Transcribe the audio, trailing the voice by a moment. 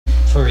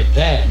for it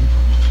then,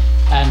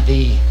 and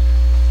the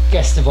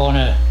guest of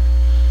honor,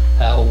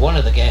 or one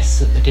of the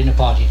guests at the dinner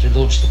party to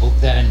launch the book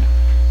then,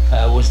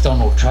 was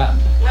Donald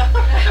Trump.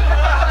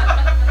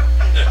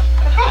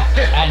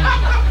 And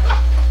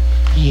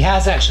he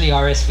has actually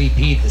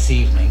RSVP'd this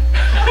evening.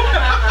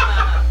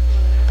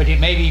 But it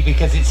may be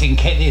because it's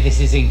this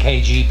is in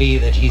KGB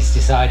that he's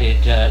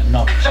decided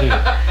not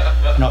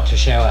to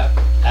show up.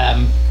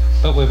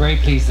 But we're very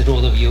pleased that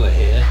all of you are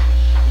here,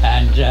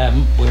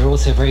 and we're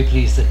also very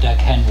pleased that Doug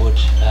Henwood,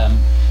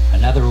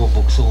 another All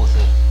Books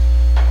author,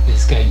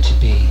 is going to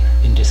be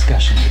in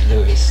discussion with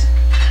Lewis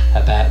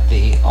about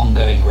the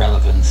ongoing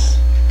relevance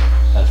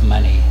of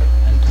money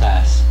and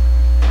class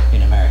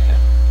in America.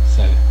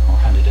 So I'll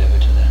hand it over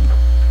to them.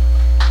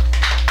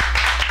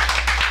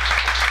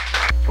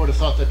 I would have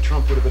thought that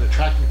Trump would have been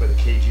attracted by the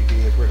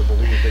KGB if we're to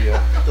believe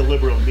the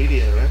liberal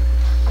media, right?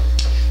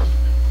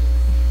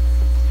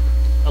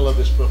 I love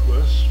this book,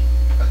 Lewis.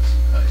 That's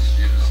nice.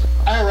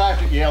 I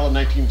arrived at Yale in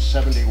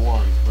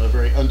 1971, a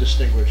very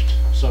undistinguished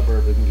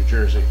suburb in New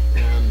Jersey,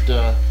 and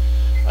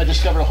I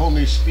discovered a whole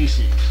new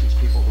species, these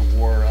people who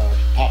wore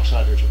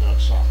topsiders without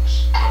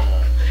socks,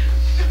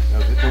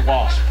 the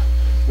WASP,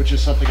 which is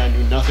something I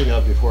knew nothing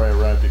of before I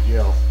arrived at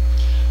Yale.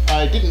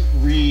 I didn't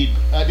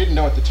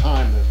know at the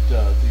time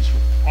that these were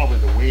probably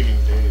the waning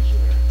days of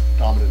their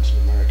dominance in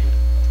American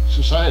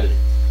society.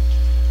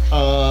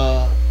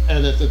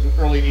 And that the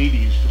early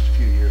 80s, just a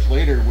few years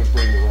later, would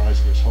bring the rise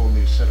of this whole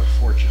new set of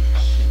fortunes,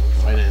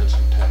 finance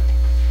and tech.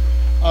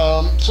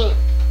 So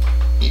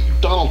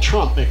Donald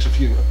Trump makes a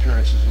few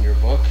appearances in your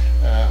book,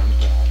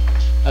 and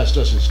as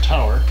does his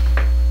tower.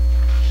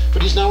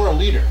 But he's now our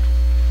leader.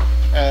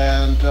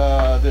 And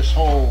this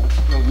whole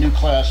new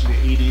class in the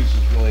 80s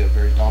is really a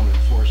very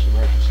dominant force in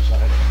American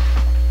society.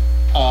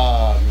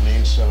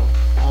 Remains so.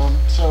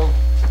 So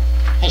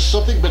has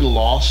something been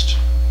lost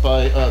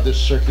by this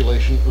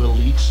circulation of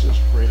elites, as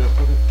Breda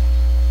put it?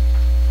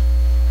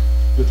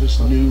 With this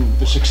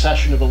the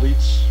succession of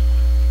elites?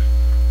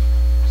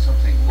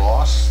 Something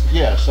lost?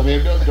 Yes, I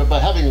mean, by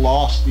having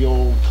lost the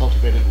old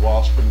cultivated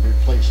WASP and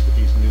replaced with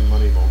these new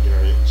money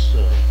Bulgarians,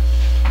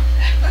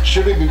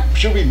 should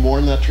we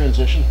mourn that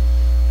transition?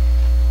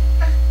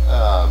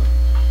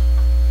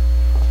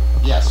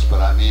 Yes,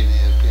 but I mean,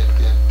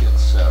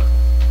 it's. I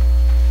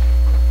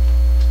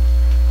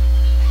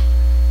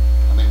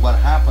mean, what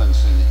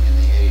happens in the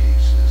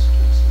 80s is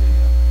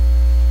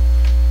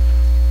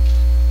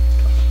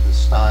the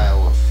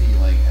style of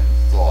feeling and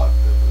thought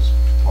that was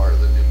part of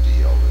the New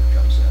Deal that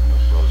comes in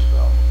with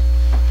Roosevelt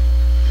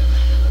in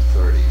the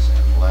 30s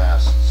and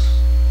lasts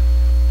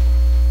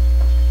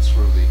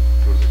through the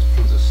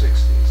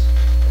 60s.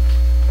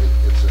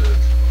 It's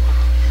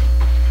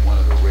one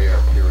of the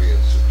rare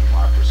periods of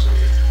democracy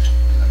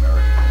in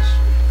American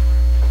history.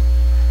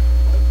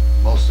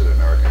 Most of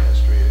American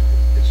history,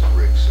 it's a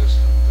rigged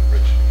system, the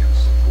rich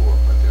against the poor,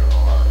 but there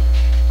are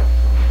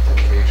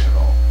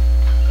occasional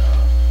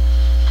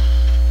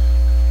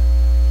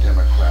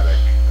democratic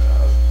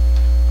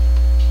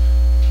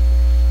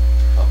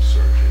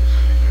upsurges. I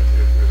mean,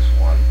 there's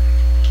one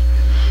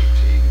in the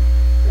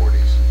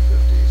 1840s and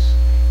 50s,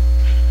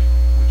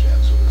 which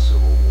ends with the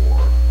Civil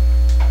War,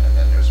 and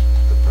then there's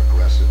the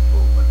progressive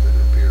movement that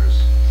appears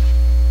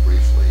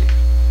briefly at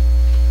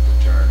the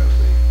turn of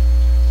the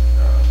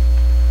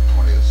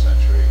 20th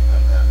century,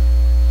 and then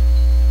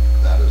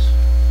that is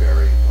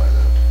buried by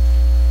the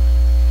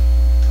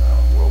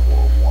World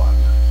War I,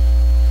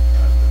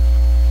 and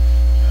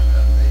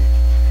then the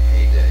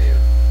heyday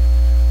of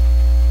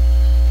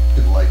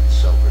enlightened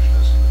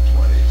selfishness in the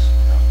 20s.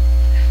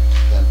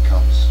 Then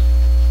comes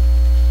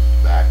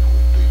back,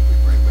 we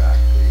bring back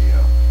the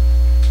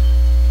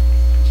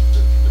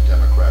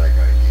democratic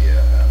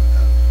idea and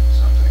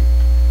something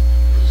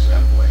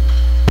resembling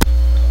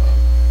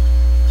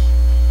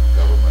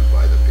government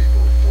by the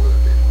people, for the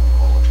people, and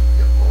all the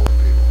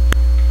people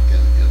in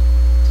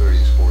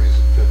 30s, 40s,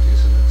 and 50s,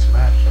 and it's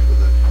matched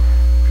with a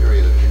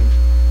period of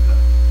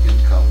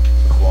income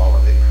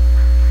equality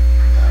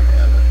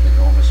and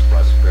enormous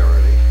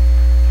prosperity.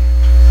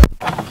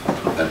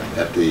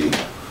 At the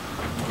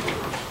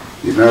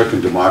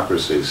American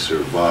democracy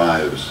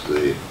survives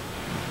the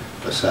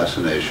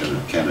assassination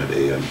of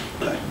Kennedy in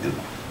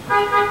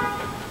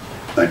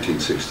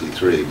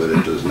 1963, but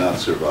it does not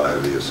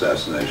survive the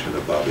assassination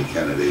of Bobby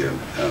Kennedy and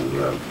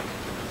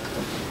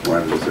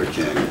Martin Luther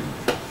King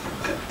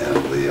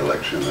and the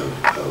election of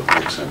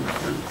Nixon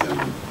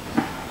in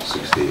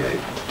 '68.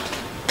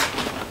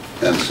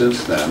 And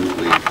since then,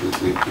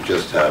 we've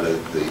just had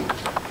the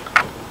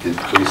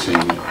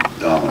increasing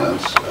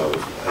dominance of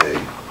a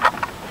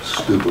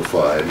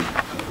stupefied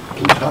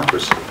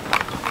plutocracy.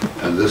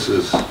 And this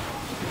is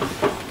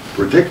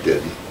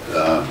predicted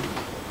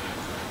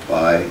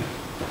by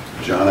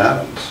John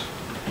Adams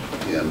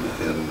in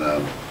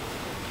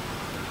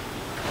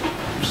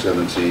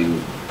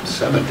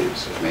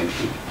 1770s. I mean,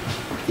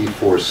 he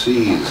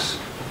foresees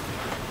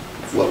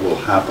what will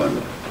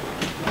happen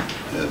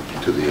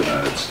to the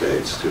United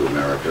States, to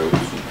America,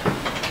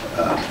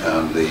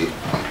 and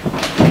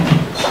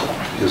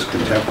his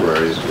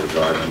contemporaries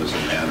regard him as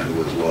a man who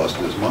was lost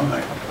his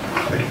mind.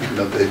 You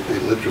know, they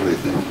literally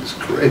think he's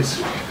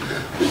crazy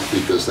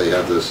because they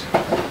have this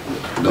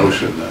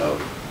notion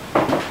of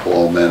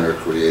all men are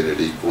created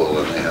equal,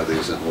 and they have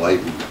these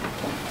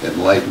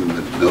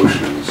enlightenment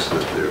notions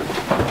that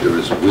there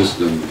is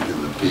wisdom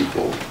in the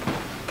people,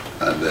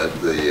 and that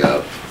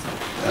the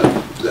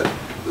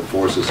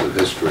forces of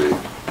history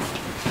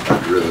are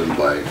driven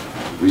by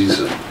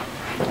reason.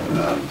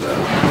 And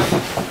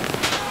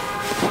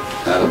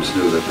Adams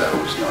knew that that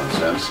was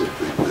nonsense.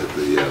 That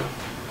the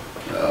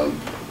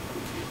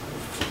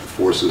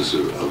forces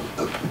of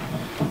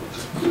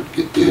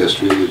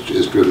history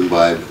is driven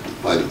by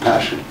the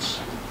passions,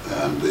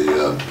 and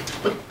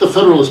But the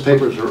Federalist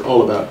Papers are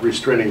all about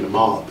restraining the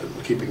mob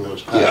and keeping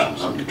those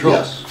passions in control.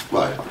 Yes,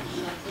 right.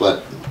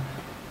 But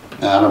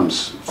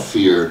Adams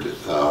feared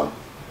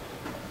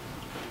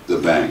the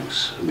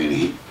banks. I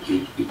mean,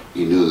 he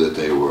knew that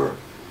they were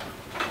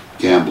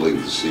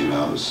gambling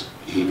casinos.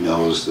 He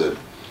knows that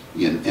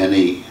in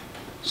any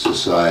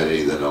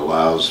society that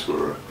allows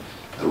for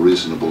a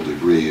reasonable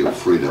degree of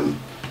freedom,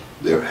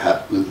 there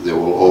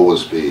will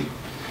always be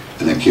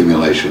an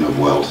accumulation of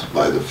wealth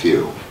by the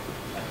few.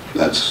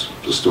 That's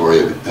the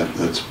story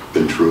that's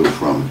been true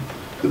from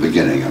the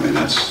beginning. I mean,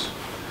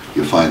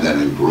 you find that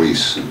in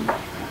Greece in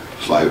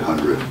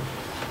 500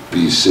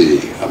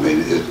 BC. I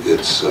mean,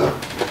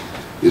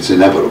 it's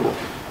inevitable,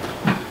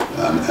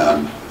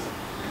 and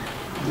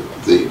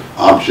the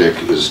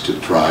object is to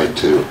try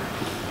to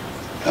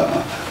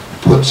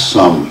put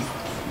some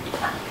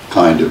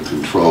kind of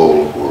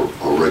control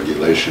or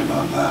regulation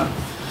on that.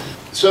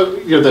 So,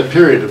 you know, that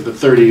period of the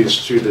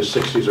 30s through the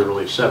 60s,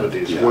 early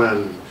 70s,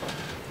 when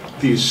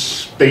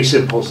these base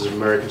impulses of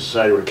American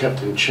society were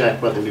kept in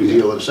check by the New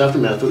Deal and its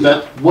aftermath,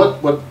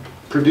 what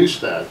produced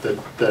that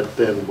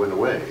then went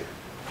away?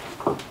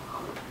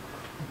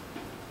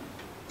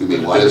 You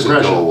mean, why does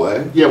it go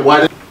away? Yeah,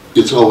 why did...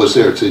 It's always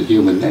there. It's in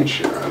human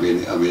nature. I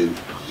mean,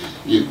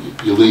 you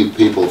leave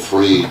people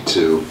free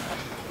to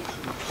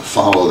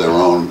follow their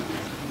own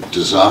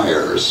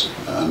desires,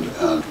 and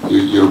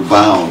you're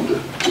bound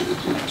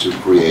to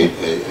create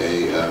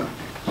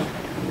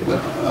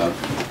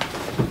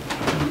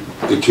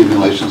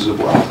accumulations of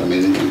wealth. I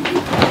mean, it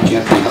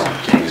can't be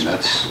helped. I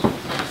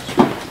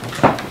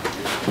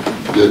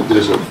mean,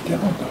 there's a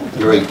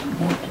very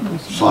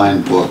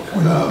fine book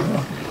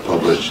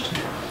published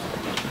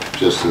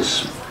just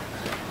this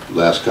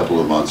last couple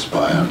of months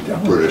by a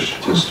British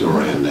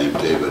historian named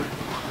David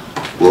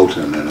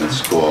Wotton, and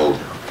it's called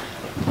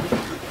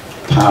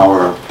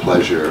Power,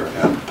 Pleasure,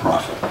 and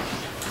Profit.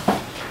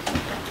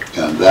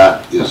 And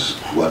that is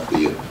what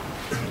the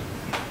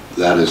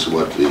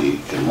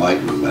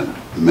Enlightenment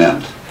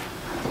meant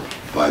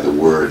by the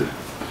word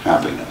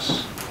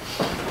happiness.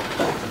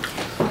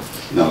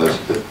 No,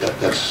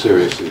 that's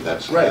seriously,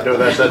 that's right. No,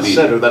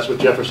 that's what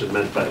Jefferson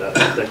meant by that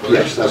declaration.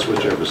 Yes, that's what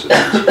Jefferson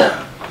meant by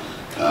that.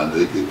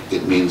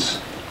 It means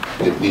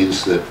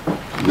that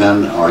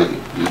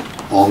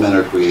all men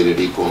are created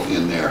equal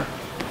in their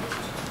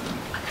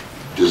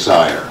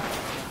desire,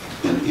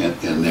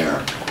 in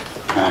their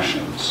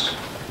passions,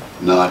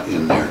 not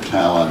in their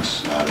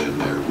talents, not in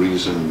their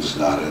reasons,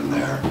 not in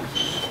their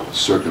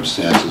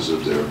circumstances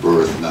of their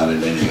birth, not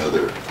in any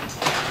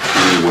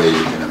way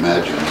you can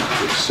imagine,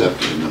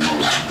 except in the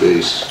most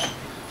base,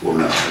 well,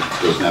 no,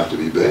 it doesn't have to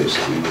be base,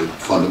 I mean, the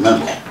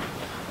fundamental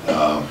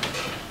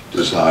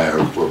desire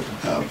for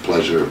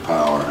pleasure,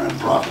 power, and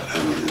profit.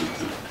 I mean,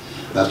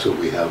 that's what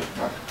we have.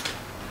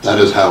 That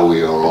is how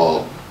we are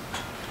all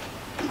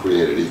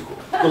created equal.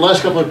 The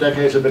last couple of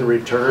decades have been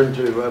returned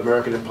to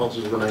American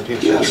impulses of the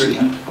 19th century.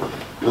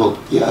 Well,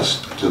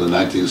 yes, to the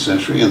 19th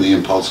century, and the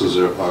impulses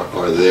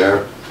are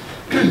there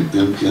in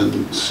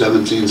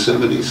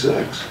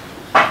 1776.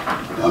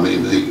 I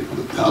mean, the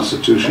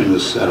Constitution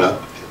is set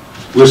up.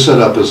 We're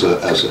set up as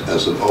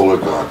an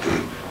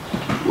oligarchy,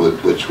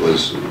 which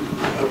was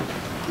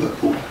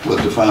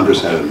what the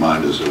founders had in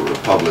mind as a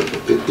republic.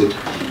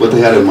 What they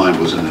had in mind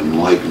was an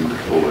enlightened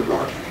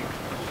oligarchy.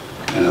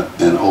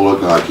 An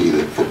oligarchy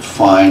that could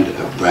find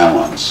a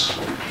balance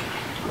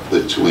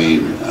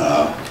between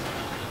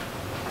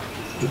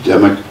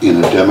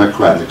in a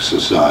democratic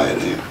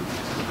society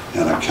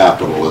and a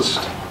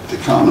capitalist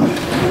economy.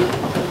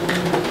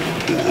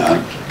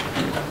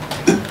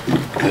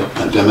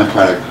 A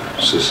democratic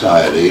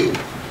society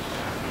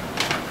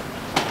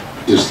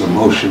is the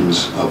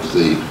motions of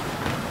the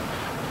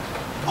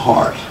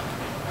heart,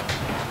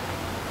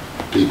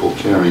 people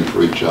caring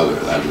for each other.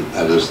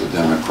 That is the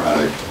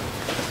democratic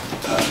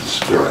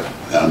spirit.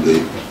 And the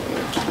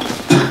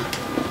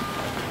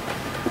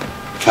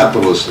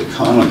capitalist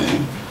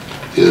economy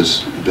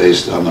is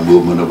based on the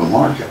movement of a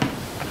market.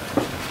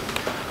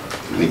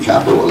 I mean,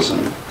 capitalism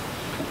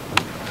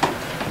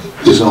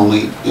is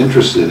only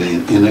interested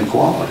in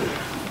inequality.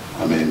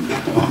 I mean,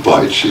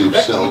 buy cheap,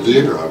 sell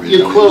dear. I mean,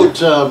 you quote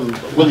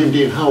William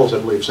Dean Howells, I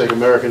believe, saying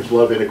Americans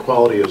love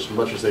inequality as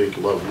much as they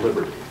love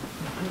liberty.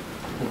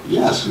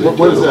 Yes, what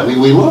does that mean?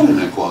 We love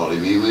inequality.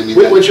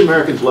 Which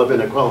Americans love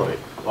inequality?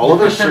 All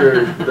of us,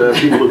 or the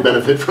people who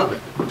benefit from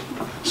it?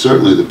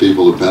 certainly the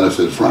people who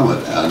benefit from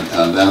it,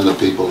 and then the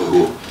people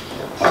who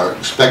are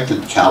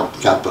expectant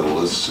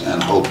capitalists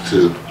and hope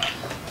to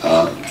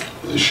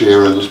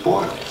share in the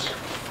spoils.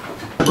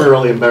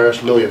 Temporarily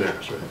embarrassed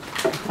millionaires, right?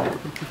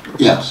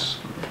 Yes,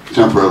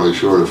 temporarily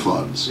short of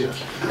funds. Yes.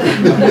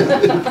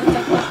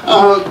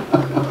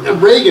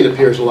 Reagan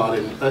appears a lot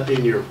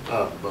in your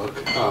book,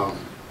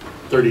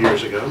 30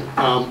 years ago,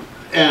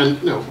 and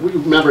you know, we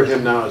remember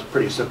him now as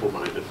pretty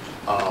simple-minded.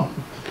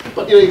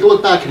 But you know, you can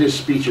look back at his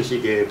speeches he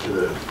gave to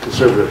the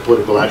Conservative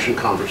Political Action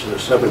Congress in the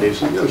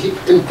 70s, and you know, he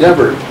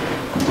endeavored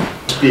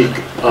to speak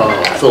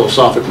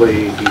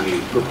philosophically.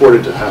 He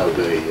purported to have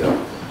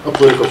a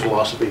political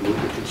philosophy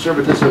rooted in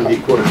conservatism. He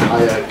quoted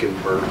Hayek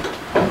and Burke.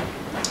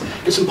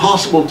 It's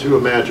impossible to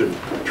imagine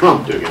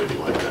Trump doing anything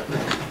like that.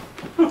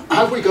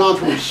 Have we gone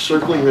from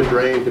circling the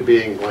drain to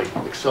being like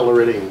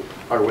accelerating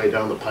our way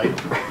down the pipe?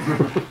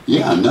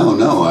 Yeah,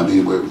 no. I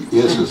mean,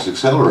 yes, it's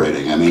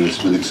accelerating. I mean, it's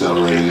been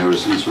accelerating ever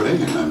since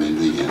Reagan. I mean,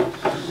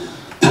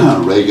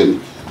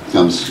 Reagan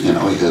comes, you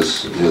know,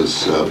 his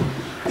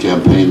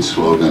campaign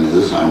slogan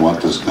is, "I want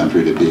this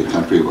country to be a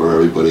country where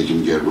everybody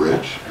can get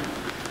rich."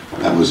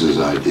 That was his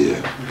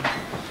idea.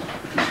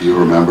 If you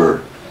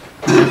remember,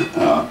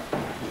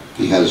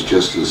 he has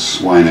just as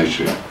swinish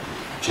a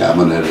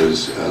cabinet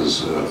as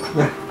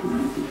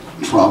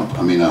Trump.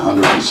 I mean,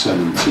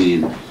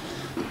 117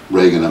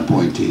 Reagan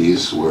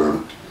appointees were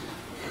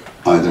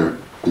either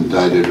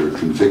indicted or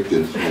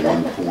convicted for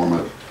one form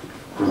of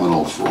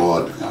criminal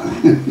fraud.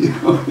 You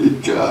know,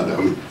 God, I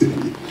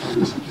mean,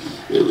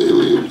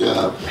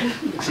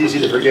 It's easy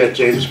to forget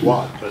James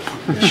Watt, but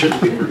it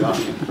shouldn't be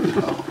forgotten. You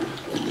know,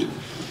 I mean,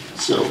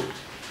 so,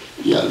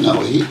 yeah,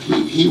 no, he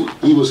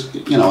was,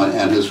 you know,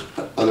 and his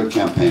other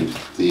campaign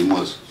theme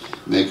was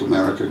 "Make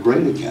America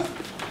Great Again."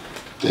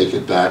 Take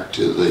it back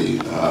to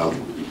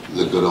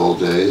the good old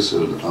days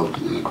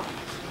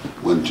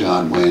when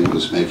John Wayne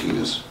was making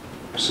us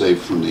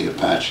safe from the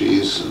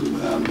Apaches and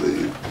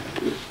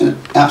an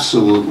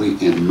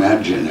absolutely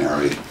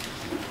imaginary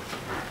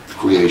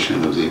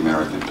creation of the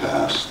American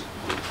past.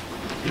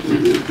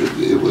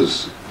 It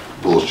was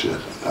bullshit.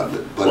 But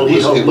well, he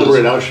helped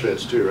liberate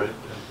Auschwitz too, right?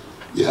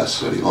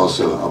 Yes, and he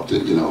also helped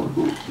it, you know,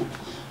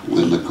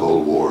 win the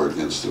Cold War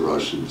against the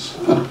Russians.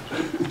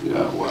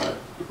 Yeah, why?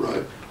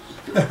 Right.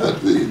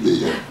 But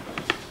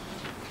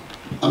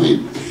I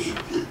mean,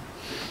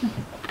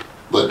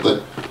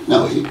 but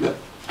no,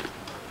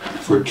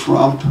 for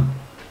Trump,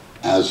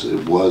 as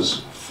it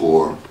was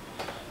for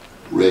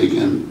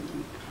Reagan,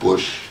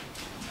 Bush,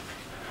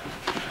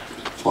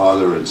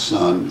 father and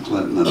son,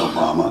 Clinton and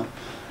Obama,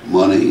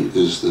 money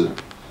is the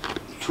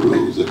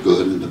true, the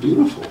good, and the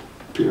beautiful,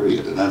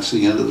 period. And that's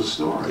the end of the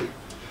story,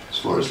 as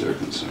far as they're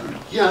concerned.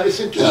 Yeah, it's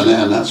interesting.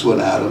 And that's what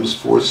Adams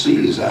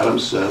foresees.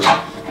 Adams says,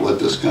 let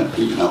this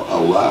country, you know,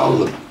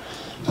 allow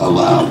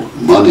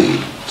money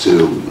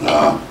to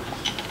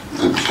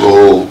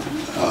control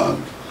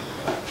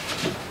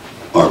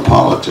our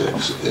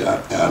politics,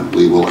 and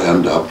we will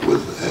end up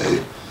with a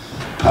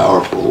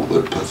powerful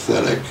but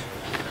pathetic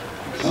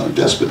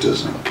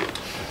despotism.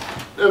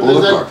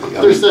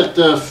 There's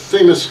that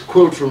famous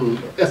quote from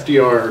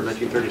FDR,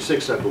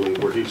 1936, I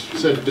believe, where he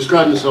said,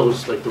 described himself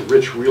as like, the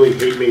rich really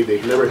hate me,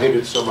 they've never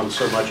hated someone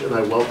so much, and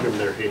I welcome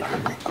their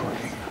hatred.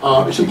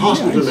 It's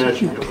impossible to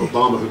imagine, you know,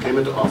 Obama, who came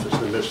into office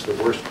in the midst of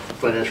the worst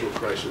financial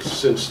crisis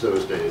since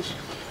those days,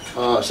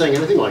 saying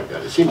anything like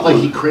that. It seemed like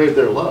he craved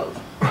their love.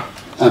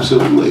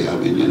 Absolutely. I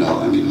mean, you know,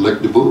 I mean,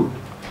 lick the boot.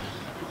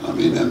 I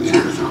mean,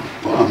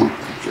 Obama,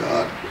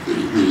 God.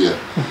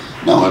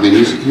 No, I mean,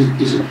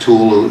 he's a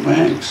tool of the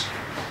banks.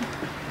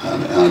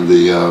 And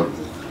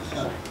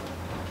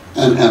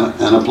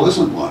a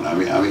pleasant one. I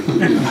mean,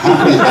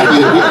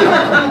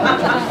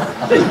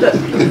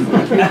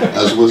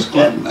 as was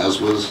Clinton, as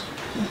was,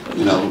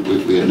 you know,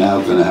 we are now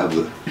going to have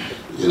the,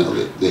 you know,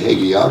 the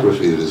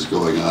hagiography that is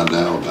going on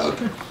now about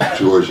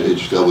George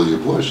H.W.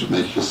 Bush. It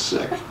makes you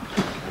sick.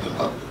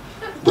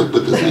 But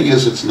the thing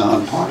is, it's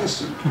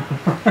nonpartisan.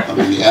 I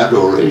mean, the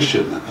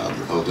adoration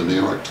of the New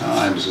York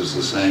Times is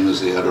the same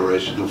as the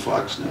adoration of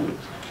Fox News.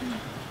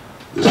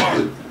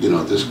 You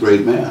know, this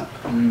great man,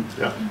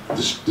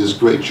 this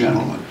great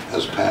gentleman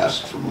has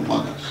passed from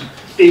among us.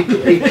 AP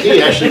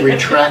actually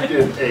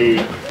retracted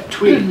a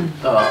tweet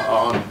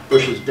on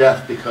Bush's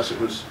death because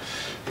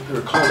they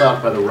were called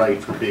out by the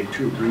right for being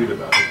too rude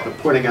about it, but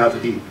pointing out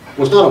that he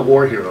was not a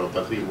war hero,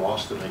 but that he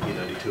lost the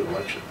 1992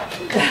 election.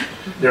 So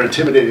they're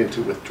intimidated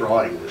into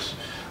withdrawing this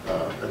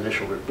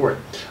initial report.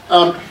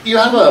 You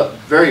have a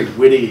very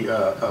witty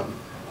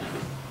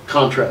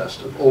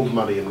contrast of old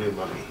money and new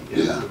money.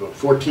 Yeah. About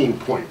 14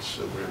 points.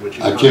 Which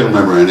I can't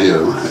remember any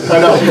of them. I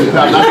know.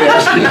 I'm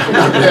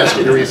not going to ask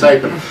you to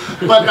recite them.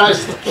 But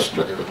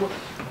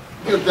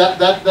you know,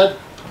 that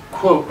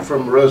quote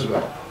from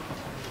Roosevelt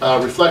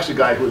reflects a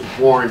guy who was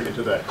born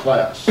into that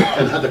class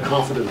and had the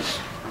confidence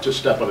to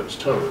step on its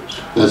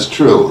toes. That's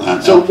true.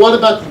 So what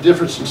about the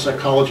difference in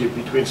psychology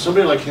between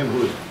somebody like him who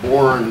was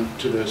born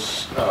to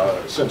this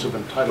sense of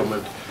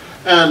entitlement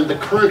and the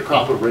current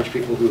crop of rich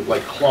people who've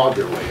like clawed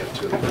their way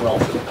into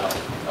wealth and power?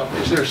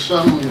 Is there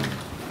some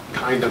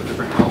kind of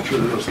different culture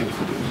that those things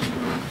produce?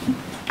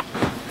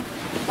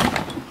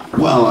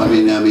 Well, I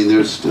mean,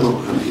 there's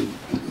still,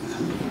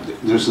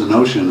 there's the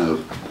notion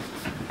of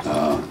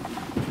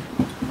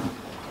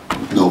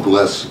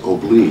noblesse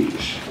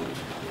oblige,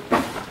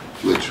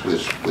 which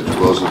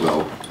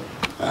Roosevelt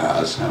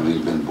has,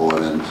 having been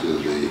brought into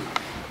the,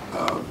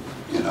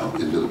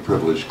 into the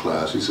privileged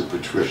class. He's a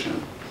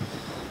patrician,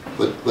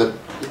 but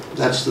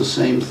that's the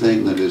same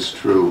thing that is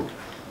true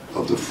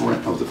of the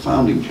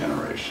founding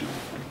generation.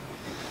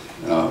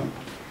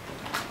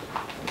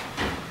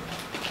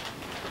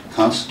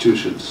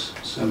 Constitution's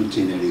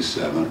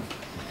 1787.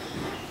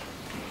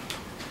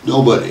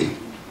 Nobody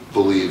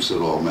believes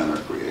that all men are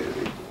created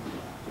equal.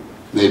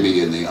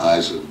 Maybe in the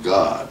eyes of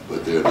God,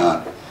 but they're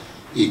not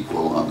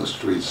equal on the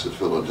streets of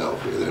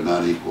Philadelphia. They're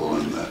not equal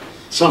in the...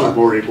 Some are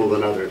more equal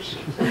than others.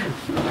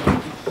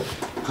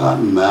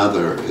 Cotton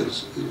Mather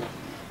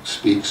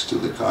speaks to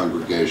the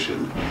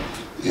congregation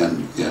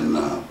in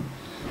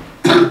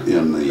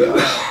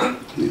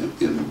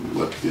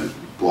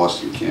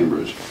Boston,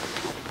 Cambridge,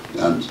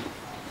 and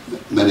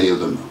many of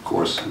them, of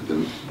course,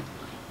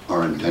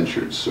 are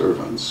indentured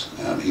servants,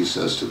 and he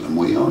says to them,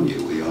 "We own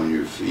you. We own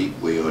your feet.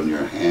 We own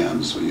your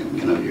hands.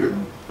 You're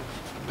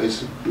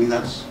basically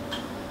that's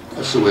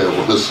the way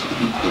it was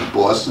in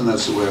Boston.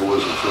 That's the way it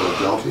was in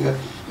Philadelphia,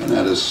 and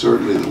that is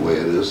certainly the way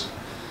it is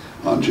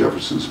on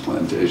Jefferson's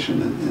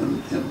plantation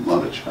in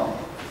Monticello."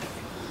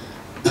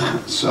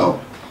 So,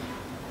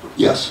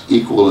 yes,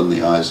 equal in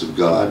the eyes of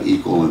God,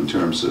 equal in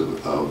terms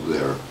of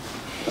their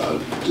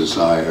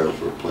desire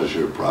for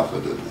pleasure,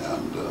 profit,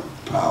 and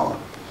power.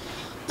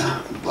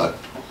 But,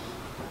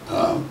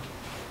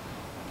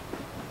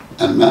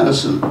 and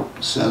Madison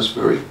says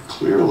very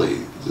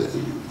clearly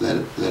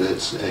that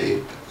it's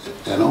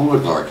an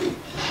oligarchy.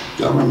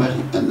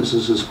 Government, and this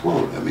is his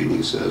quote,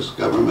 he says,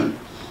 government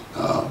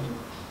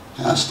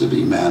has to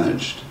be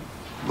managed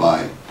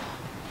by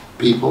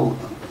people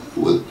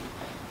with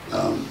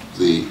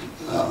the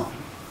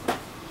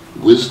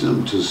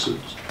wisdom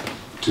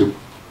to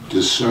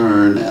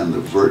discern and the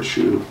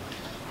virtue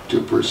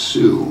to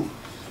pursue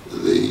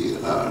the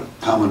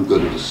common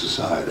good of the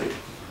society.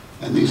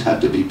 And these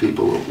had to be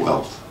people of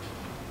wealth.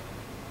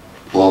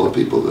 All the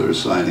people that are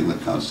signing the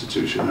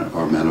Constitution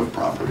are men of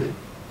property.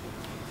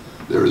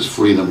 There is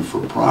freedom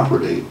for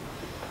property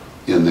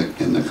in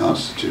the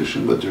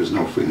Constitution, but there's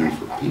no freedom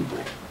for people.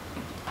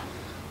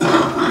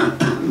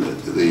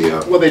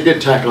 Well, they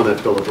did tack on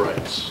that Bill of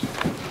Rights.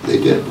 They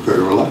did,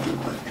 very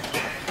reluctantly.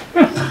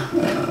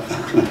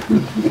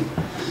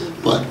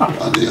 But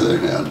on the other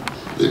hand,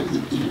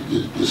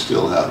 you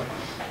still have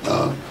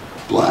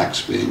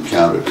blacks being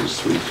counted as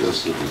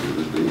 3/5 of a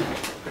human being.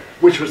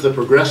 Which was the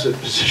progressive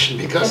position,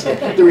 because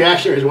the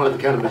reactionaries wanted to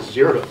count them as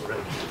 0, right?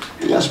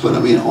 Yes, but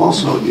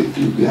also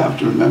you have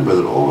to remember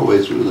that all the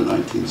way through the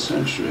 19th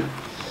century,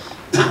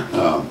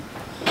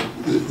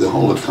 the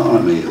whole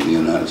economy of the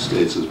United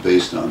States is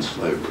based on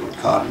slavery.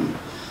 Cotton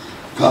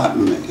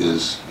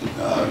is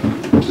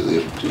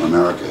to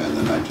America in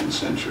the 19th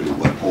century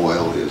what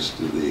oil is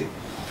to the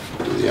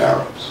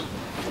Arabs.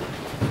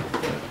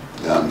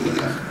 And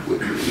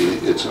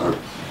it's our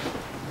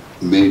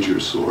major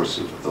source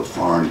of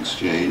foreign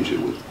exchange.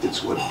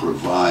 It's what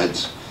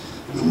provides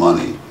the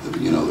money,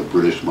 the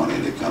British money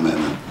to come in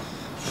and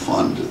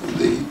fund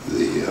the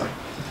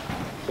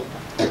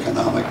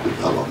economic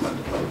development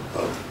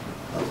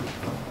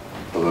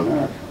of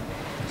America.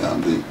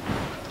 And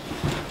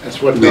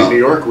that's what made New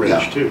York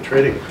rich too,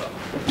 trading economy.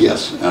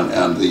 Yes, and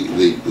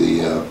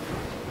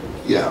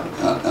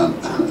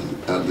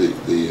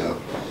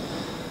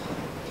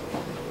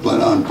but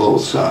on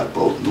both sides,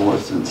 both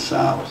North and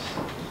South,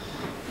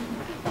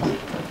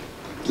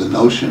 the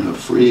notion of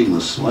freeing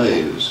the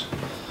slaves,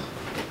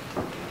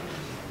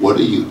 what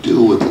do you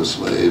do with the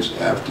slaves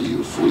after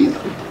you free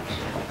them?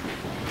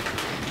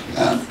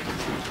 And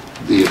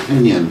the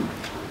opinion,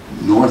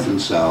 North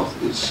and South,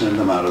 is send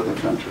them out of the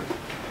country.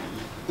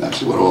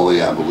 That's what all the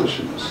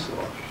abolitionists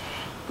thought.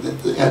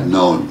 They had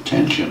no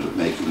intention of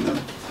making them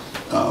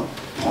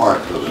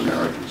part of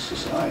American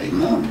society,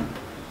 none.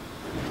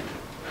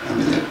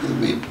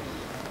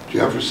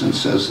 Jefferson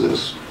says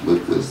this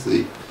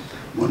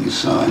when he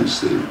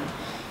signs the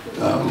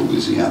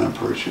Louisiana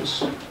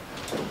Purchase,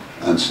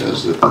 and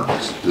says that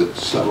the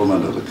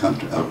settlement of the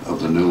country of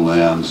the new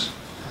lands,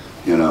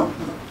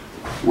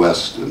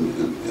 west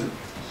and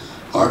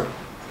are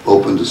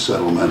open to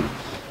settlement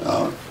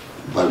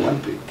by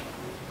white people,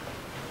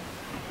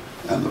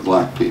 and the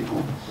black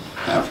people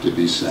have to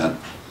be sent.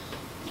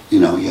 He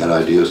had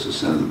ideas to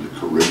send them to the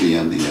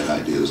Caribbean. He had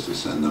ideas to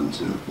send them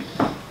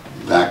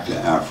back to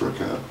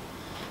Africa.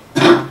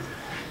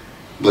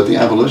 But the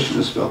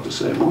abolitionists felt the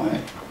same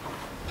way.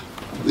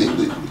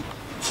 The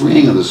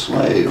freeing of the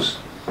slaves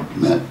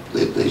meant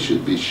that they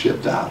should be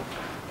shipped out.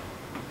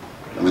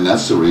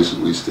 That's the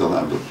reason we still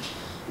have the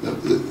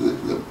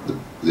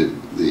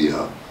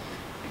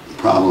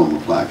problem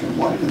of black and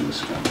white in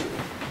this country.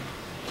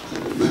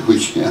 We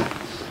can't,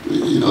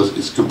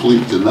 it's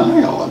complete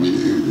denial.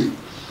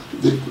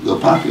 the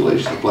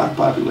population, the black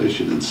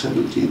population in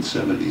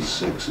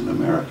 1776 in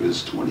America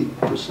is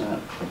 20%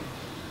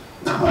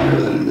 higher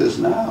than it is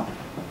now.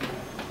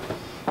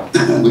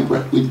 And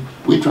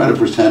we try to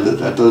pretend that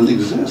that doesn't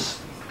exist.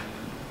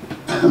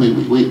 I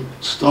mean, we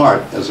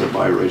start as a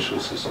biracial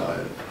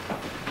society,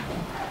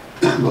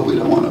 but we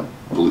don't want to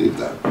believe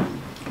that.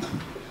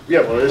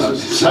 Yeah, well, this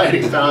is a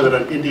society founded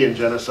on Indian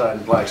genocide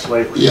and black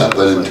slavery. Yeah,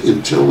 but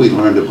until we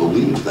learn to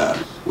believe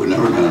that, we're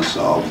never going to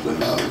solve the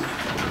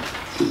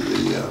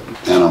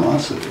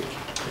animosity.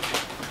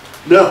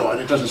 No, and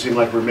it doesn't seem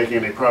like we're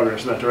making any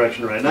progress in that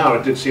direction right now.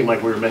 It did seem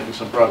like we were making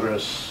some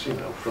progress, you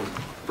know, from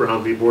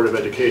Brown v. Board of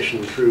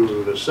Education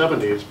through the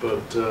 70s,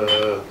 but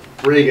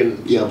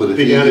Reagan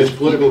began his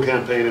political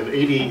campaign in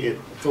 '80 in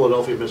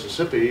Philadelphia,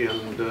 Mississippi,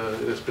 and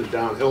it's been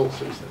downhill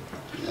since then.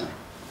 Yeah.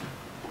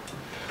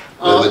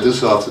 But this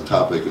is off the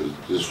topic of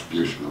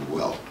distribution of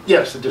wealth.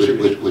 Yes, the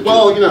distribution.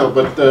 Well, you know,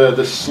 but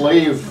the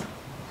slave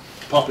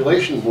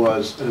population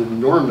was an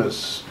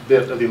enormous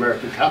bit of the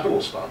American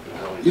capital stock.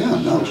 Yeah,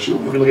 no, sure.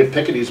 If you look at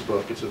Piketty's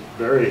book, it's a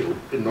very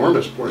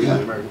enormous portion of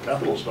the American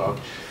capital stock.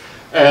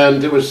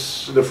 And it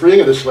was, the freeing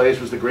of the slaves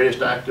was the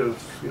greatest act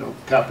of, you know,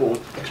 capital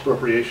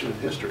expropriation in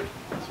history.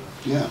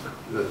 Yeah.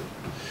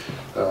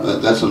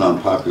 That's an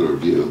unpopular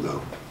view,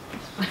 though.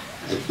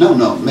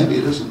 No, maybe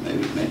it isn't.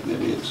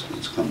 Maybe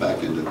it's come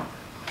back into.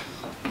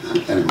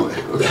 Anyway.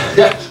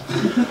 Okay.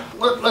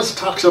 Let's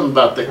talk some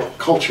about the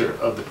culture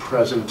of the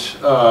present.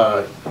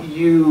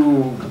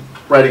 You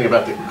writing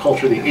about the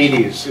culture of the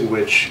 '80s, in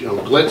which, you know,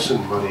 glitz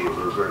and money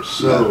were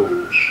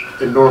so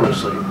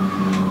enormously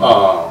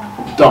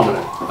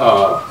dominant,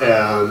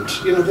 and,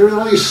 you know, there were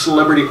all these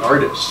celebrity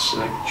artists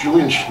like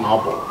Julian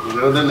Schnabel. You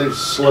know, then there's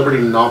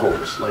celebrity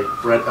novels like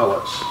Brett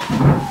Ellis.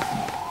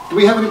 Do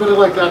we have anybody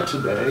like that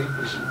today?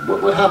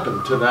 What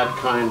happened to that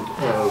kind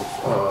of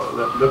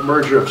the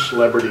merger of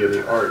celebrity and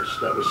the arts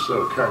that was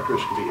so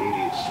characteristic of the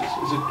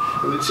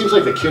 '80s? It seems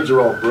like the kids are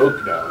all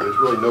broke now. There's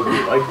really nobody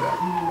like that.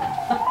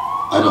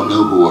 I don't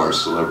know who our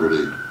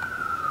celebrity.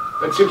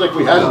 It seems like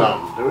we had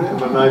none.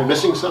 Am I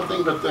missing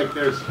something? But like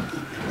there's.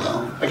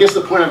 Well, I guess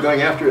the point I'm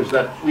going after is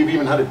that we've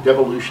even had a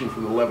devolution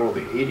from the level of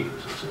the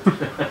 '80s.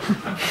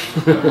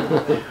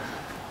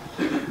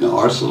 No,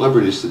 our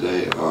celebrities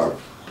today are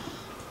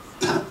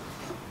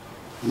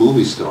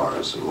movie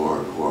stars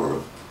or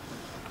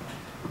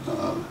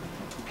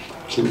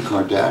Kim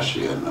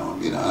Kardashian. I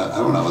mean, I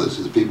don't know. This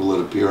is people that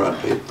appear on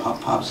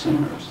pop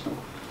singers.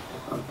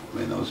 I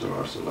mean, those are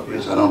our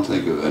celebrities. I don't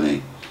think of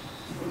any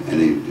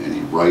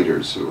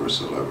writers who are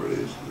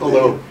celebrities.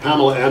 Although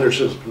Pamela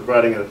Anderson is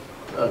providing a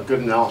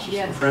good analysis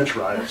of the French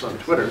riots on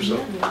Twitter,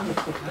 so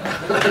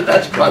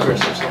that's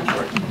progress of some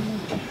sort.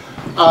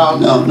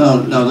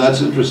 No, that's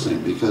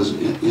interesting because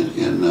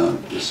in the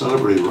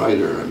celebrity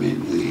writer, I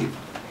mean,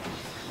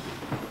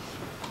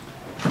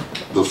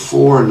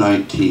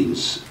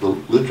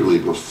 literally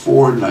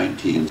before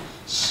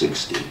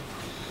 1960,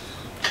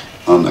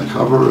 on the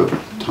cover of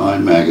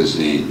Time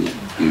magazine,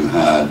 you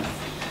had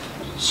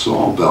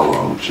Saul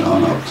Bellow,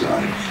 John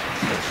Updike,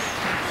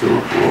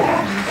 Philip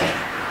Roth,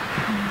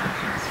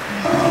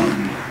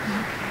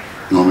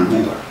 Norman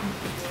Mailer,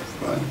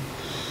 right?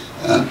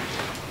 And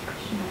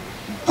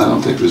I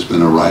don't think there's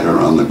been a writer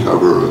on the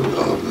cover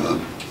of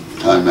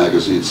Time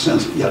magazine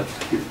since, yet,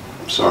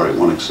 sorry,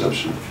 one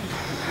exception.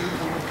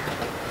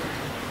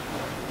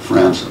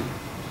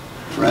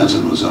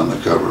 Franzen was on the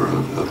cover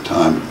of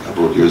Time a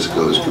couple of years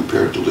ago as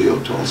compared to Leo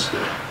Tolstoy.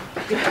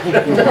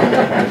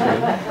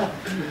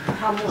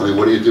 I mean,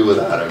 what do you do with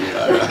that? I mean,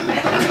 I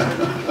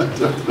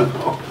don't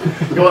know.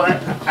 Well,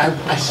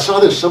 I saw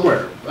this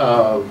somewhere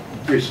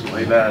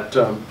recently that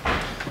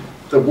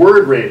the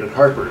word rate at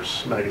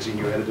Harper's magazine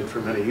you edited for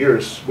many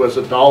years was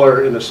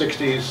 $1 in the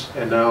 '60s,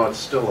 and now it's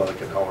still like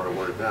 $1 a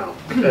word now.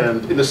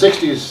 And in the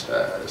 '60s,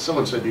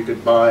 someone said you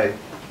could buy,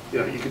 you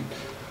know, you could.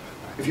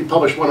 If you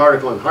published one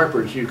article in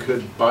Harper's, you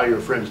could buy your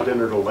friends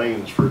dinner at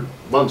Elaine's for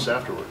months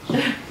afterwards.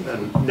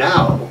 And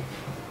now,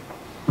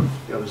 you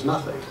know, there's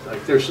nothing.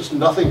 Like, there's just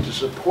nothing to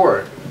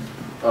support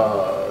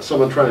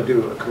someone trying to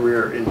do a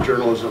career in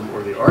journalism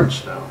or the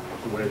arts now,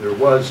 the way there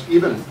was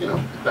even, you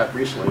know, that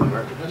recently in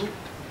American history.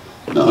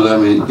 No, I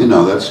mean, you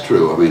know, that's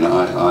true. I mean,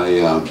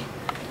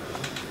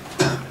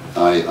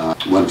 I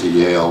went to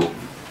Yale.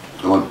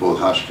 I went to both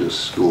Hotchkiss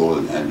School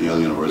and Yale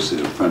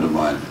University. A friend of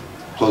mine,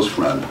 close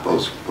friend,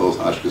 both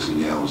Hotchkiss and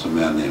Yale, was a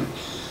man named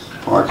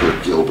Parker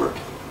Gilbert.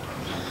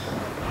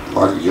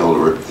 Parker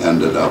Gilbert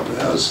ended up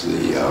as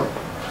the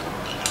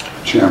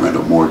chairman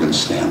of Morgan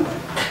Stanley.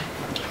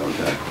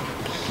 Okay,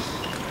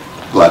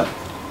 but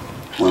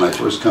when I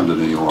first come to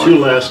New York, two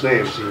last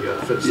names he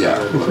fits. Yeah,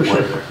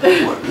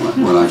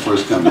 when I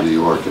first come to New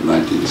York in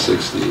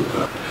 1960.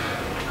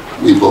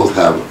 We both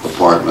have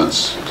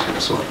apartments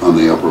on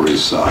the Upper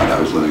East Side. I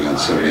was living on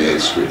 78th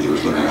Street. He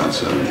was living on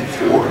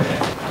 74th.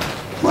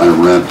 My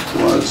rent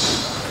was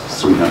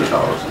 $300 a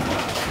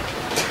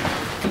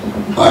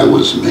month. I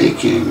was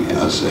making,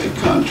 as a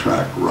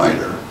contract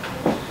writer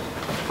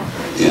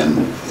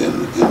in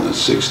the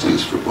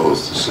 60s for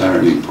both the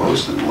Saturday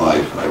Post and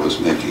Life, I was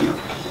making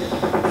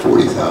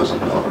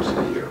 $40,000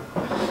 a year,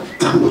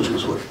 which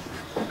was what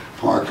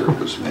Parker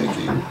was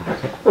making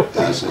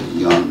as a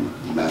young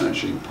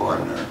managing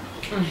partner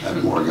at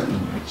Morgan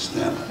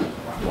Stanley.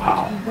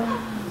 Wow.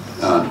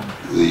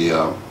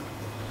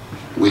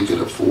 We could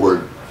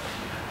afford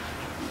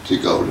to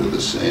go to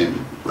the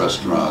same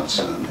restaurants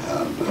and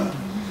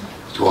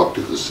talk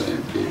to the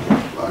same people,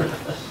 right?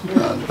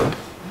 And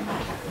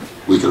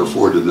we could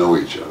afford to know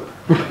each other.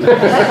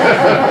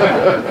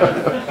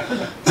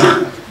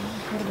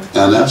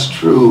 And that's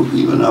true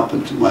even up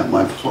into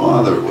my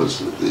father was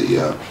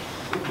the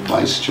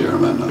vice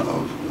chairman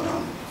of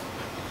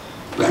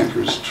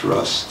Bankers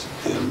Trust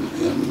in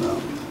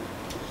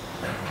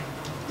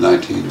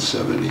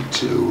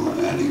 1972,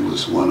 and he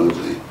was one of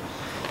the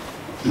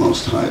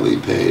most highly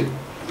paid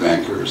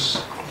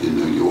bankers in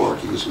New York.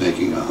 He was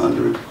making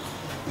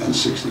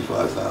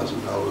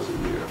 $165,000 a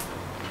year.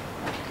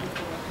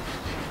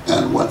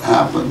 And what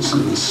happens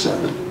in the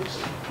 70s,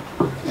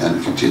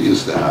 and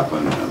continues to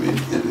happen, I mean,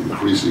 in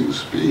increasing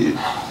speed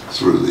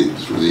through the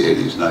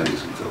 80s,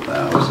 90s until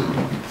now, is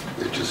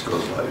it just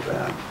goes like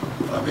that.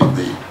 I mean,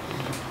 the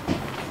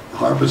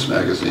Harper's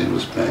Magazine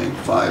was paying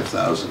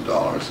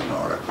 $5,000 an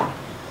article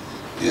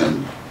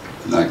in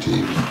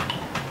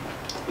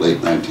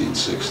late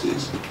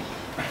 1960s,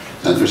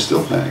 and they're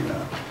still paying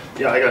that.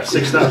 Yeah, I got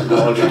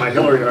 $6,000 in my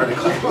Hillary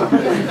article.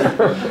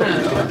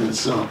 And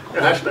so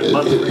And I spent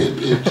months on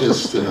it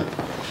just,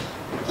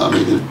 I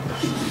mean, the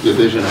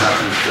division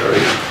happens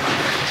very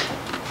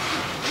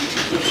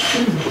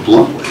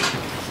bluntly.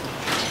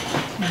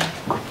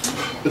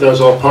 But that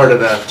was all part of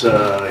that,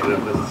 the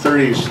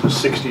 30s, the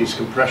 60s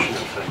compression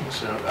of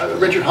things.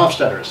 Richard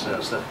Hofstadter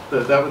says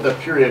that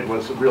period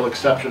was a real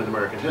exception in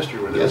American history.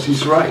 Where there Yes,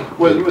 he's right.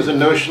 Well, it was a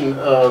notion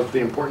of the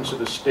importance of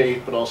the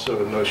state, but also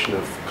a notion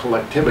of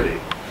collectivity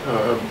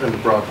in the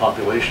broad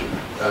population.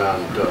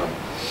 And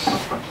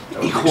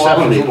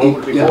Equality, what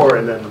would before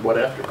and then what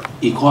after.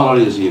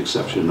 Equality is the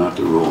exception, not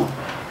the rule.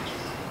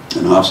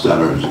 And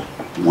Hofstadter is a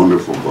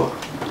wonderful book,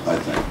 I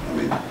think. I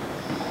mean,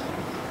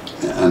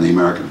 and the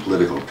American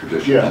political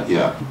tradition.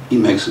 Yeah. He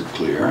makes it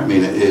clear. I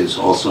mean, it is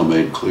also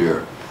made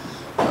clear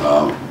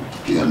by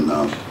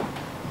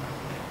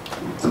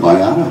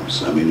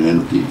Adams. I mean,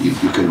 and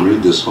you can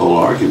read this whole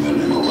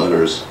argument in the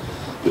letters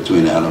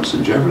between Adams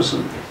and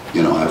Jefferson,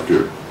 you know,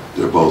 after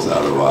they're both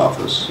out of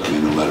office. I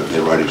mean, they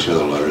write each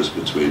other letters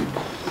between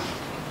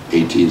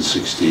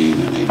 1816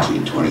 and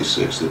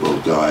 1826. They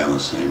both die on the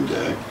same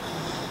day,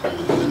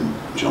 on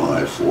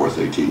July 4th,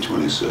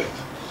 1826.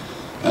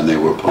 And they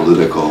were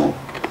political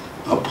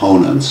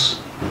opponents,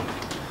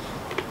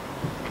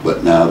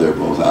 but now they're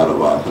both out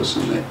of office,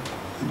 and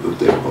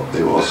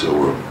they also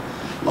were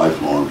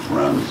lifelong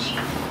friends.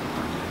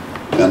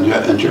 And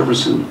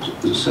Jefferson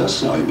says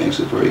so. He makes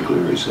it very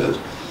clear. He says,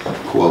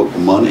 quote,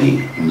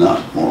 "Money,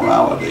 not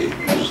morality,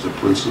 is the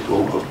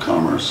principle of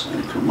commerce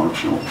and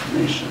commercial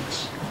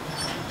nations."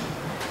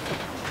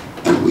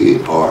 And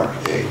we are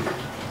a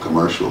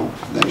commercial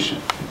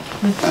nation,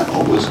 and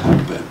always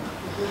have been.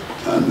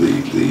 And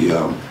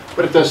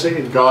But it does say,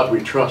 in God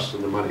we trust,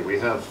 in the money. We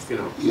have,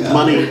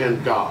 money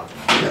and God.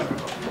 yeah.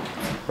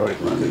 Right.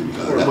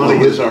 Money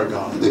is our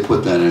God. They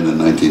put that in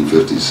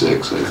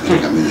 1956, I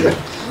think. I mean, it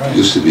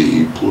used to be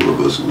e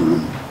pluribus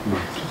unum.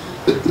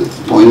 The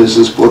point is,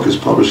 this book is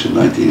published in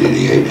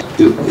 1988.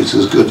 It's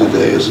as good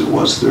today as it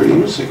was 30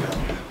 years ago.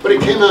 But it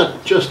came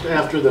out just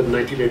after the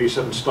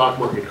 1987 stock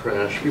market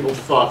crash. People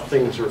thought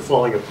things were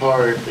falling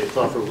apart. They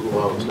thought for a little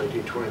while it was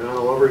 1929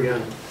 all over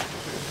again.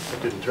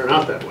 It didn't turn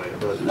out that way.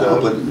 But,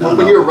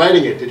 when you were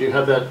writing it, did you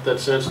have that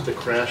sense that the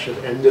crash had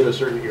ended a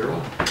certain era?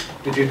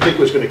 Did you think it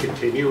was going to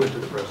continue into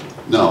the present?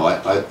 No, I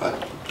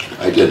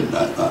didn't.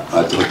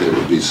 I thought there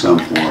would be some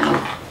form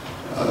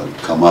of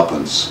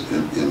comeuppance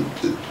in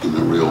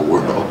the real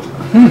world,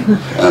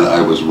 and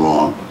I was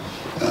wrong.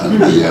 And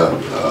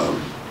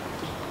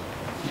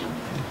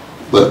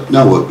but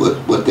no,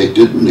 what they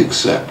didn't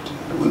accept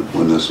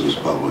when this was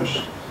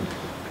published,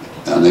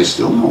 and they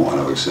still don't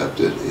want to accept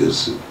it,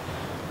 is,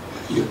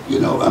 you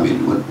know, I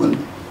mean, when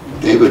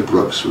David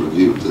Brooks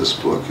reviewed this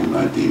book in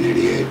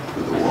 1988 for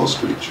the Wall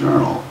Street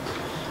Journal,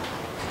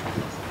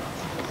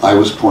 I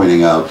was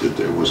pointing out that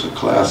there was a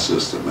class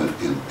system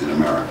in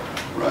America,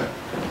 right?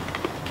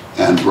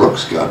 And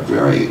Brooks got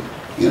very,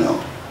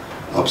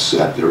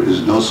 upset. There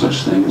is no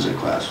such thing as a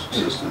class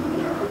system in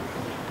America.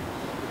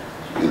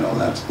 You know,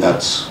 that's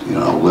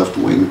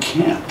left-wing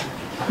cant.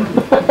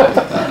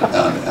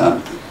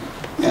 and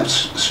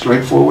that's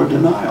straightforward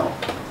denial.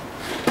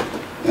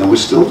 And we're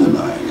still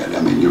denying it.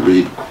 I mean, you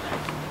read,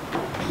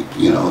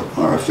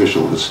 our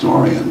official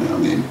historian,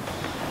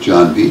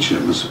 John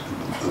Beecham's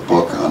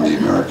book on the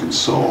American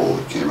soul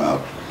that came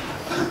out,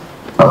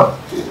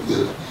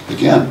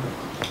 again,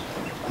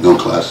 no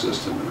class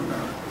system in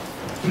America.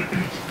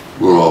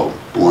 We're all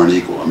born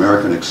equal.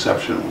 American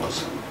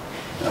exceptionalism,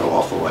 that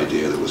awful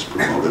idea that was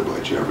promoted by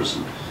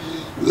Jefferson,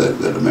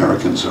 that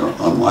Americans are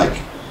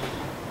unlike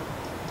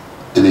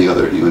any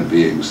other human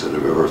beings that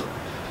have ever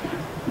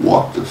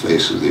walked the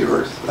face of the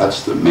earth.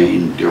 That's the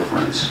main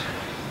difference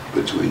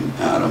between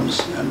Adams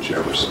and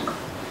Jefferson.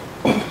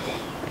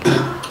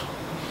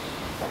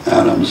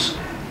 Adams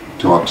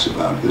talks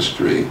about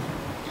history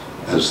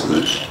as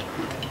the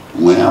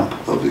lamp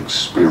of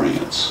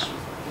experience,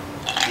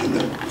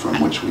 and from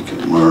which we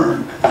can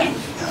learn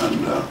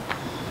and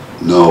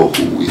know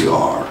who we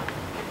are.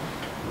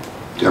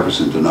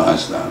 Jefferson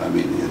denies that. I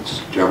mean, it's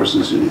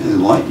Jefferson's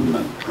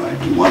enlightenment, right?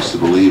 He wants to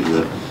believe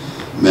that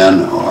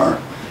men are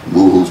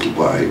moved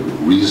by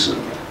reason,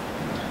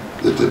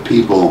 that the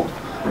people,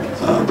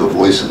 the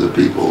voice of the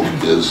people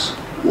is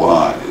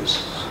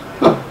wise.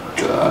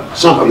 God.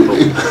 Some people.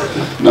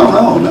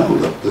 No,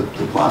 the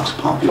vox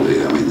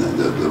populi. I mean,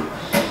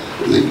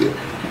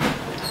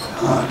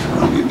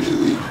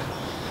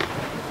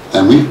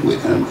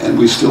 and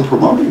we still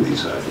promoting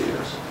these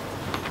ideas.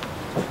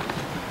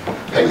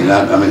 I mean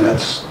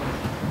that's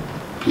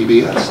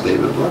PBS,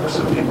 David Brooks.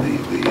 I mean the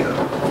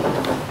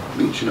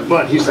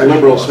But he's the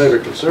liberals'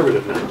 favorite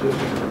conservative now too.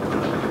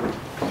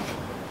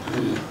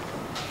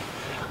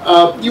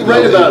 You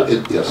write about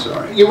yes,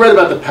 sorry. You write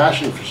about the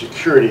passion for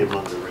security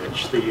among the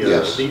rich,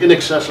 Yes. the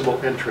inaccessible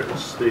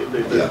entrance, the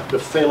Yeah.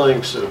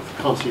 phalanx of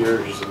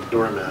concierges and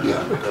doormen, Yeah.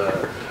 and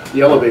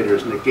the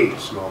elevators and the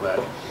gates and all that.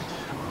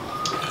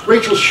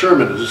 Rachel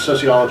Sherman, who's a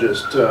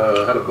sociologist,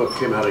 had a book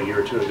came out a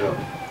year or two ago,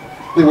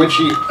 in which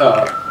she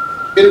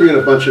interviewed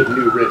a bunch of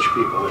new rich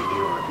people in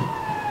New York,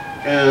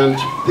 and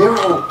they're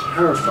all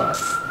terrified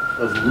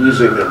of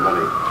losing their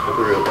money.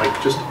 They're like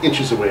just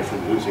inches away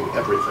from losing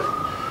everything.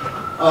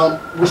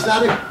 Was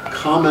that a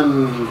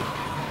common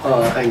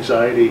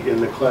anxiety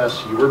in the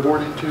class you were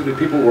born into? Did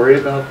people worry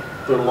about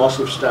the loss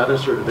of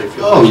status, or did they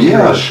feel? Oh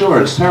yeah,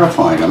 sure. It's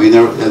terrifying. I mean,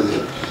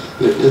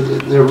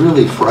 they're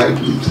really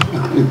frightened.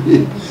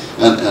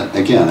 and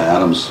again,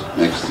 Adams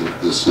makes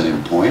the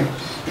same point,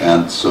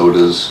 and so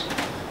does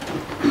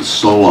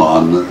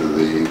Solon,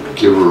 the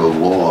giver of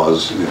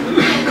laws in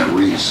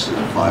Greece,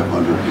 in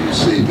 500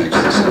 BC, makes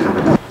the same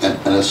point. And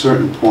at a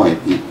certain point,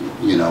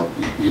 you know,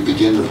 you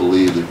begin to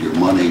believe that your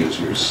money is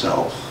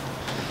yourself,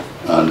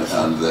 and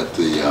that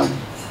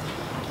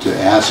to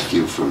ask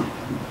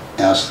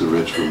the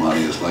rich for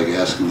money is like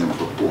asking them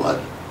for blood.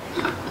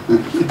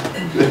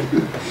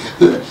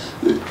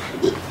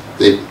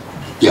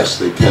 Yes,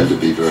 they tend to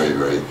be very,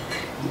 very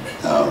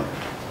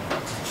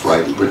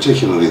frightened,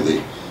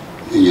 particularly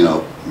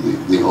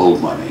the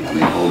old money. I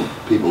mean, old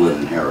people that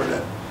inherit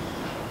it.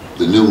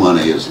 The new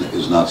money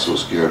is not so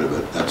scared of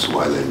it. That's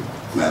why they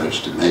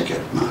managed to make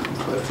it.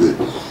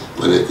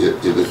 But if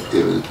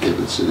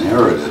it's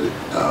inherited,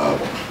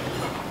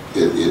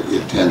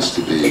 it tends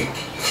to be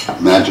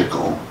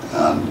magical,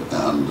 and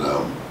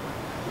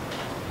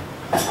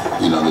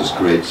you know, this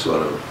great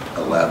sort of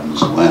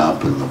Aladdin's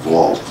lamp in the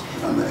vault,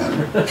 and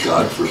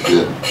God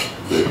forbid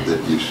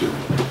that you should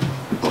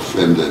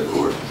offend it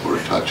or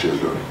touch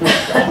it or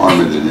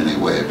harm it in any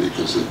way,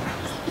 because it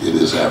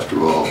is, after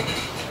all,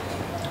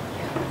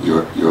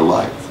 your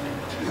life.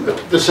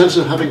 The sense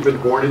of having been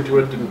born into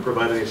it didn't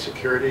provide any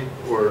security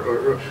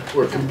or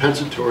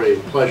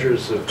compensatory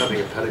pleasures of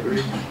having a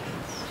pedigree?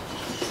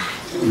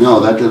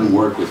 No, that didn't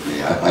work with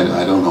me.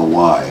 I don't know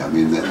why. I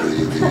mean,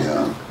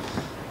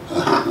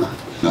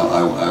 no,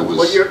 I was...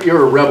 Well,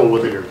 you're a rebel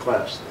within your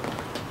class, though.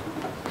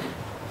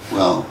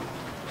 Well,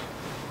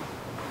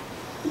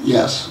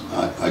 yes,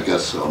 I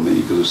guess so. I mean,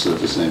 you could have said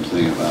the same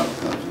thing about...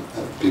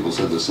 people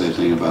said the same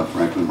thing about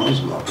Franklin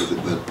Roosevelt,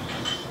 but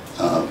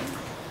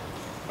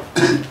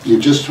you're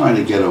just trying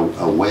to get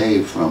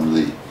away from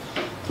the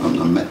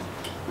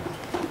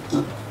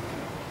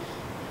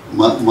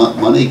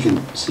money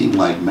can seem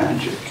like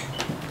magic,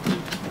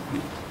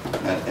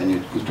 and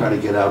you try to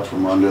get out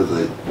from under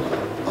the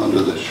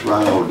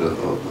shroud of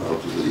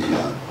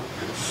the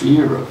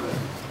fear of it.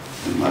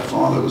 And my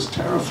father was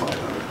terrified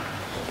of it.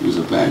 He was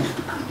a banker.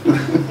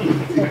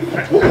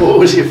 What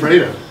was he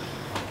afraid of?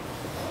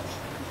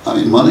 I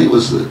mean, money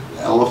was the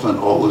elephant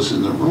always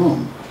in the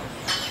room,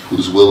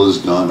 whose will is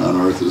done on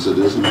earth as it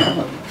is in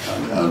heaven.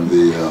 And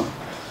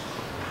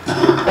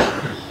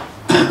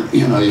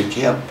you know, you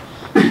can't,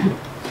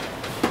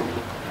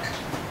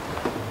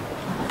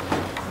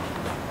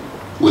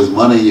 with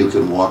money you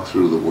can walk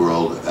through the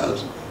world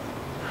as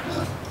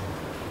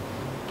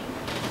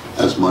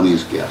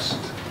money's guest.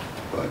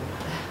 Right?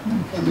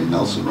 I mean,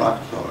 Nelson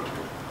Rockefeller,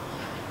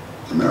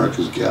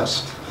 America's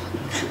guest.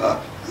 God.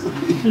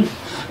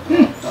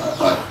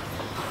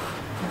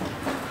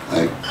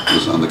 I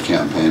was on the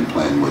campaign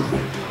plane with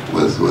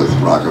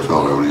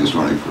Rockefeller when he was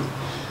running for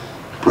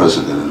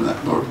president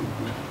or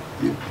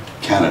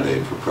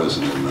candidate for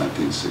president in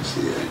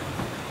 1968.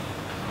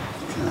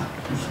 Yeah.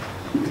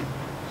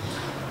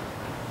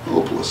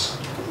 Hopeless.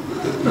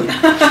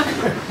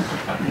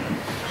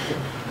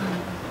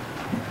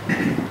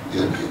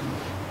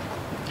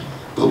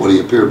 But when he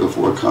appeared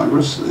before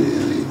Congress,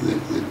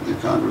 the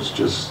Congress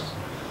just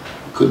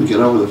couldn't get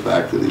over the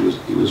fact that he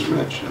was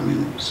rich. I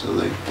mean, so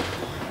they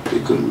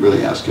couldn't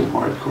really ask him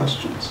hard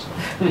questions.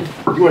 He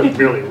wasn't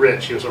really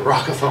rich, he was a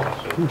Rockefeller.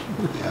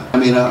 Yeah. I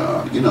mean,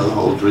 you know, the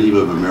whole dream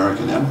of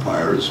American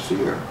empire is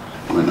fear.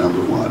 We're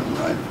number one,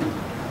 right?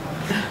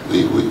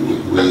 We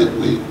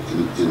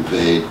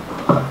invade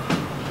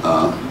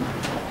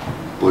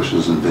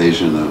Bush's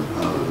invasion of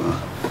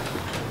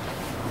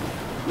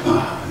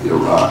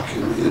Iraq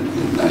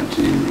in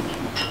 19.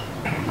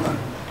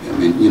 I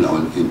mean, you know,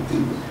 in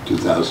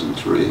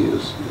 2003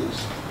 is.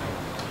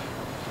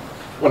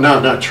 Well,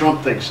 now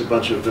Trump thinks a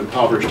bunch of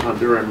impoverished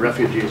Honduran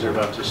refugees are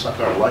about to suck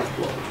our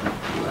lifeblood.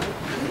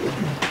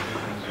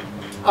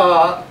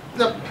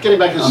 No, getting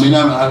back to I mean,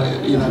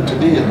 you know, to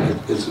me,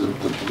 it's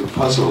the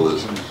puzzle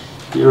is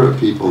here are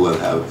people that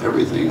have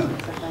everything.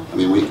 I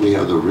mean, we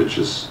have the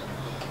richest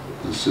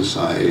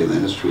society in the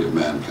history of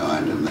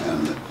mankind, and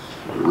the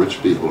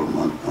rich people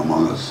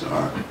among us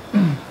are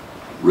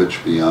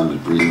rich beyond the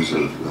dreams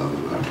of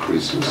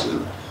Croesus.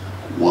 And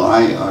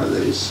why are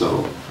they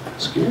so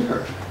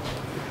scared?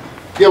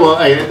 Yeah, well,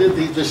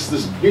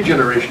 this new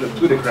generation of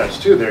plutocrats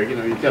too. There, you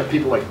know, you've got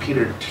people like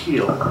Peter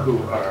Thiel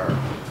who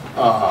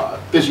are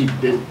busy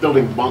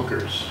building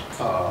bunkers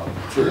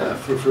for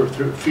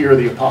fear of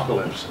the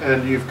apocalypse,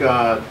 and you've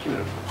got, you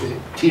know,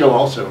 Thiel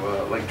also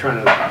like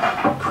trying to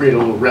create a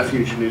little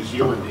refuge in New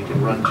Zealand he can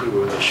run to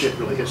when the shit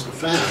really hits the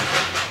fan.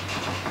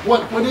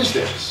 What is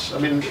this? I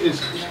mean,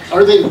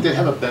 are they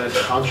have a bad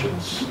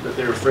conscience that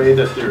they're afraid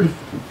that they're,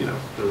 you know,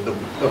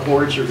 the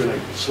hordes are going to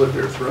slit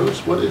their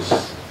throats? What is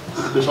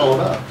this all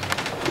about?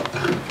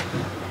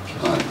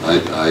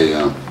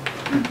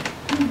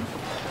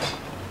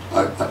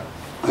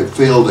 I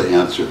fail to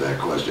answer that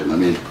question. I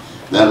mean,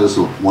 that is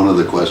one of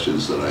the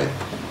questions that I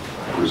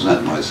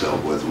present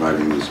myself with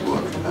writing this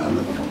book, and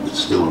it's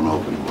still an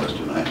open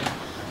question. I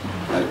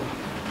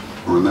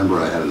remember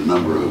I had a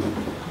number of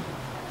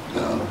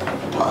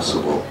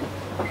possible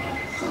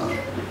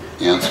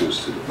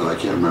answers to it, but I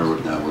can't remember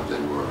now what they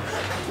were.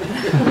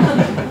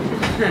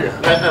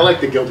 I like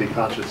the guilty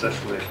conscience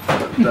explanation.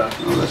 But, no,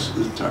 that's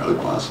entirely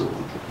possible.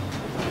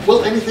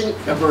 Will anything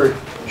ever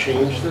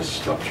change this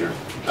structure?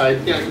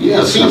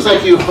 Yeah, it seems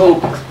like you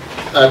hope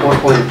at one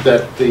point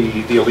that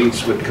the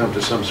elites would come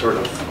to some sort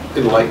of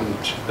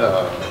enlightened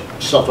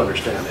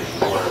self-understanding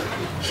or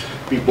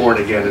be born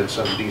again in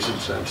some decent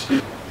sense.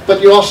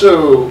 But you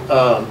also,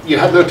 you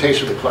have no taste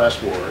for the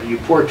class war. You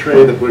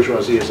portray the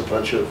bourgeoisie as a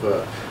bunch of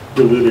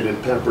deluded and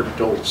pampered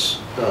dolts,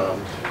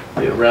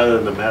 you know, rather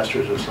than the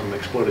masters of some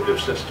exploitative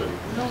system.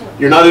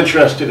 You're not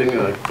interested in,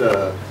 like,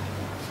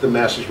 the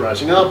masses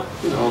rising up.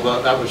 You know,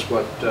 that was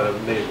what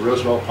made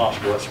Roosevelt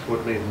possible. That's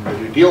what made the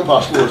New Deal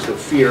possible, was the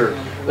fear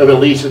of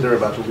elites that they're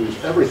about to lose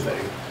everything.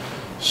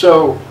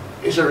 So,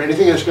 is there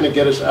anything that's going to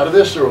get us out of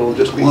this, or will it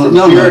just be from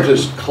fear to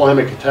just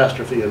climate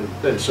catastrophe and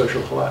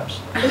social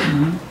collapse?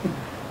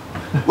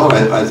 Well,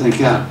 I think,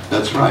 yeah,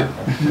 that's right.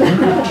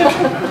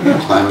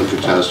 Climate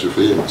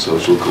catastrophe and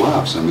social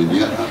collapse. I mean,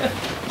 yeah,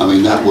 I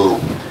mean, that will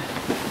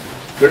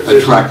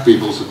attract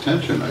people's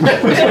attention, I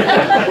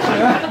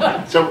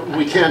guess. So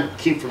we can't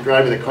keep from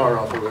driving the car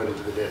off the road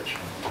into the ditch.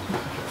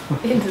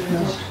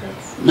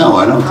 No,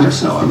 I don't think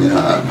so. I mean,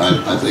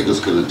 I think it's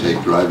going to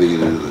take driving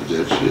it into the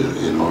ditch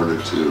in order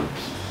to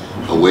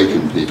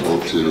awaken people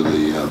to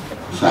the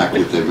fact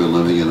that they've been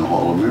living in a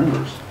hall of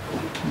mirrors.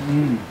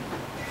 Mm.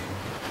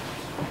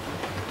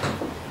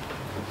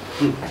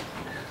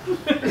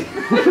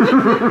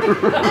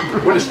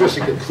 We're supposed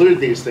to conclude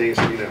these things,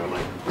 you know,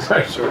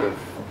 like sort of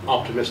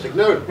optimistic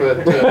note,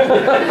 but this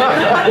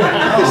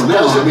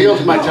appeals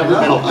to my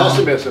temperamental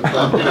pessimism.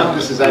 But you know,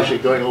 this is actually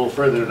going a little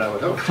further than I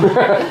would hope.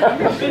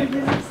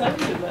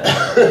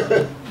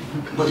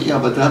 But yeah,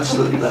 but that's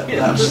the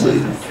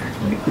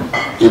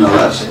you know,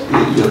 that's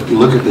you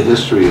look at the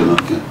history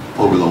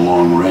over the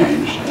long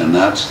range, and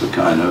that's the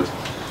kind of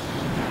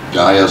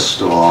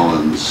diastole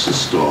and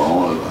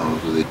systole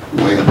of the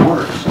way it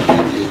works. I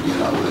mean, you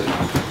know,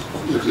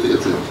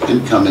 if the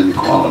income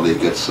inequality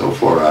gets so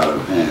far out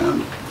of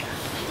hand,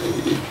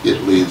 it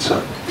leads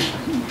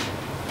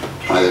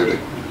either to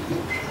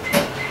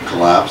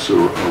collapse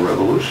or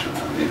revolution. I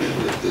mean,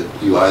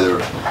 you either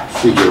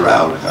figure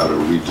out how to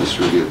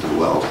redistribute the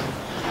wealth,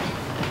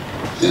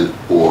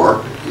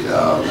 or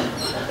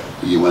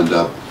you end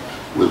up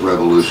with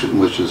revolution,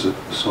 which is a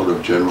sort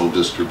of general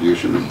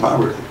distribution of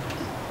poverty.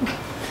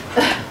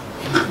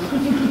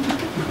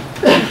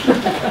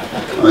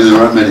 I mean,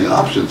 there aren't many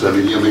options. I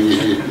mean,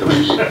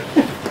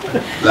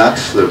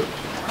 that's the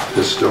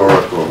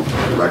historical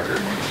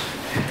record.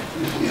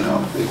 You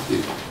know,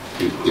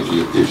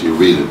 if you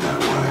read it that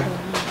way.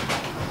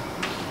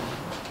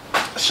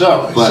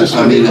 So, but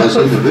I mean, as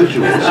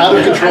individuals, out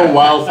of control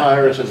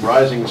wildfires and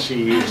rising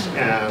seas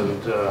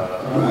and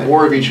right.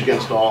 War of each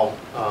against all.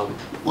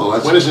 Well,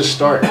 when does this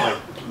start? Like,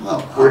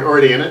 well, we're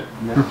already in it.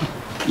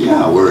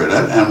 Yeah, we're in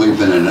it, and we've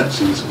been in it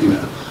since, you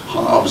know,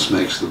 Hobbes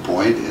makes the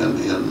point in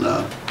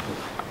the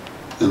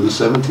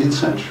 17th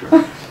century.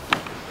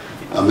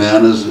 A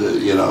man is,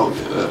 you know,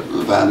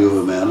 the value of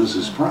a man is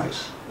his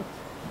price.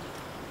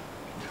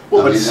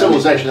 Well, but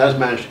civilization has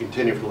managed to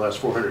continue for the last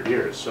 400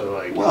 years, so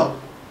like. Well.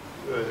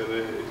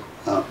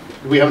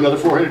 Do we have another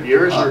 400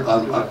 years? Or,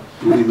 what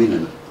do you mean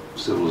in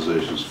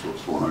civilizations for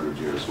 400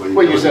 years? What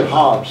well, you said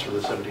Hobbes from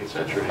the 17th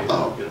century.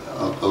 Oh,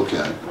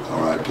 okay,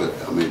 all right, but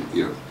I mean,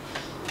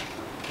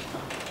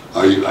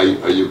 are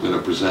you going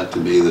to present to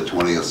me the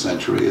 20th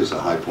century as a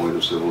high point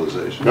of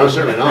civilization? No,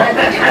 certainly not.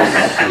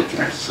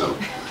 Okay, so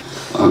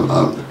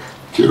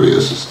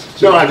curious as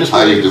to No, I just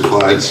how you wondering-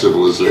 define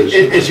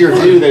civilization. Is your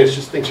view that it's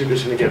just things are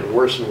just going to get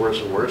worse and worse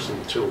and worse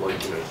until,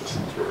 like, you know,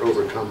 we're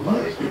overcome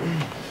by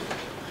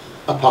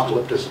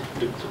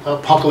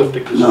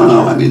apocalyptic No,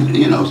 no, I mean,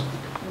 you know,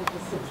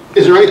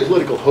 Is there any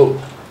political hope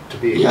to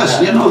be yes,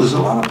 had? you know, there's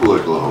a lot of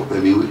political hope. I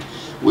mean,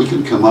 we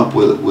can come up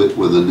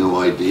with a new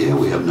idea.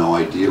 We have no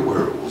idea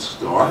where it will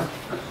start.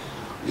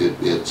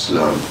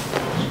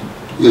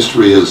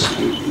 History is,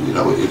 you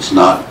know, it's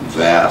not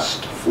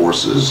vast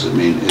forces. I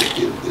mean,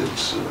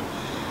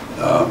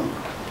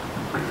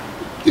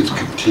 it's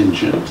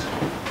contingent.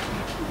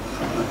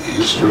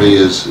 History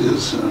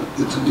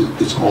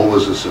it's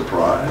always a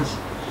surprise.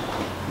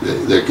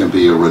 There can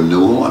be a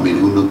renewal. I mean,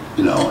 who knew,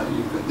 you know,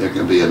 there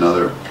can be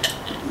another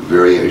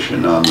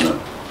variation on the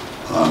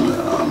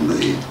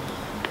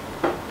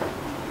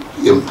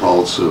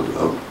impulse of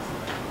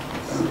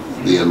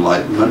the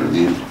Enlightenment, and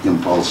the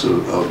impulse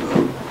of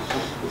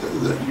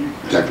the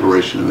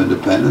Declaration of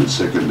Independence.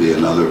 There can be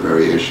another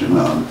variation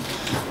on,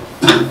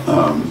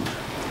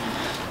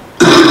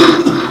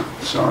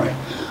 sorry,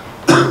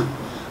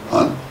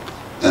 on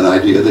an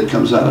idea that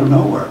comes out of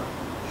nowhere.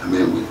 I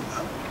mean,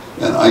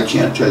 and I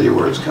can't tell you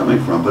where it's coming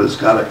from, but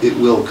it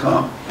will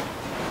come.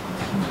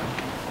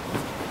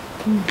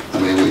 I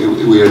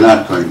mean, we are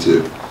not going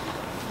to,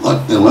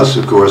 unless,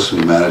 of course,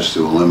 we manage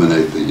to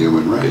eliminate the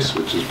human race,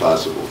 which is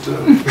possible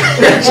too.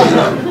 So,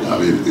 I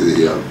mean,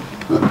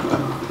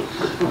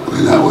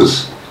 that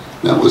was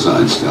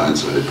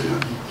Einstein's idea.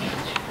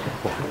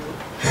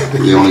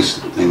 The only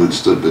thing that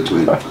stood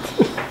between the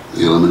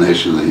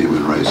elimination of the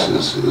human race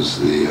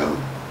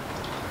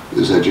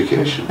is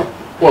education.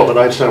 Well, but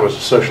Einstein was a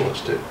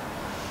socialist too.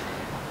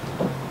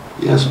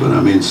 Yes, but I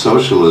mean,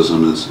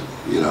 socialism is,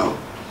 you know,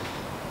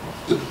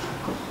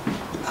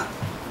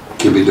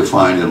 can be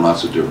defined in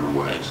lots of different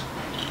ways,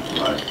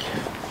 right?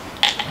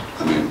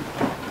 I mean,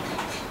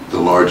 the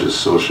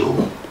largest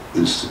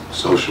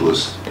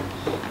socialist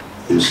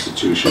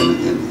institution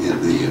in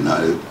the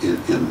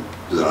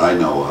that I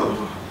know of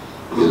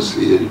is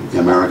the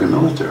American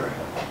military.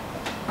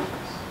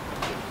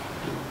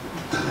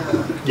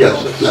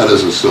 Yes. That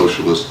is a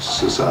socialist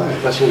society.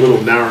 That's a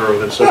little narrower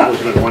than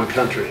socialism in one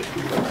country.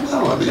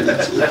 No, I mean,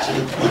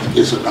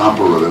 it's an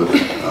operative,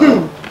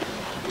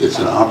 it's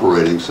an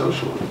operating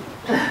socialism.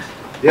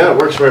 Yeah, it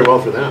works very well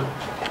for them.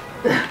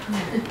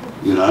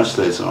 The United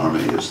States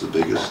Army is the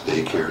biggest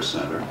daycare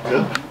center.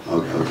 Yeah.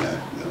 Okay.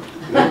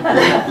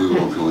 Yeah. We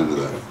won't go into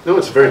that. No,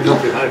 it's a very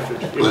healthy life.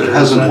 But it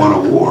hasn't won a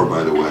war,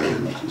 by the way,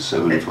 in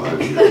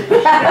 75 years. They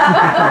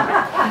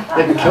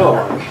can kill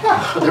them.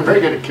 They're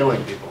very good at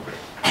killing people.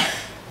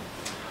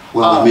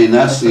 Well, I mean,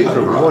 that's the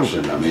other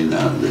option. I mean,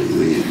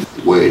 the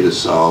way to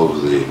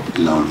solve the,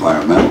 you know,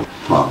 environmental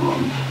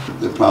problem.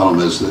 The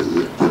problem is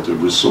that the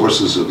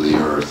resources of the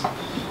earth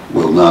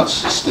will not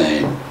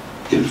sustain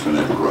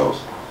infinite growth.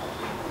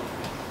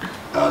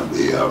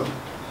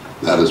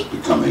 That is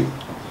becoming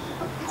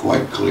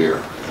quite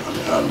clear.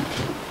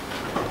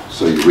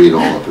 So you read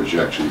all the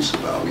projections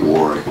about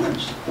war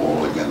against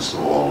all,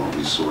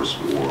 resource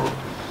war,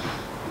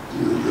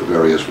 the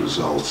various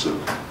results of,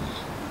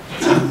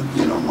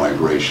 you know,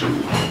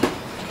 migration.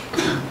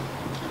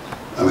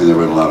 I mean, there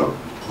were a lot of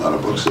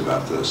books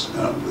about this,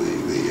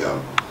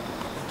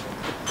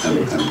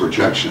 and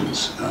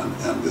projections,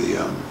 and the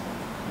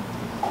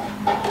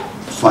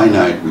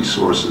finite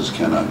resources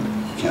cannot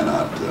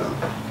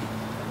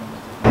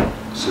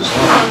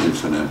sustain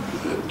infinite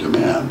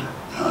demand,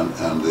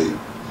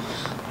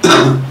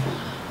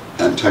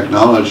 and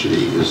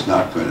technology is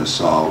not going to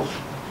solve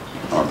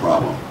our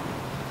problem.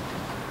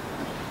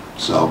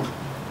 So,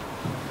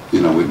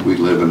 you know, we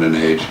live in an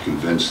age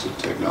convinced that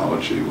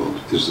technology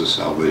is the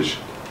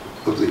salvation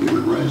of the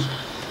human race,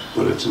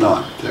 but it's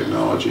not.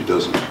 Technology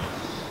doesn't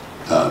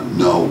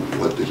know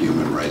what the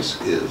human race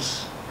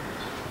is.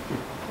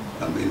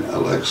 I mean,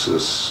 Alexa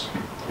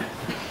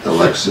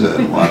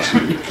and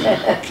Watson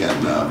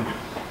can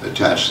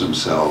attach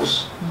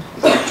themselves,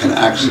 can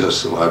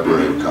access the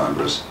Library of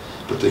Congress,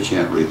 but they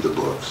can't read the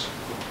books.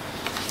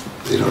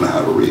 They don't know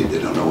how to read. They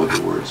don't know what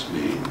the words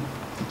mean.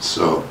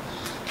 So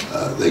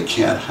they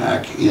can't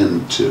hack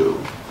into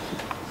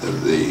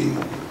the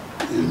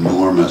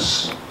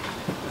enormous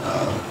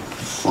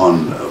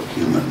fund of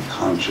human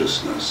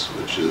consciousness,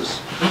 which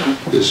is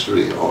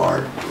history,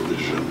 art,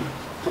 religion,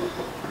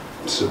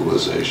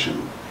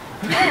 civilization.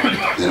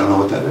 They don't know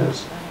what that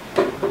is.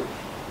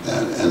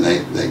 And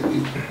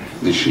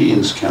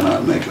machines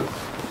cannot make a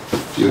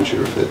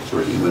future fit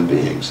for human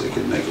beings. They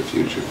can make a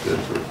future fit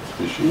for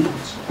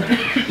machines.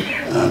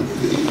 And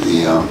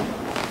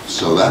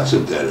so that's a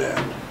dead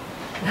end.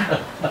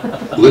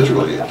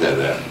 Literally a dead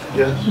end.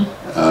 Yes.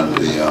 And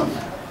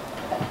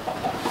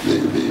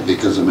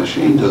because a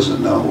machine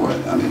doesn't know where,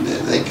 I mean,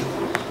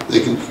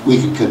 we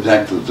can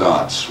connect the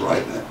dots,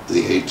 right?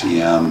 The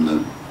ATM,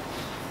 the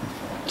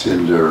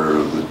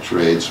Tinder, the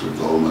trades for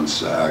Goldman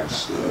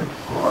Sachs, the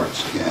art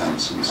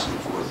scans, and so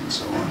forth and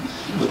so on.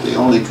 But they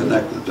only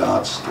connect the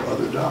dots to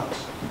other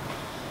dots.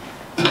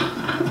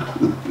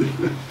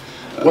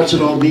 What's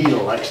it all mean,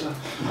 Alexa?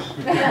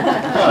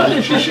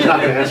 She's not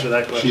going to answer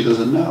that question. She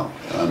doesn't know,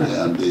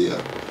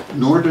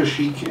 nor does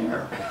she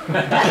care.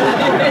 But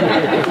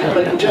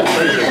Jeff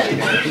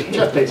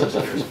Bezos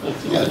cares.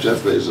 Yeah,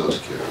 Jeff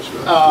Bezos cares,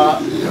 right?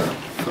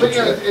 But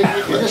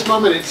in this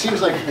moment, it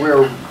seems like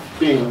we're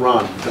being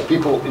run. The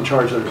people in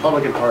charge of the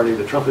Republican Party,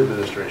 the Trump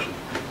administration,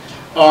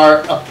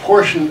 are a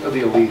portion of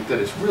the elite that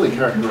is really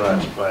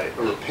characterized by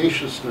a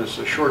rapaciousness,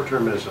 a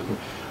short-termism,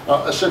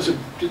 a sense of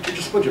they're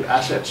just a bunch of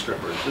asset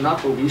strippers. They're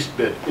not the least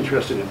bit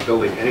interested in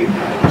building anything.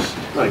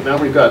 Like now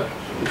we've got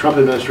the Trump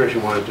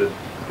administration wanted to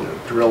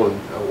drill in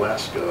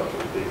Alaska,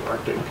 the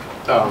Arctic.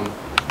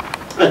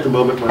 At the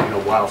moment when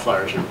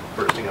wildfires are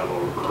bursting out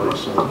all over the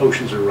place, and the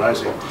oceans are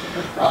rising.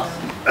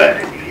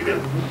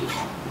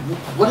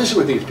 What is it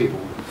with these people?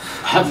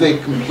 Have they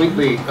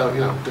completely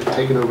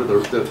taken over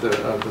the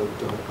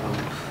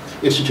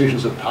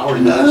institutions of power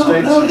in the United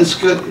States? No, it's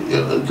good.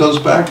 It goes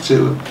back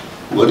to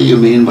what do you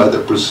mean by the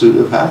pursuit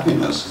of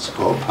happiness? It's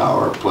called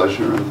power,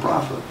 pleasure, and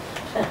profit.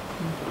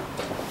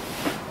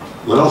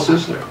 What else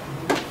is there?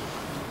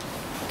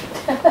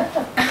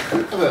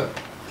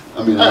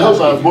 I hope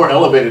a more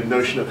elevated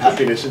notion of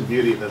happiness and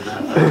beauty than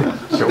that.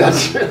 So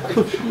that's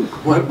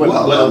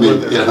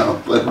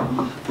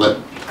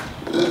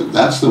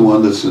that's the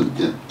one that's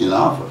in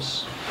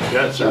office.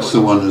 Yeah, that's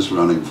the one that's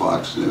running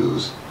Fox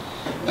News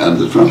and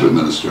the Trump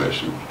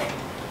administration,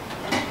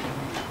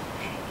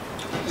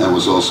 and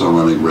was also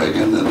running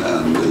Reagan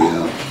and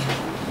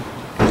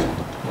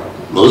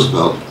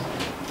Roosevelt.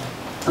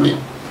 I mean,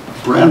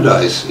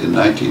 Brandeis in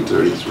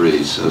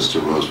 1933 says to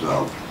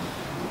Roosevelt,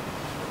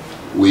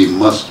 "We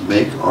must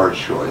make our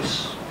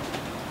choice.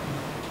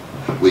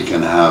 We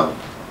can have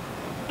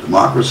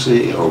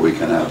democracy or we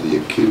can have the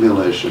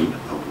accumulation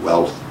of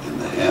wealth in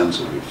the hands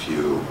of a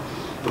few,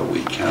 but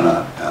we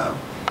cannot have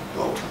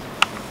both."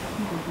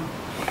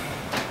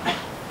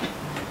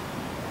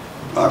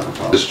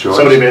 This choice.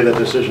 Somebody made that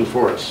decision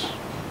for us.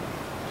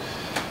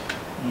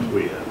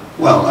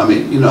 Well, I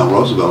mean,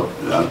 Roosevelt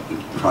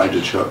tried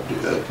to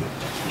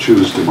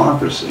choose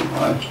democracy,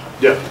 right?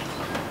 Yeah.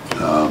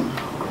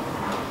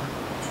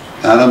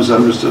 Adams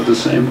understood the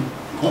same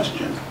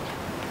question.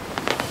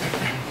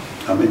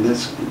 I mean,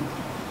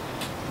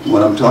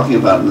 what I'm talking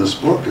about in this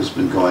book has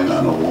been going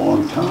on a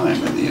long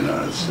time in the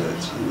United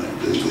States,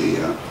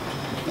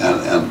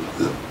 and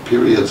the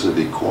periods of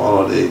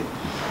equality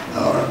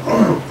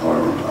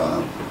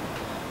are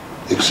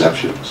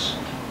exceptions,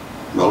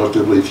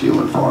 relatively few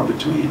and far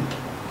between.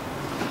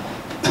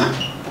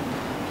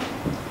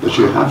 But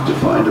you have to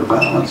find a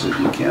balance. If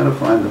you can't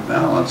find a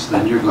balance,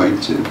 then you're going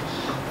to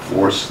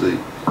force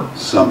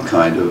some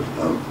kind of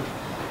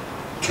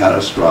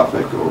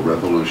catastrophic or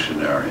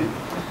revolutionary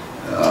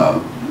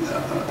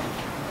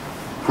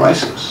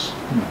crisis.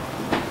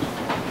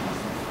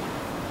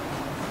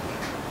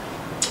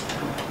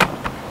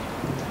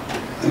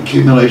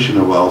 Accumulation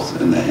of wealth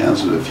in the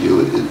hands of a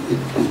few,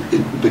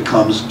 it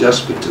becomes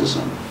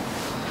despotism.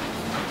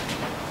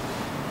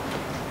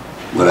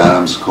 What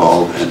Adams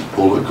called an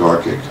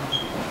oligarchic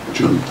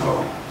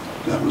junto.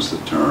 That was the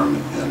term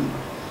in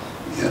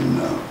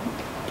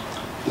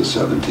the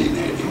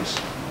 1780s.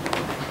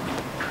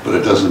 But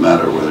it doesn't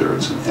matter whether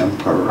it's an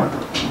emperor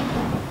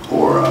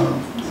or a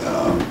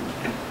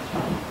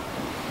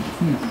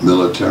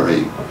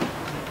military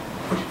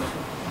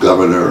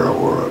governor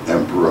or an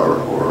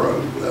emperor or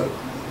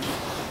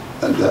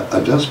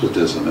a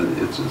despotism.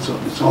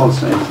 It's all the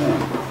same thing.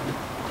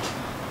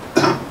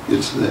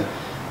 It's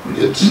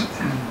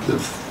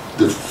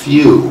the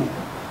few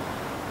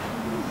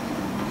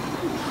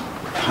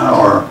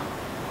power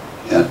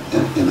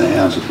in the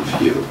hands of the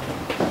few.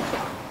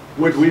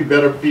 Would we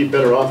be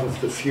better off if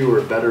the few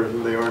were better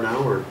than they are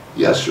now, or?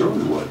 Yes, sure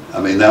we would. I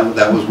mean,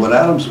 that was what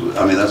Adams was.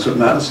 I mean, that's what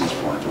Madison's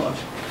point was.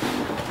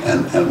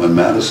 And when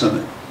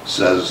Madison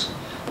says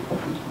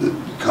the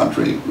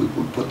country, we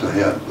put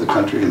the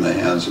country in the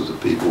hands of the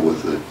people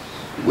with the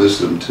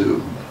wisdom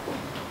to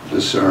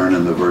discern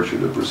and the virtue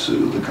to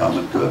pursue the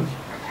common good,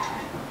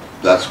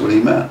 that's what he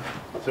meant.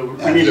 So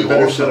we need a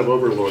better set of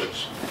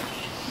overlords.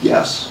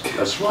 Yes,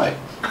 that's right.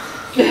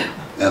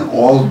 And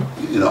all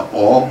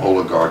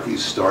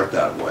oligarchies start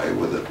that way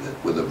with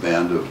a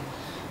band of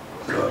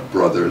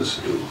brothers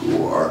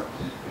who are.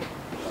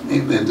 I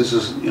mean, this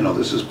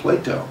is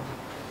Plato.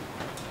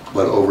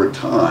 But over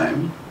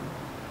time,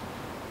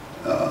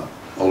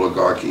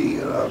 oligarchy,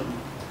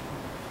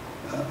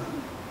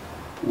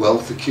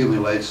 wealth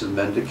accumulates and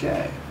men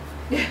decay.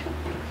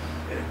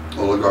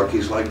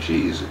 Oligarchy's like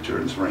cheese; it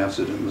turns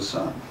rancid in the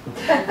sun.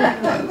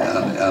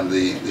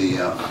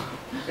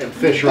 And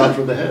fish rot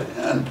from the head.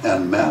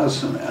 And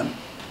Madison and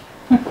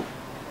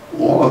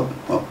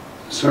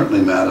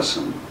certainly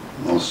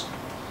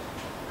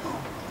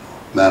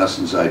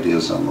Madison's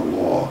ideas on the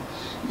law,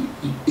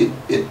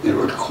 it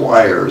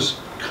requires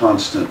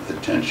constant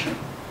attention.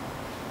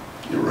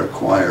 It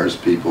requires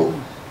people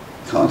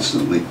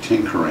constantly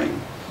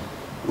tinkering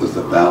with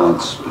the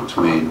balance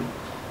between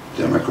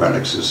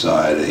democratic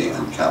society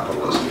and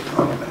capitalist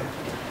economy.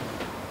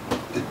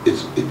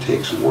 It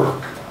takes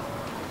work.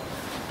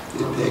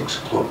 It takes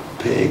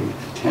paying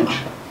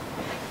attention.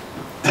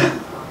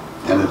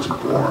 And it's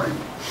boring.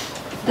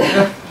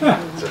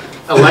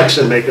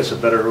 Alexa, make us a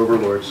better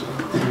overlords.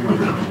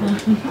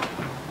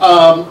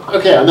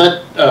 Okay, on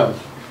that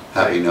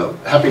Happy note.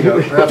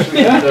 perhaps we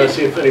can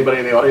see if anybody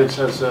in the audience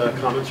has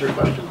comments or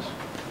questions.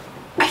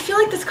 I feel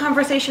like this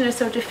conversation is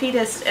so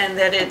defeatist, and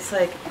that it's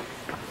like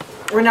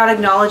we're not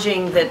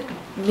acknowledging that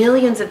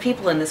millions of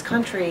people in this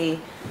country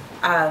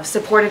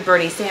supported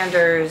Bernie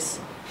Sanders.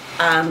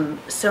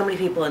 So many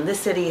people in this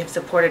city have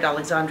supported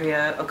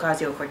Alexandria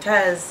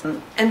Ocasio-Cortez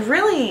and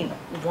really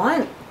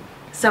want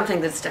something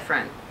that's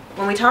different.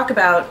 When we talk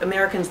about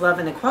Americans love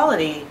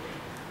inequality,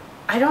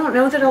 I don't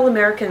know that all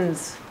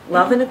Americans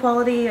love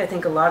inequality. I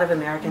think a lot of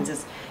Americans,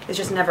 it's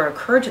just never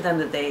occurred to them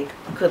that they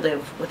could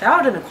live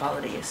without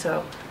inequality.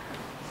 So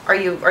are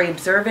you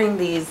observing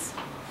these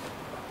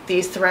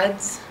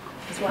threads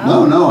as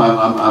well? No,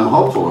 I'm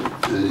hopeful.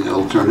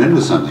 It'll turn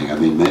into something. I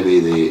mean, maybe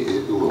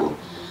it will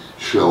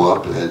show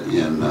up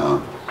in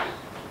the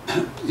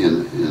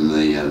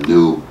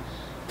new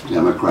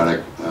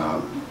Democratic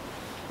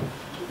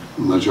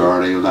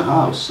majority of the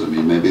House. I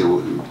mean, maybe it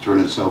will turn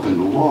itself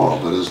into law.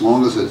 But as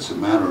long as it's a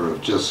matter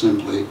of just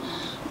simply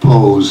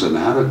pose and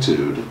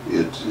attitude,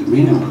 it's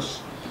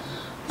meaningless.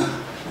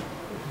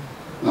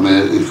 I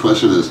mean, the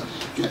question is,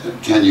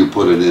 can you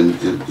put it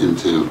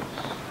into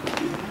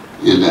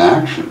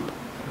action?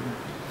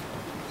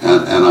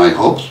 And I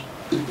hope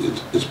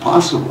it's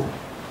possible.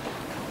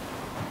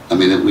 I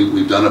mean,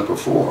 we've done it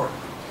before,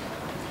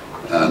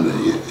 and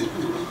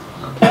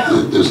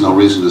there's no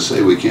reason to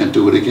say we can't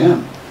do it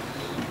again.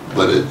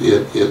 But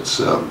it's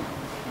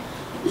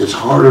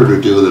harder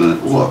to do than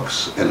it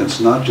looks, and it's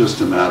not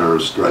just a matter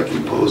of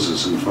striking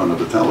poses in front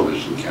of a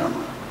television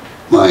camera.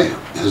 My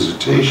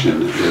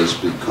hesitation is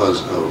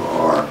because of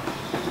our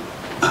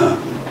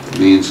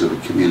means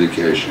of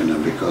communication,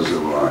 and because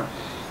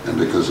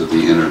of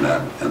the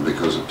internet, and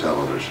because of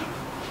television.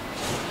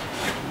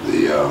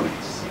 The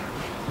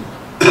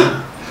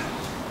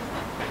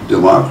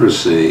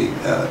democracy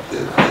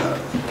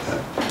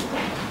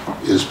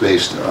is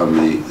based on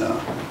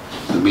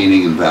the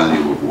meaning and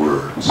value of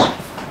words,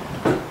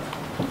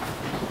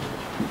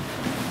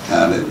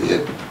 and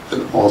it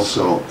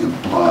also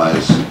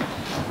implies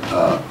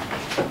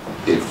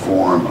a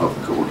form of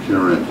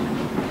coherent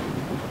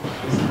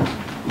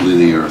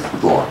linear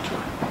thought,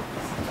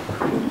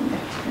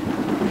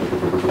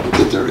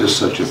 that there is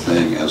such a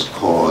thing as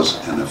cause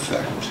and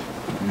effect.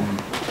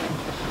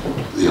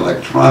 The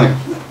electronic,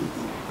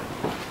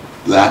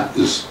 that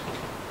is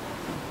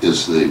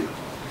the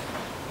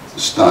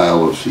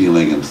style of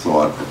feeling and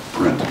thought of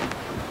print.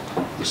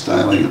 The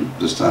style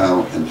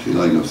and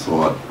feeling of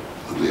thought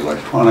of the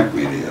electronic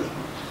media,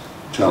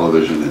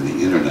 television and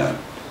the internet,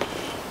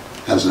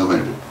 has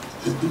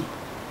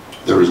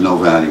there is no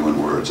value in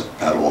words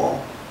at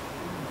all.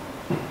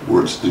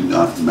 Words do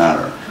not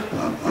matter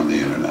on the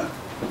internet.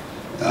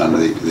 And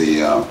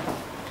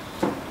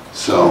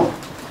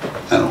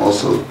and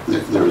also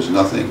there is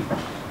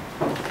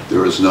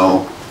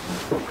no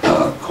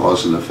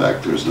cause and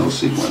effect. There's no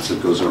sequence.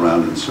 It goes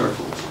around in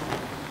circles.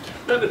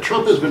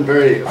 Trump has been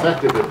very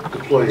effective at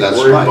deploying That's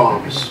word right.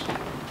 bombs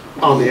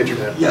on the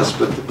internet. Yes,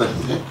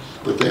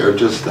 but they are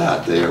just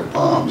that. They are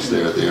bombs.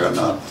 They are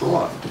not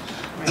thought.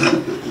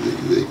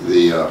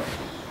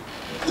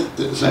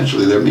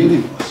 Essentially, they're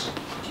meaningless.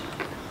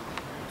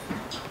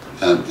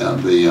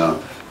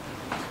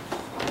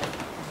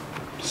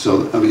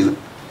 So I mean,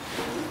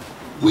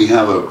 we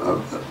have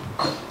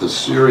a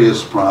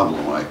serious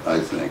problem, I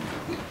think,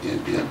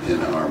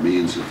 in our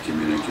means of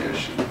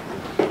communication.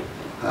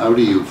 How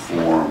do you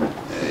form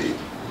a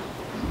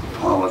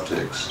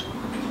politics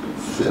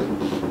fit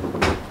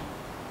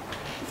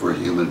for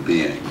human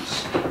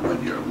beings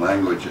when your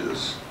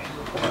languages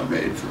are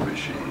made for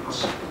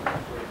machines?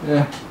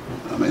 Yeah.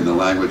 I mean, the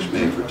language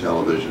made for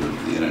television and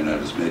the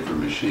internet is made for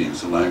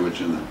machines. The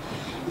language in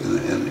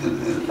the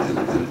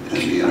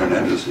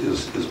internet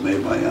is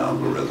made by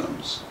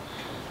algorithms.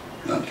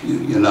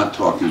 You're not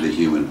talking to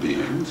human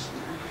beings.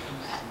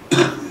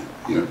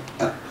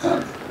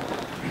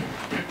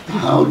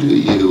 How do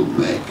you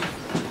make?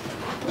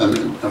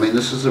 I mean,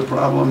 this is a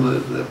problem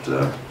that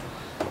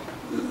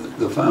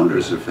the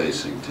founders are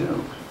facing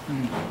too.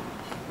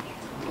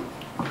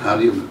 How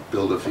do you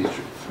build a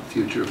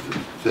future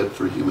fit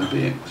for human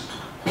beings?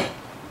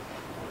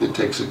 It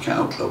takes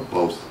account of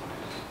both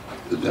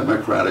the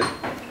democratic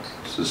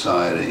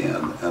society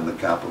and the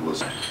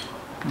capitalist.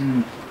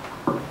 And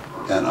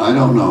I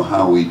don't know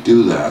how we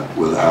do that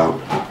without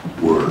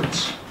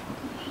words.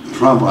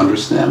 Trump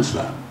understands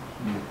that.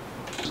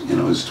 You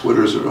know, his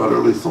Twitters are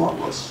utterly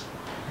thoughtless.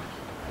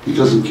 He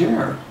doesn't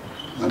care.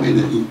 I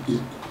mean,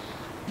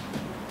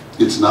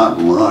 it's not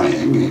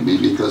lying, maybe,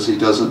 because he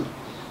doesn't.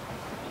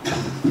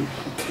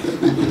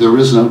 There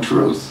is no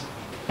truth.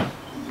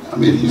 I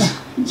mean,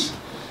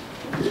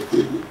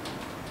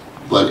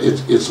 but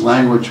it's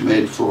language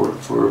made for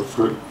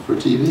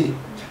TV.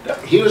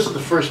 He was at the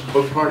first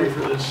book party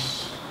for this.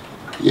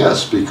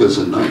 Yes, because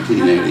in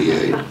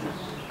 1988,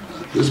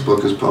 This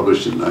book is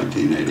published in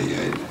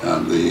 1988,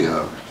 and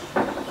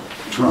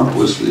Trump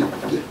was the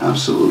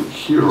absolute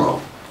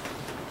hero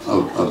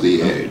of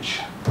the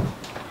age.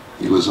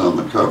 He was on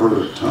the cover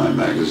of Time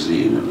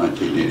magazine in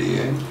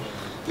 1988.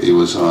 He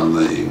was on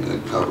the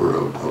cover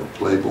of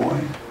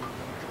Playboy.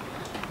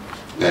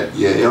 At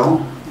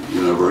Yale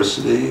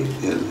University,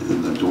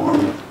 in the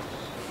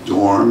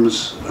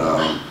dorms,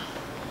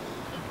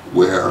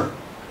 where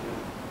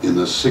in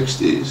the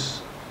 60s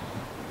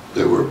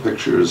there were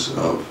pictures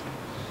of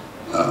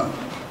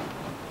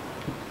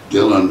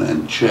Dylan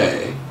and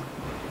Che.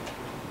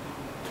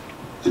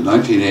 In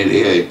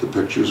 1988, the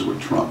pictures were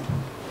Trump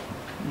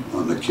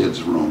on the kids'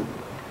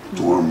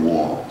 dorm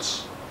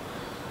walls.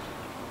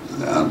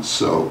 And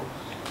so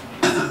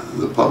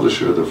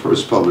the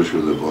first publisher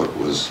of the book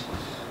was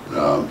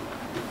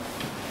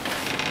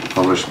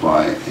published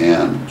by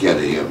Ann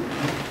Getty, a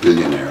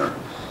billionaire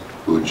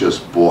who had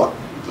just bought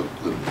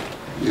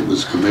it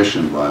was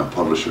commissioned by a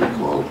publisher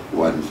called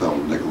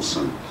Weidenfeld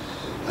Nicholson,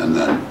 and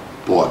then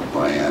bought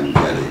by Ann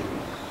Getty.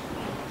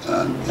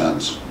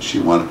 And she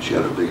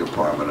had a big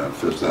apartment on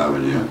Fifth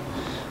Avenue,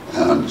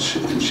 and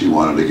she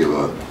wanted to give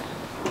a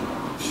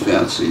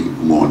fancy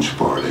launch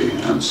party,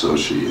 and so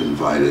she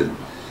invited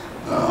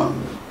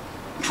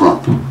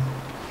Trump,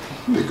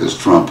 because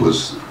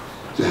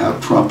to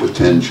have Trump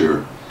attend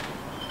your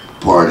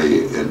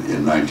party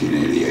in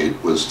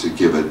 1988 was to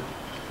give it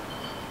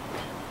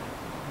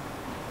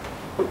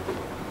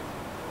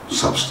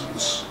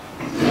substance.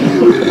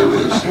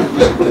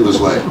 It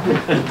was like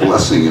the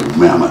blessing of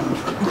Mammon,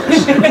 for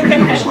Christ's sake.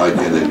 It was like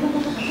getting,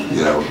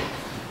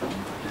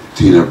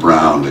 Tina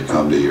Brown to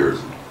come to your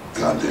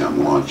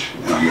goddamn lunch.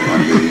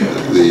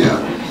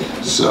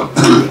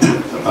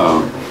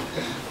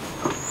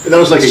 And that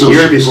was like a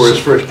year before his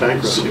first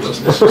bankruptcy,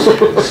 wasn't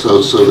it?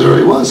 So there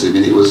he was. I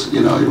mean, he was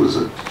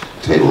a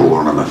table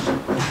ornament,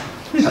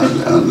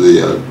 and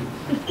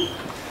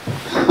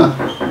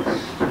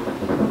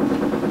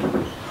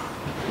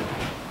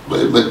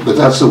but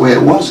that's the way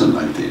it was in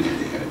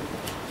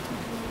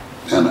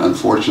 1988, and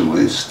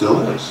unfortunately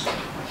still is.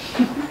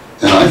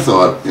 And I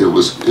thought it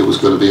was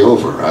going to be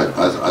over.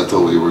 I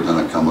thought we were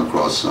going to come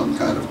across some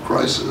kind of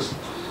crisis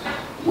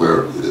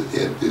where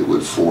it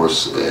would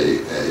force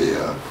a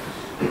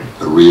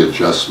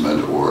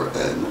readjustment or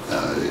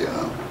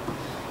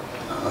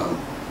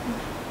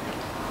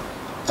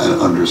an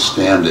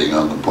understanding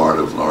on the part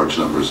of large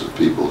numbers of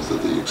people to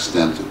the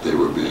extent that they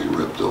were being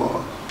ripped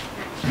off.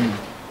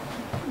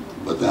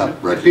 But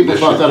that recognition...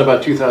 People thought that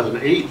about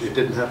 2008. It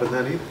didn't happen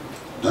then either.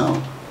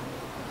 No.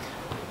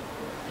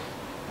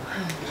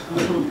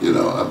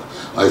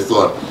 I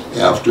thought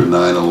after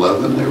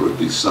 9/11 there would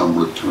be some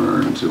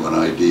return to an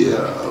idea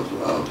of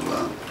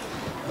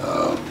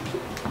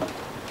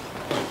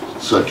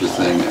such a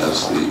thing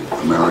as the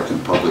American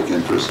public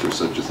interest, or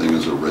such a thing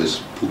as a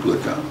res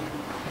publica,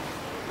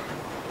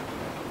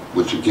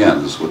 which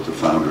again is what the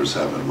founders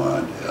have in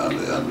mind,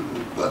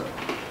 but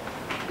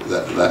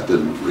that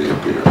didn't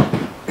reappear.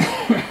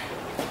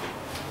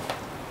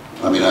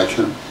 I mean,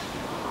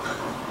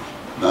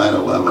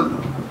 9/11,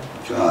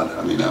 God,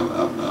 I mean,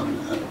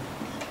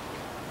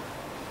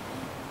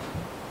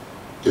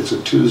 it's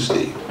a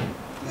Tuesday,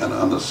 and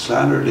on the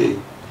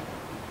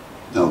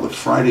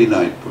Friday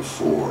night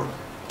before,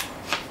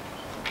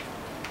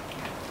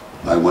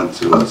 I went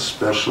to a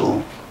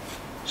special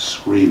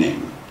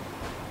screening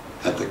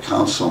at the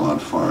Council on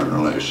Foreign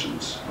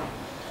Relations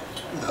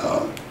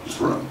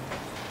for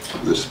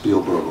the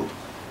Spielberg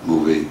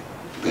movie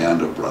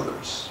Band of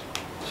Brothers,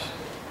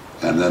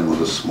 and then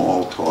with a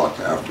small talk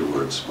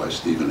afterwards by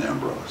Stephen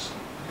Ambrose.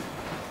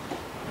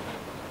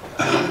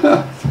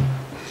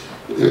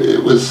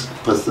 It was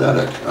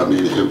pathetic. I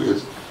mean, here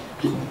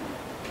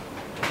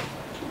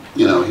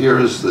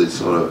is the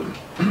sort of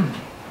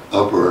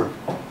upper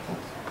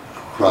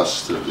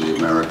crust of the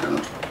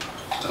American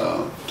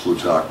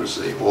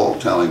plutocracy, all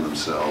telling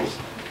themselves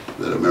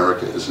that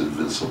America is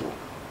invincible,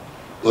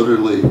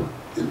 utterly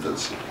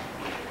invincible.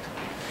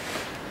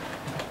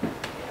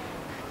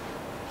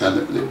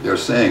 And they're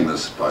saying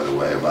this, by the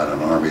way, about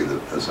an army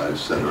that, as I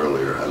said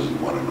earlier, hasn't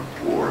won a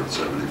war in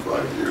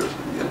 75 years.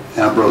 And yet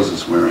Ambrose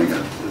is wearing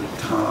a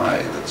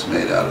tie that's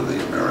made out of the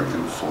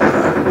American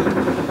flag,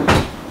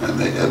 and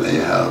they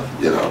have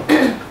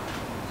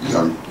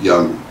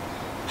young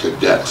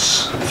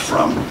cadets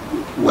from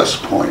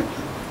West Point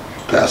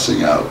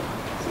passing out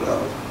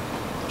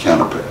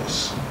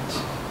canapes.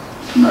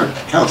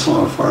 American Council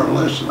on Foreign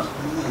Relations.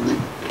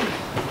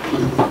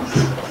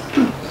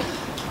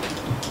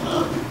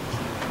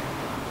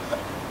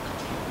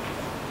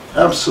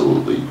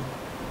 Absolutely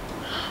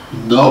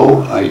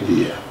no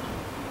idea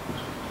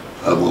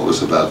of what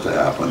was about to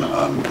happen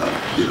on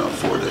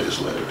 4 days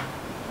later.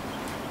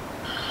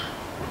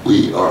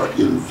 We are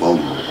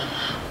invulnerable.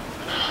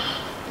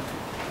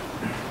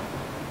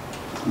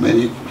 I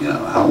mean,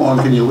 how long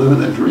can you live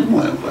in a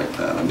dreamland like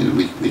that? I mean,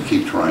 we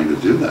keep trying to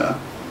do that.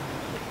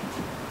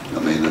 I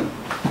mean, the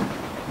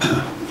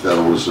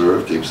Federal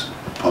Reserve keeps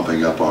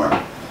pumping up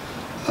our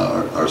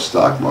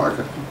stock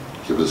market,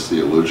 give us the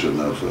illusion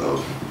of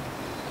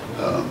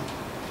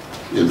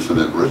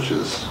infinite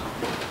riches,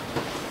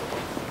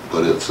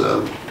 but it's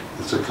a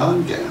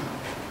con game.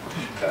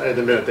 And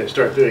the minute they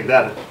start doing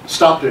that,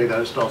 stop doing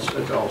that, it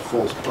all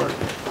falls apart.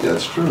 Yeah,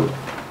 it's true.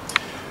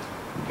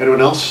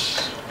 Anyone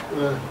else?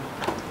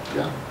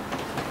 Yeah.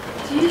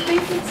 Do you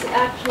think it's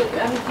actually,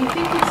 I mean, do you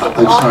think it's a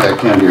I'm loss? sorry, I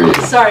can't hear you.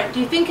 Sorry, do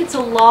you think it's a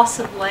loss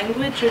of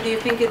language, or do you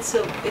think it's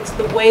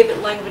the way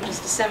that language is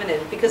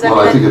disseminated? Because Well,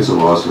 I think it's a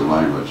loss of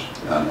language,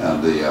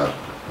 and the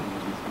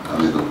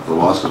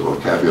loss of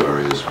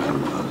vocabulary has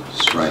been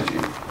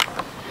striking.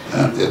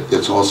 And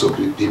it's also,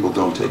 people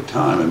don't take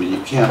time. I mean,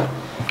 you can't,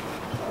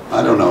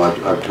 I don't know,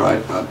 I've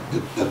tried,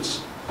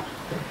 it's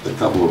a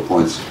couple of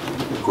points in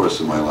the course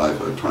of my life,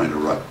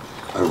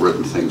 I've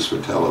written things for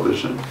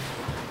television.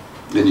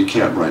 And you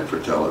can't write for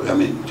television. I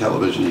mean,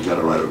 television, you got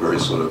to write a very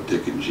sort of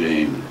Dick and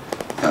Jane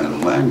kind of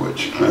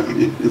language. I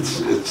mean, it's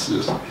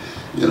just,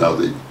 you know,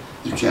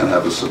 you can't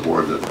have a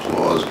subordinate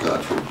clause.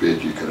 God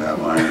forbid you could have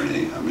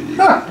irony. I mean,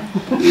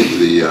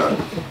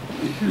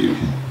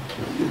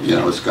 you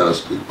know, it's got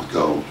to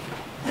go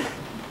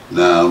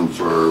noun,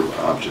 verb,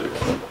 object,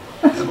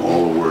 and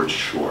all the words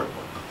short.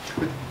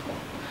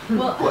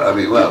 Well, I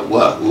mean,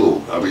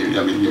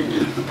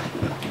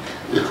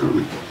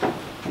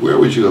 where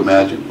would you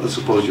imagine? Let's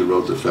suppose you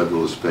wrote the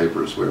Federalist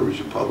Papers. Where would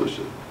you publish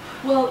it?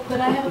 well, but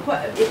I have a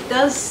question. It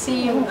does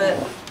seem that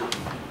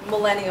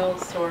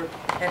millennials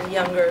and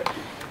younger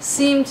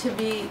seem to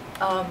be,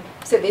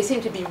 they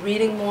seem to be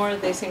reading more.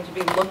 They seem to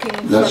be looking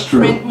That's for true.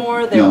 print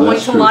more. They're No, going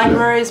that's to true, too.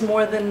 libraries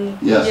more than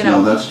Yes, you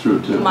know. no, that's true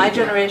too. My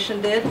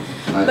generation did.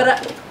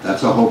 But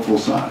That's a hopeful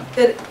sign.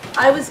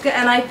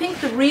 and I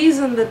think the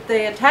reason that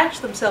they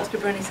attached themselves to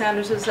Bernie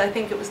Sanders is I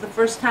think it was the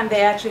first time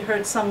they actually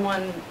heard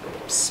someone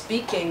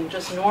speaking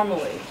just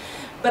normally.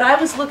 But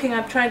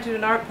I'm trying to do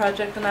an art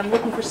project, and I'm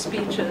looking for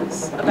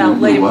speeches about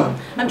You labor. what?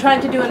 I'm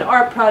trying to do an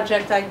art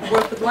project, I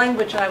work with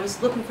language, and I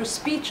was looking for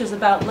speeches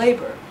about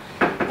labor.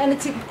 And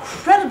it's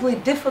incredibly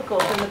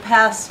difficult in the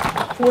past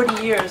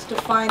 40 years to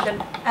find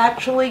an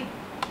actually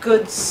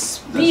good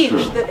speech.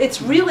 That's true.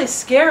 It's really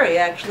scary,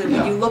 actually, when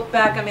Yeah. you look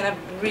back. I mean, I've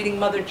been reading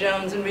Mother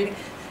Jones and reading,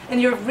 and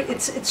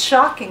it's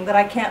shocking that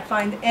I can't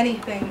find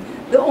anything.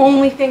 The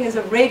only thing is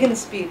a Reagan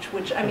speech,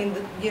 which, I mean,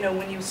 you know,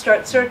 when you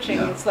start searching,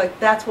 Yeah. it's like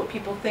that's what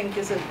people think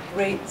is a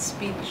great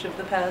speech of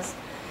the past.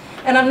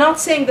 And I'm not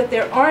saying that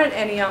there aren't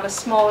any on a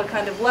smaller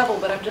kind of level,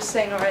 but I'm just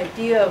saying our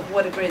idea of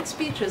what a great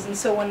speech is. And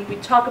so when we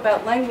talk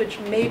about language,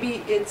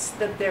 maybe it's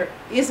that there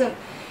isn't,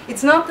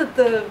 it's not that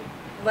the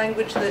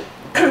language that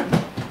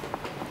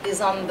is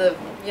on the,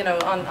 you know,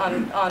 on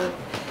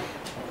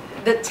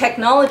that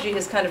technology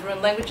has kind of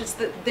ruined language, it's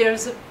that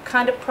there's a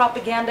kind of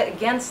propaganda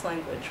against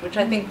language, which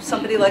I think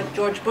somebody like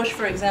George Bush,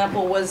 for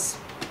example, was,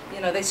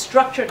 you know, they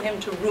structured him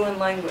to ruin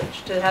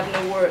language, to have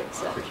no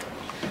words.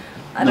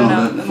 I don't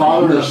know. The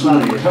father or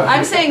son.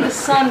 I'm saying the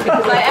son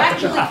because I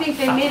actually think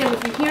they made him,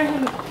 if you hear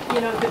him,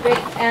 you know, debate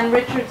Ann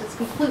Richards, it's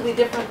completely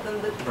different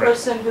than the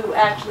person who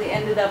actually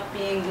ended up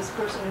being this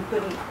person who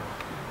couldn't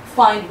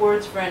find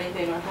words for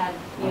anything or had,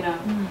 you know,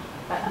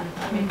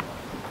 I mean.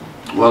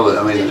 Well,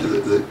 I mean,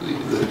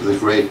 the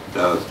great,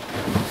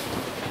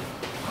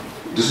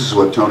 this is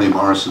what Toni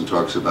Morrison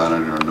talks about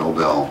in her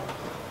Nobel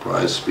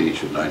Prize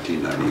speech in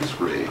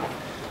 1993.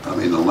 I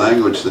mean, the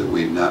language that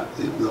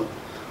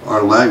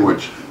our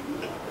language,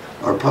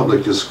 our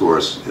public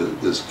discourse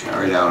is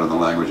carried out in the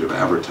language of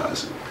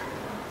advertising.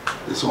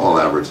 It's all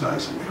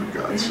advertising, for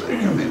God's sake.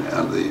 I mean,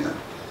 and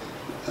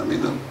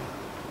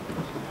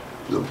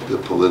the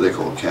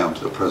political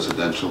the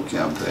presidential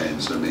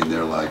campaigns. I mean,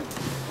 they're like,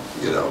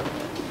 you know,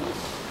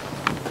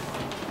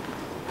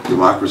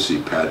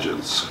 democracy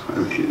pageants.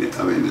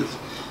 I mean,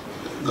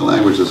 the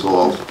language is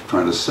all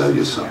trying to sell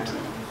you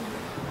something,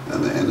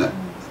 and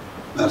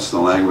that's the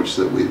language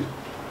that we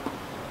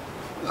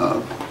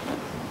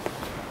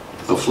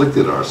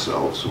afflicted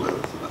ourselves with.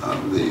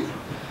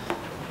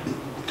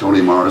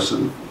 Toni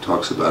Morrison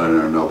talks about it in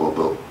her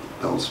Nobel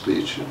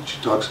speech.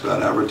 She talks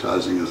about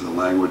advertising as a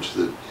language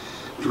that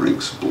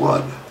drinks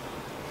blood.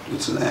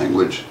 It's a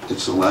language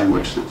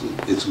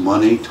that it's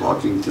money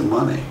talking to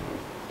money.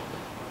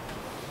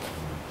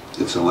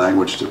 It's a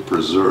language to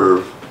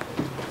preserve,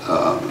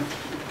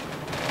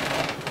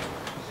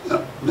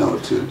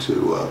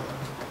 to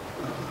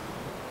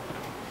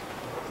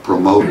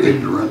promote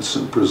ignorance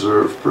and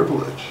preserve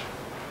privilege.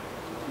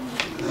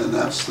 And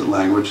that's the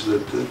language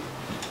that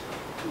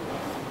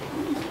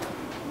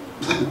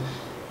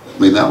I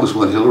mean, that was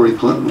what Hillary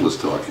Clinton was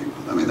talking.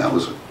 I mean, that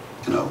was,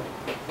 you know,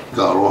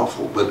 god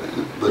awful, but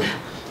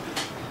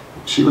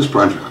she was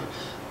trying to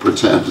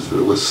pretend that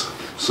it was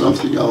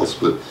something else,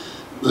 but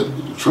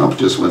Trump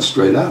just went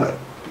straight at it.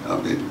 I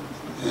mean,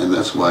 and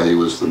that's why he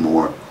was the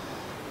more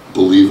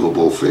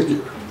believable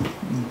figure.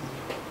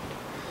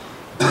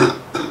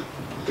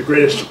 The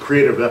greatest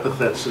creative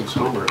epithet since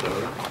Homer,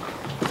 though.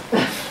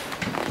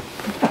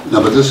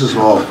 No, but this is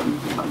all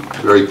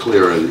very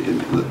clear in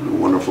the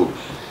wonderful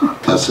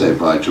essay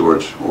by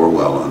George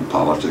Orwell on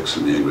politics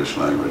in the English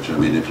language. I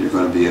mean, if you're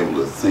going to be able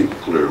to think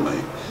clearly,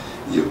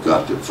 you've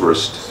got to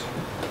first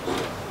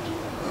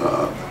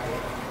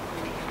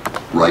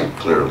write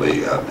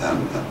clearly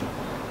and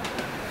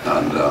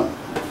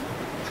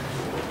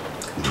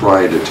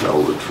try to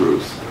tell the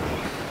truth.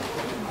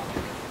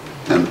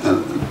 And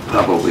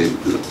probably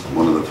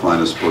one of the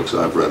finest books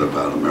I've read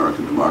about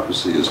American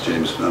democracy is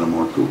James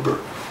Fenimore Cooper,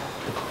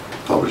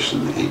 published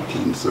in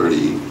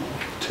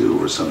 1832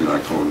 or something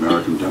like called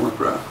American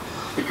Democrat.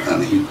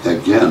 And he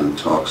again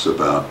talks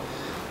about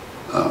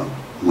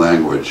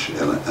language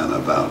and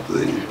about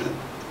the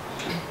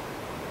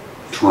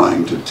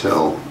trying to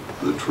tell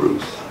the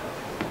truth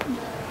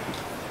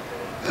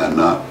and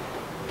not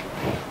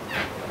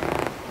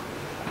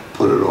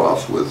put it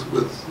off with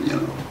you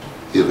know,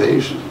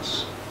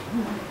 evasions.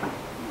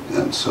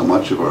 And so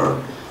much of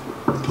our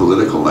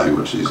political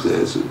language these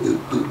days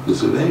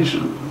is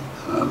evasion,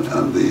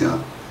 and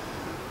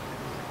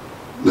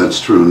that's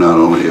true not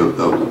only of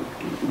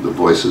the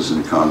voices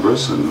in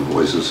Congress and the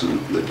voices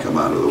that come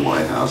out of the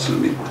White House. I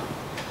mean,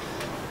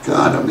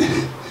 God, I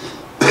mean,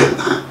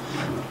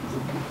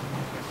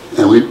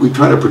 and we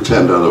try to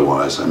pretend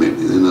otherwise. I mean,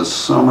 in the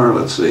summer,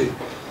 let's see,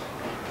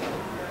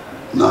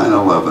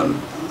 9/11.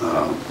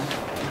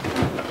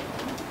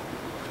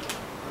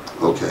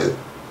 Okay.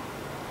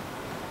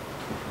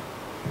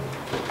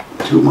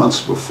 2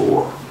 months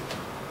before,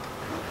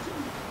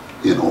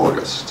 in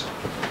August,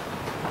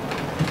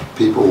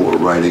 people were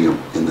writing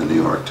in the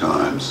New York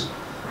Times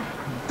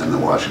and the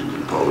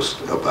Washington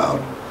Post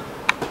about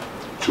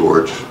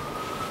George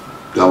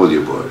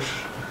W. Bush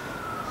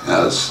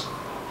as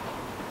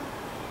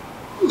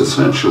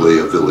essentially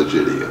a village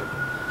idiot.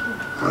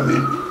 I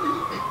mean,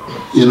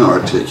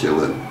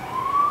 inarticulate,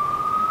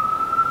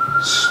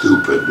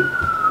 stupid,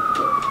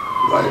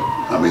 right?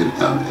 I mean,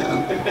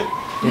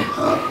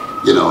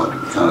 you know,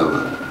 kind of a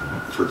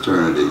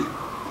fraternity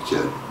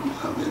kid.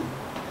 I mean,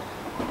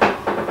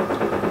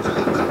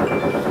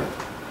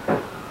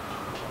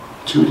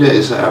 2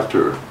 days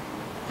after,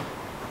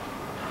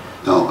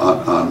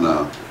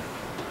 no,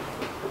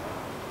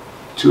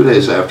 2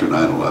 days after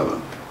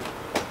 9/11,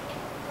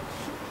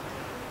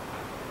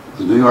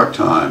 the New York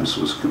Times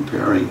was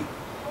comparing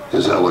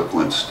his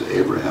eloquence to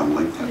Abraham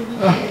Lincoln,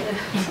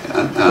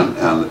 and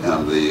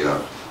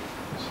the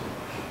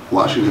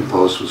Washington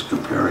Post was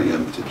comparing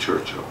him to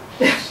Churchill.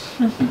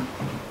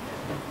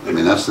 I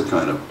mean, that's the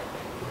kind of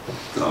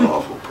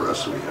god-awful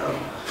press we have.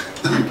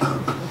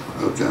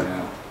 Okay.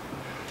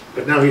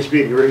 But now he's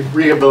being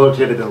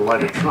rehabilitated in the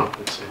light of Trump,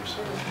 it seems.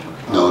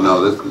 No,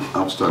 I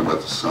was talking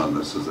about the Sun.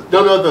 This is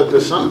No,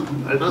 the Sun.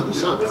 Not the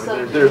Sun.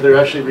 I mean, they're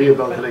actually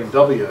rehabilitating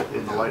W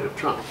in the light of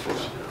Trump.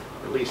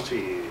 At least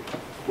he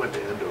went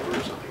to Andover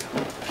or something.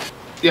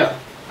 Yeah.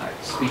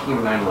 Speaking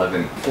of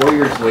 9/11, 4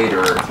 years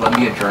later,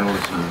 Columbia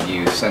Journalism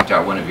Review sent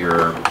out one of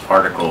your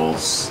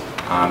articles,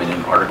 in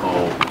an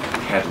article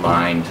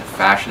headlined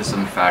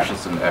 "Fascism,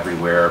 Fascism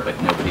Everywhere,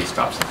 but Nobody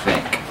Stops to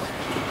Think."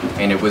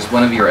 And it was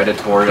one of your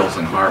editorials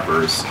in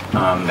Harper's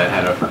that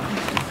had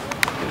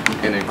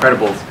an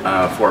incredible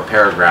 4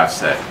 paragraphs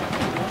that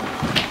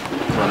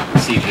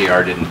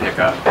CJR didn't pick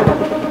up.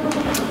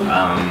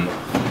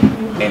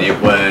 And it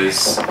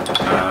was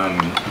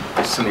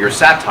some of your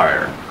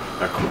satire.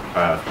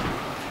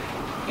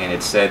 And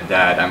it said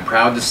that, "I'm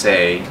proud to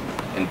say,"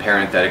 and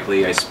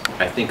parenthetically, I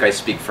think I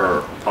speak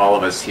for all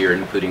of us here,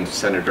 including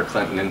Senator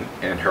Clinton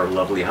and her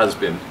lovely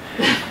husband,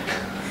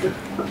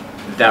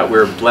 that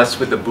we're blessed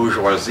with a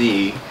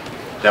bourgeoisie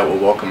that will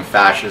welcome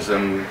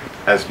fascism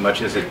as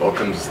much as it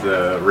welcomes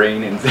the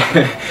rain in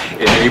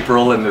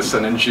April and the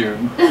sun in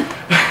June.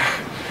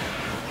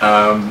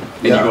 And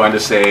you go on to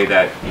say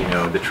that, you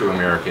know, the true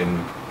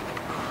American,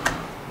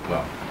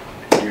 well,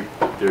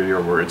 they're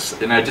your words.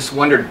 And I just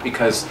wondered,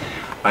 because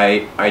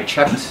I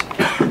checked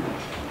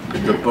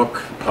the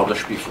book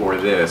published before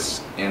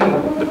this, and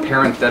the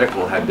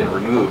parenthetical had been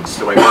removed,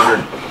 so I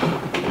wondered,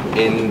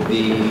 in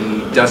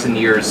the dozen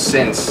years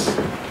since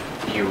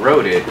you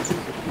wrote it,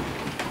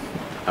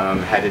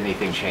 had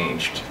anything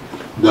changed?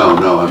 No,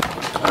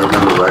 I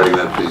remember writing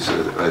that piece,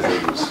 I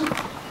think it was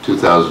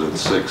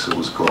 2006, it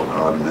was called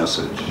Odd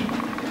Message,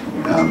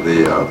 and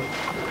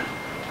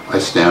I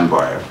stand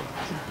by it.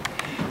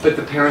 But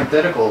the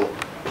parenthetical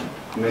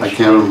I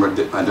can't remember,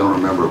 I don't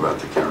remember about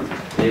the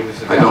parenthetical. It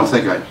was about, I don't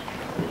think I,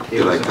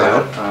 did I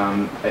cut it?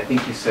 I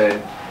think you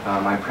said,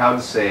 "I'm proud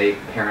to say,"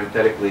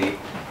 parenthetically,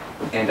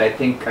 "and I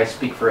think I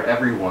speak for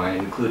everyone,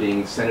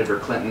 including Senator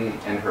Clinton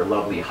and her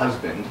lovely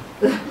husband."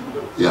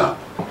 Yeah.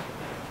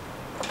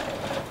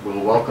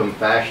 "Will welcome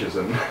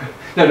fascism."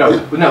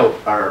 no,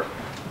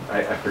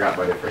 I forgot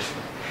what it first.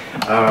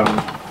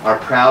 "Are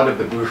proud of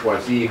the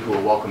bourgeoisie who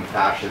will welcome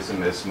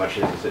fascism as much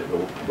as it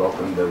will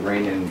welcome the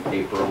rain in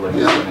April and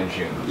the sun in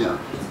June." Yeah.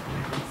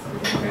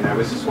 And I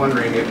was just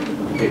wondering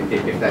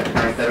if that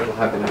parenthetical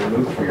had been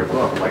removed from your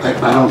book. Like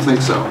I don't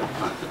think so.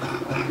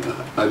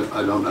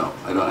 I don't know.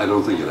 I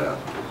don't think it has.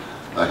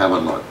 I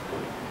haven't looked.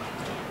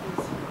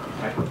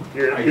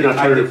 You're not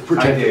trying to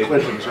protect the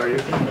Clintons, are you?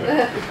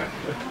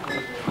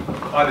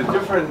 On a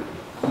different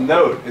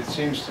note, it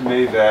seems to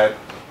me that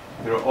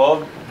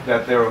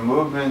there are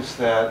movements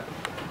that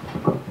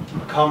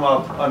come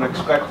up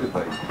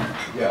unexpectedly,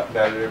 Yeah.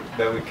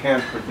 that we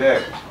can't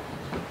predict.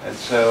 And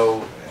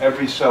so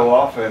every so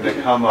often they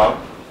come up,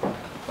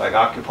 like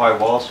Occupy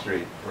Wall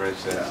Street, for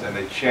instance, and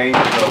they change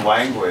the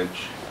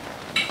language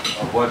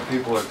of what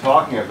people are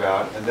talking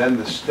about, and then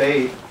the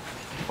state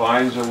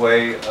finds a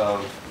way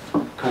of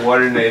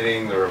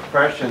coordinating the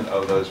repression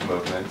of those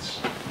movements,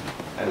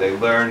 and they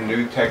learn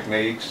new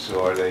techniques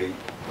or they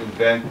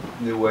invent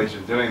new ways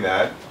of doing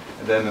that,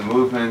 and then the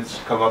movements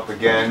come up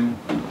again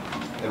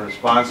in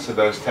response to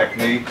those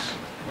techniques,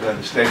 and then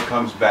the state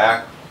comes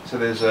back. So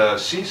there's a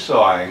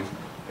seesawing,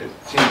 it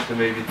seems to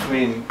me,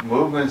 between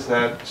movements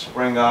that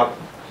spring up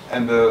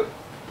and the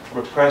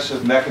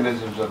repressive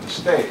mechanisms of the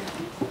state.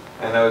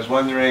 And I was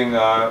wondering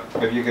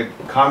if you could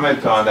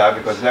comment on that,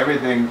 because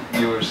everything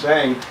you were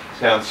saying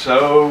sounds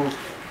so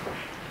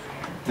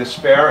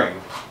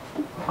despairing.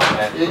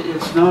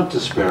 It's not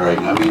despairing.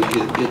 I mean,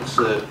 it's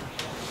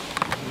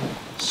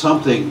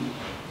something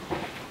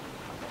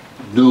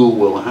new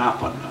will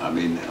happen. I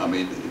mean,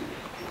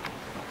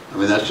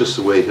 that's just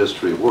the way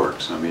history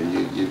works. I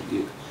mean,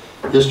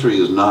 history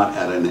is not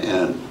at an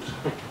end.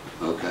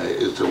 Okay,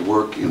 it's a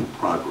work in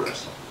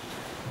progress,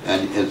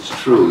 and it's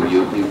true.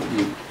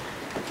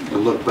 You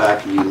look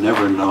back and you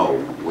never know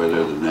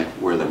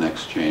where the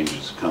next change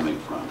is coming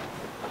from,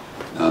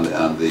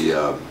 and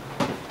the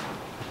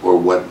or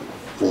what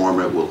form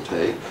it will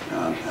take,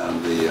 and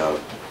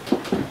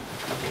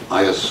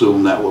I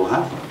assume that will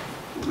happen.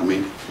 I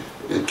mean,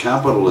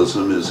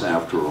 capitalism is,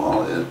 after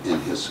all, in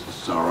his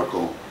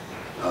historical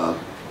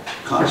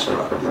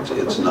construct.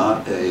 It's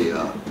not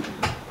a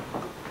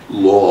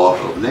law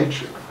of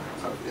nature.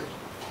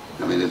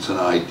 I mean, it's an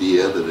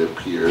idea that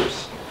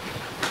appears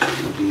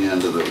at the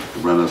end of the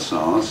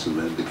Renaissance and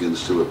then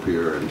begins to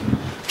appear in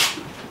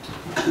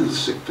the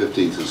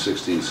 15th and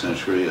 16th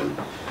century, and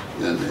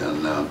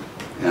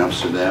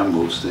Amsterdam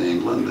moves to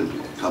England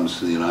and comes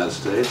to the United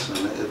States,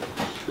 and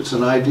it's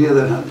an idea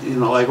that,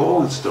 like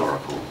all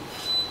historical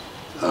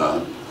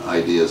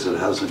ideas, it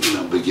has a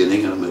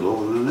beginning, a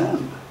middle, and an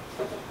end.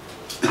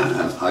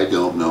 And I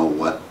don't know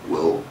what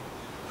will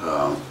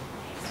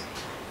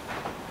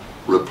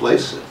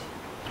replace it,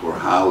 or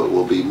how it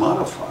will be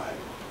modified,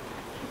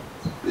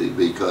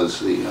 because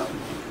the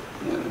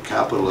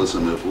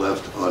capitalism, if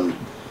left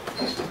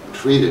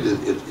untreated,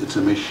 it's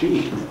a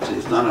machine.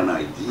 It's not an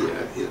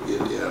idea.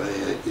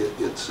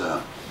 It's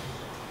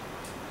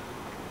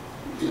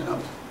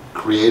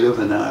creative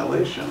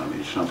annihilation. I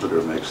mean,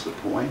 Schumpeter makes the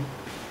point.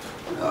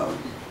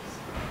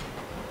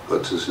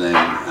 What's his name?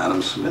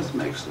 Adam Smith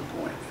makes the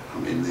point. I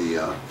mean,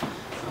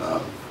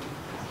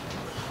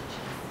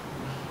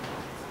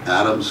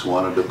 Adams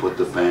wanted to put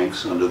the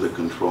banks under the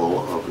control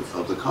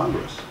of the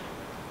Congress.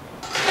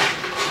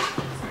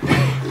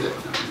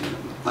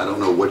 I don't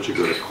know what you're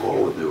going to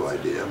call the new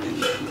idea. I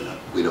mean,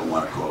 we don't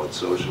want to call it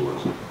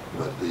socialism,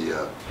 but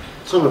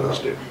some of us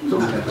do.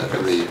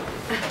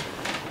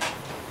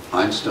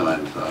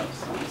 Einstein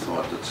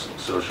thought that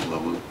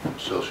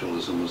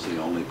socialism was the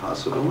only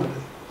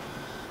possibility.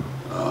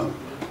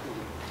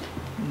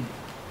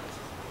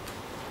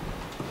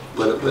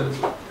 But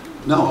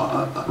no,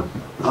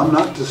 I'm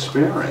not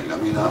despairing. I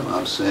mean,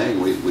 I'm saying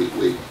we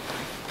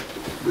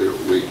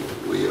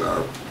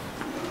are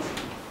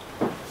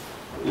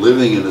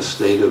living in a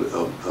state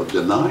of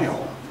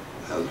denial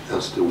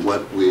as to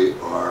what we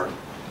are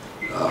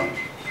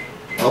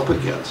up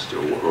against,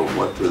 or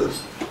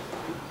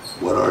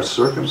what our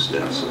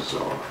circumstances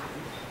are.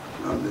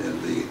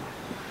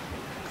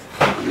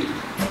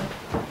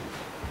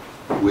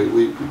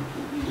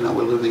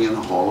 We're living in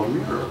a hall of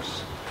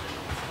mirrors,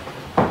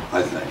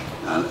 I think.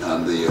 And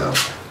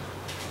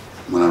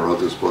when I wrote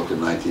this book in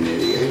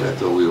 1988, I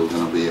thought we were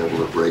going to be able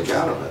to break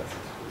out of it.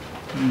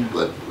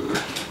 But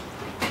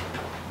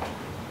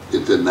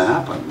it didn't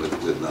happen with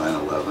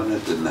 9/11.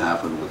 It didn't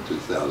happen with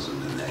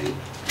 2008.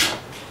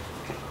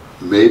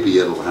 Maybe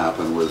it'll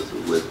happen with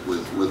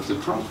the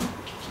Trump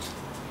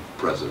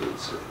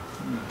presidency.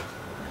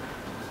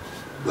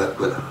 But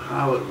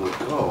how it would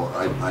go,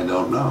 I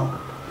don't know.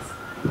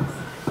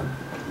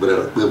 But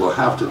it will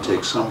have to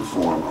take some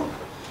form of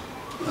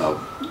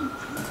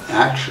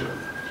action.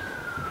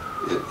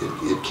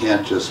 It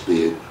can't just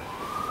be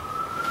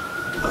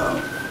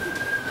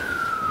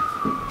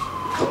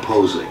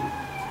opposing,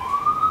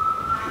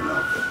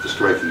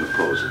 striking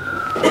opposing.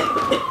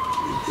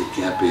 It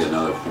can't be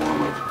another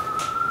form of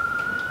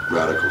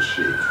radical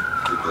chic,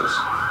 because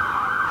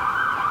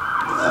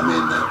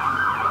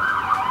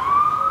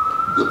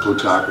the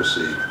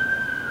plutocracy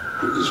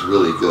is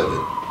really good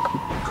at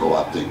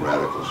co-opting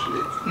radical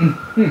chic.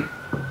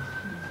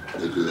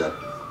 They do that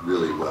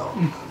really well.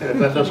 And if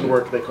that doesn't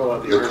work, they call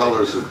out the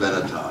colors of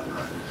Benetton,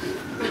 right?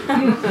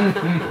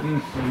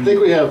 I think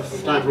we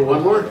have time for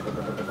one more.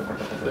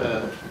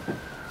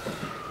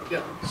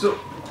 Yeah. So,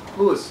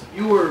 Louis,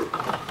 you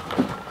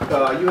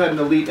had an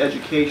elite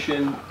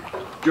education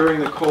during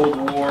the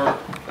Cold War,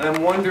 and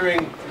I'm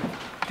wondering,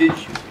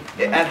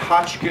 at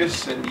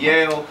Hotchkiss and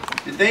Yale,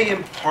 did they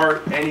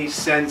impart any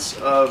sense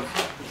of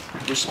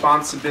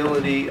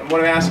responsibility? And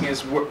what I'm asking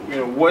is,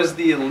 was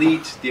the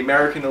elite, the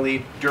American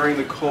elite, during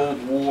the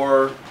Cold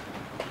War,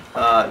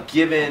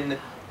 given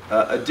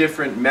a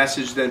different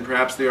message than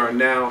perhaps they are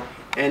now?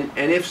 And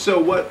if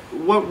so,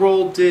 what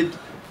role did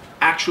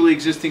actually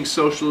existing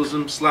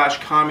socialism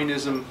 /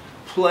 communism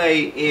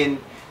play in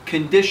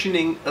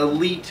conditioning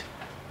elite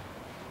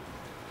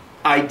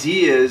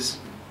ideas,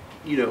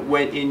 you know,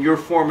 when in your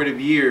formative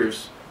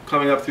years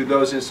coming up through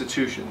those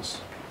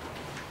institutions?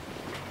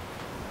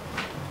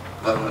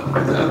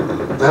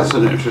 That's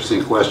an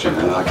interesting question,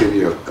 and I'll give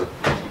you a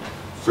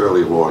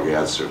fairly long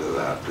answer to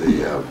that.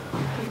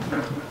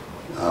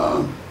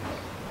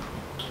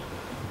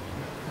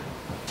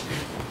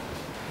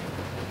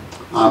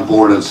 I'm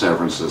born in San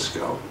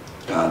Francisco,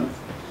 and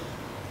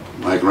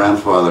my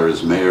grandfather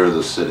is mayor of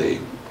the city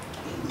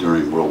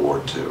during World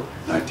War II,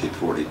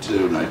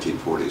 1942,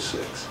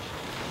 1946.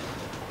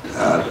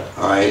 And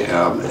I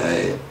am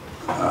a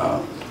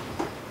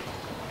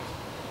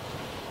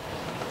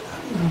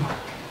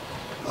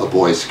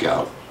Boy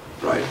Scout,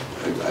 right?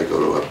 I go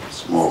to a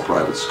small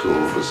private school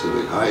in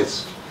Pacific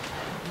Heights.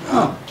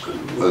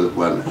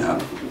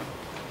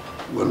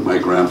 When my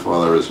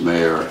grandfather is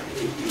mayor,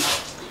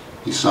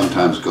 he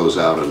sometimes goes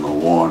out in the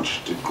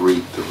launch to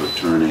greet the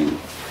returning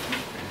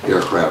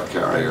aircraft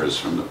carriers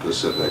from the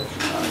Pacific.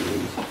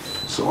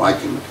 So I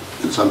can,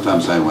 and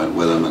sometimes I went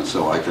with him, and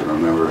so I can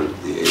remember at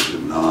the age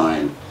of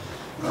 9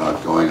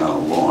 going on a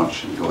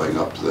launch and going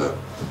up the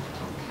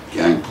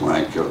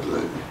gangplank of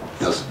the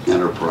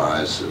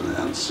Enterprise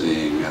and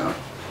seeing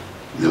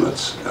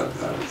Nimitz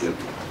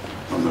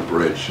from the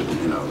bridge, and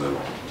you know, the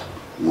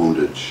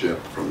wounded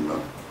ship from the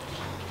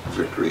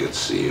Victory at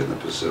Sea in the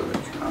Pacific.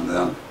 And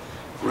then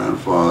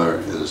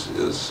grandfather is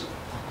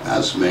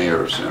as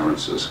mayor of San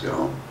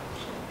Francisco,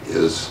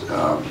 is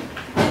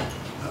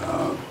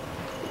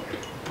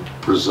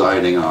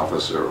presiding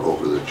officer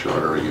over the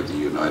chartering of the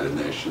United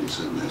Nations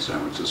in the San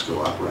Francisco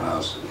Opera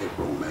House in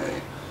April,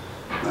 May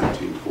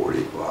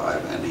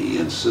 1945, and he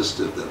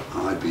insisted that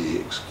I be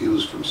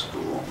excused from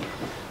school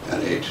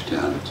at age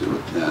 10 to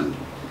attend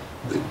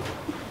the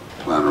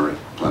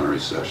plenary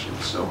session.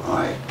 So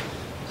I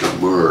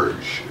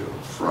emerge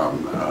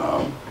from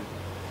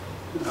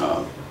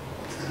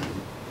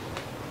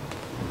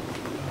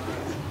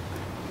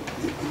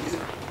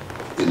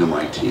into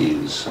my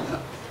teens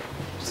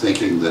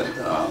thinking that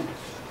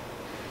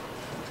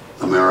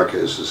America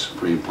is the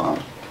supreme,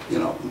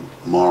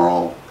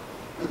 moral,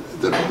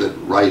 that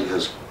right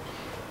has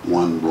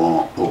won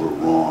wrong over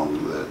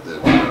wrong,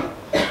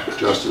 that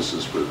justice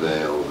has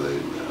prevailed, the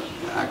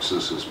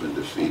Axis has been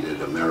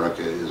defeated.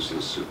 America is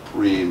the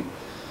supreme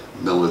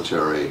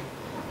military,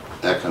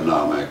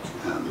 economic,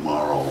 and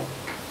moral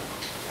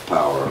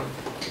power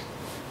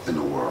in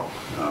the world.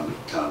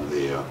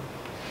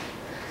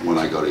 When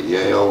I go to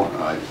Yale, in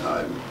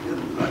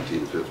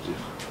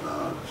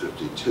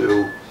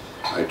 1952,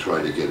 I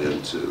try to get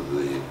into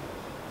the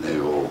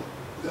Naval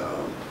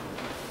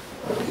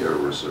Air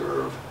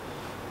Reserve.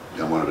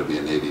 I wanted to be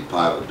a Navy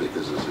pilot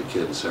because as a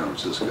kid in San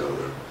Francisco,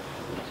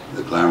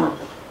 the glamour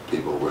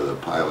people were the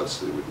pilots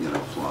that would,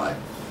 fly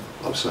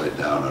upside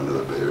down under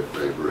the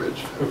Bay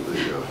Bridge.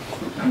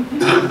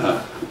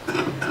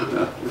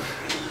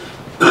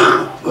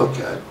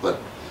 Okay,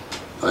 but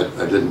I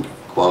didn't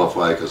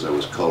qualify because I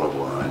was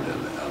colorblind,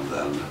 and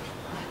then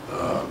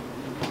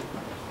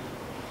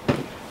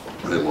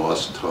I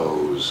lost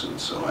toes, and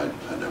so I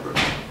never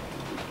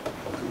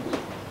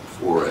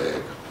foray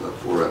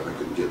if I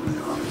could get in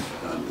the Army.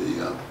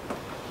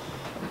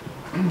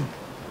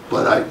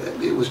 But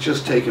it was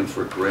just taken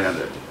for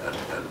granted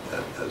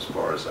as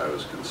far as I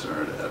was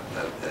concerned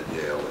at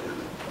Yale.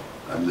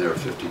 I'm there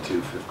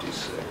 52,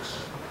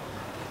 56.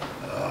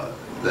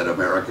 That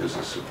America is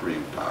the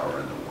supreme power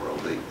in the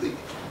world.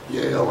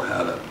 Yale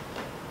had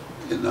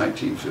in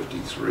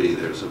 1953,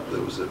 there was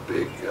a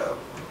big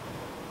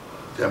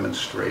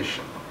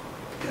demonstration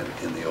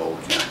in the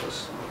old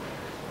campus.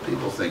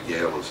 People think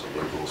Yale is a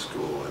liberal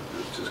school, and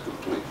it's just a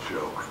complete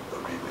joke. I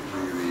mean,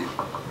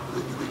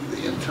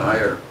 the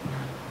entire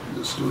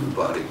student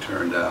body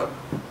turned out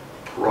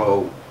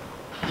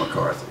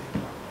pro-McCarthy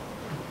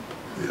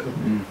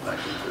in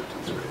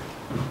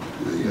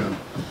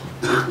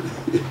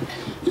 1953.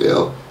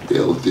 Yale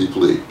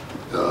deeply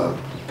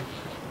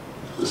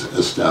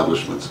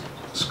establishment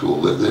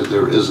school.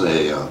 There is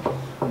a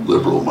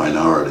liberal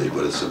minority,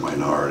 but it's a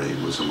minority.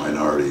 It was a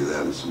minority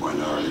then, it's a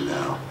minority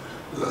now.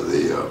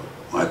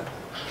 I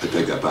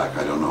take that back,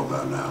 I don't know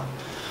about now.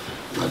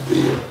 But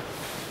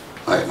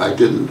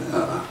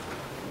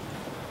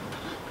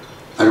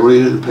I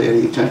really didn't pay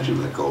any attention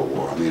to the Cold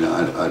War. I mean,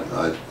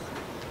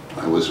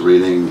 I was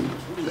reading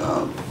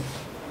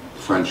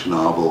French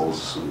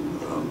novels and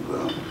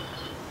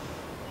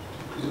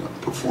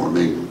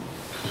performing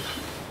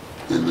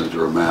in the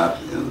Dramat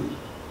in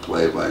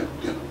play by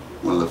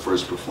one of the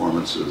first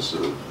performances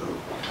of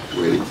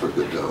Waiting for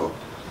Godot.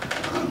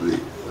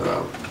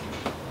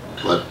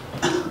 But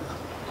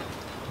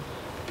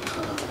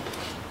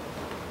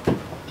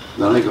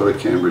then I go to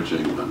Cambridge,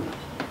 England,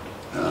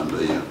 and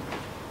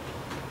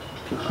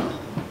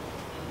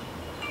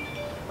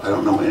I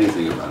don't know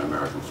anything about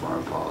American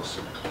foreign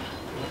policy.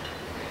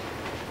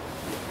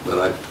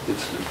 But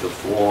it's the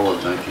fall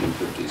of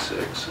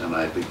 1956, and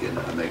I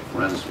make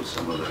friends with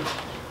some of the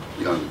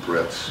young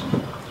Brits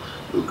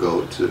who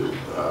go to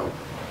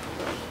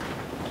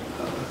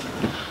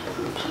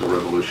the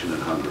revolution in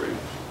Hungary.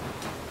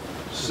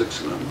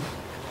 6 of them.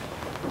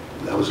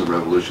 That was a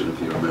revolution, if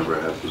you remember,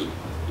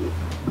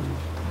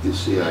 the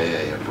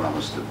CIA had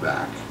promised to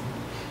back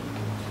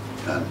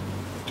and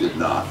did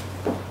not.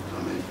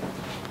 I mean,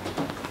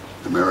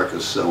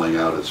 America's selling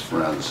out its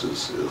friends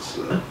is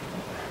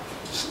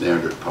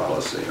standard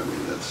policy. I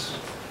mean, that's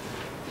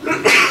a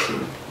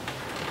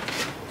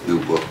new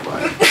book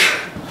by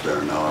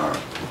Bernard.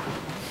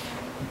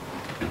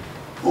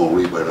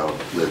 Henri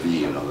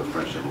Lévy, the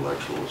French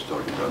intellectual, was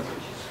talking about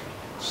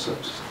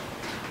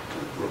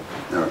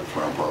American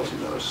foreign policy,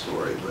 another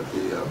story, but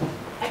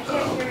I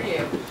can't hear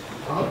you.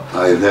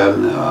 I then,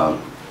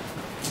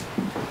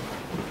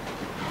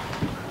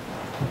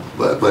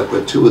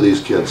 but 2 of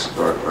these kids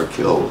are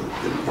killed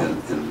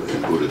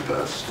in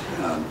Budapest,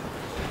 and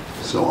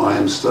so I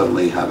am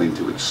suddenly having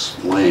to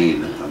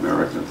explain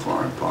American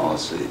foreign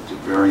policy to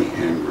very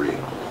angry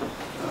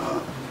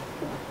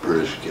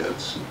British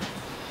kids.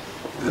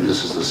 And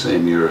this is the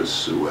same year as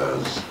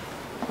Suez,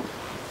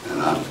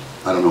 and I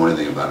don't know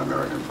anything about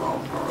American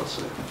foreign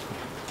policy,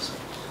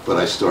 but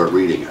I start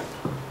reading it.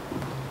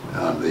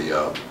 And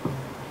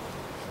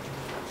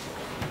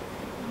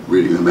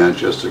reading the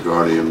Manchester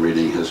Guardian,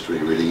 reading history,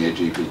 reading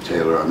A.G.P.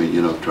 Taylor. I mean,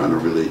 trying to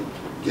really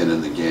get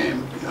in the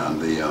game.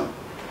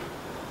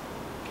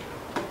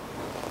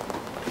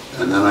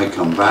 And then I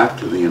come back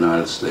to the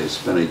United States,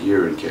 spent a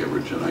year in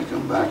Cambridge, and I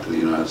come back to the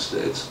United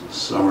States in the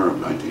summer of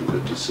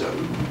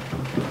 1957.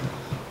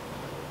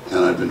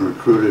 And I'd been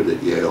recruited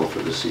at Yale for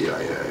the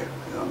CIA.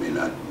 I mean,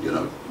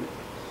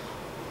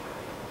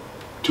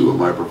 2 of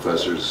my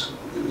professors,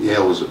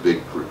 Yale was a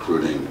big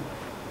recruiting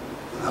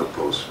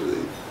outpost for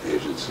the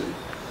agency.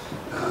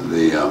 And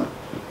it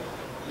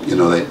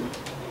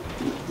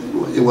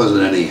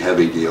wasn't any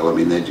heavy deal. I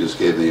mean, they just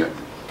gave me a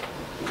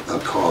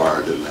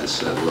card and they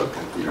said, look,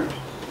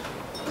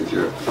 if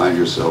you find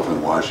yourself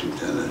in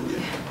Washington and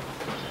you're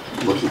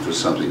looking for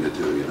something to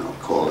do,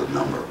 call a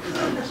number.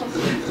 And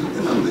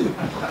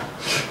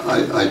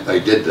I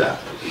did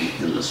that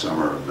in the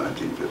summer of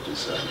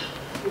 1957.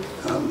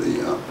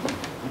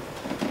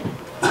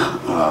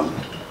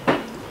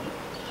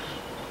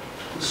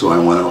 So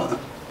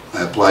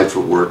I applied for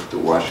work at the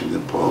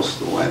Washington Post,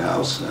 the White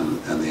House,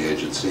 and the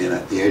agency.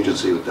 And the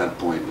agency at that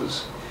point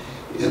was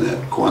in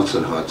at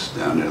Quonset huts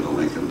down near the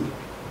Lincoln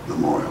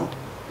Memorial.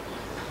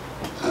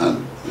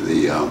 And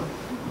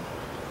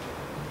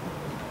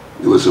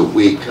it was a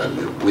week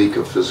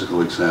of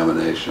physical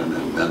examination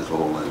and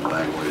mental and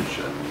language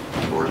and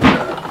word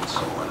track and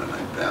so on, and I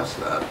passed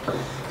that.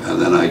 And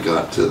then I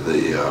got to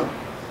the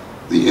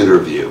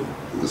interview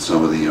with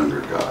some of the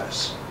younger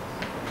guys.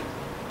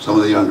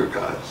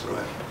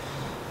 Right?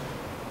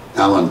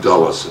 Alan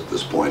Dulles at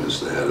this point is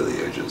the head of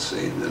the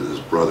agency, and then his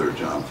brother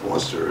John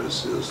Foster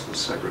is the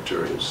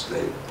Secretary of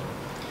State.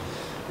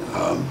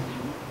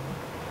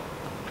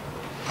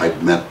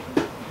 I'd met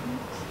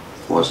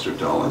Foster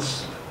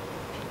Dulles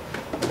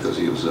because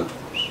he was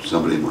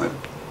somebody my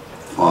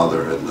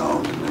father had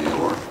known in New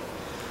York.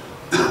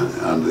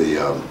 And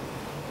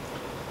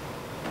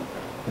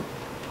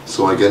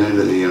so I get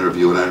into the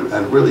interview, and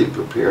I'd really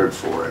prepared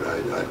for it.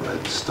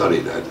 I'd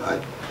studied. I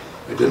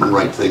didn't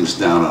write things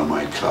down on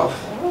my cuff,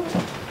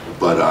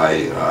 but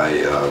I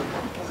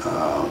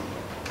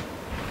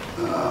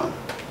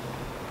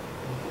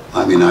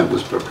mean, I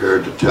was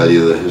prepared to tell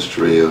you the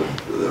history of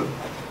the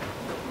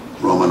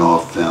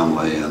Romanov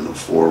family and the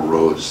 4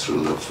 roads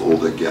through the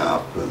Fulda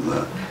Gap and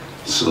the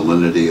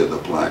salinity of the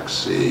Black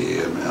Sea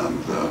and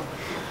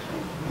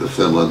the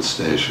Finland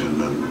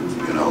Station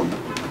and,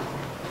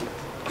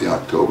 the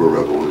October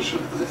Revolution.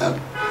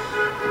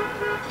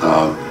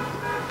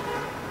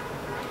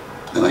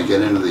 And I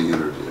get into the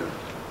interview.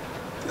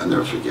 I'll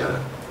never forget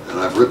it. And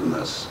I've written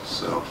this,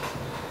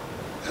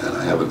 and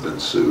I haven't been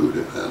sued.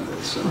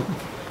 And so,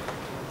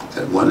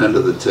 at one end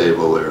of the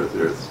table, there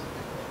are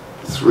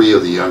 3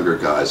 of the younger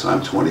guys.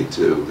 I'm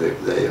 22.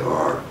 They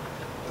are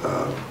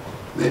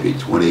maybe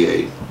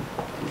 28,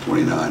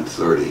 29,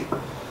 30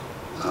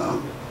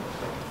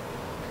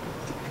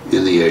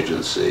 in the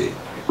agency,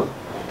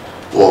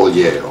 all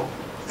Yale.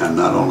 And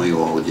not only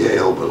all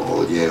Yale, but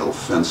all Yale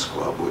Fence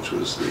Club, which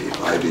was the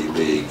Ivy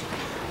League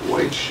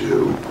white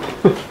shoe.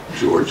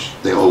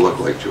 They all look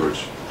like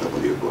George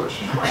W.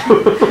 Bush.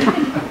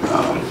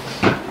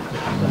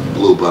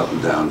 Blue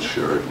button-down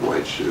shirt,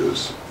 white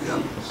shoes,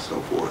 and so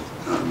forth.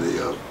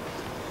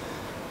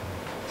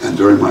 And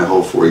during my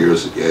whole 4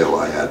 years at Yale,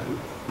 I had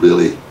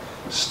really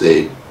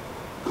stayed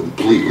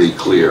completely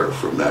clear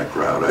from that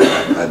crowd. I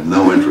had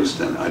no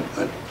interest in it.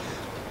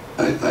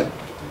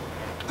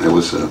 I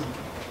was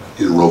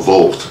in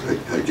revolt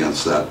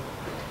against that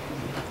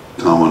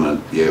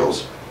dominant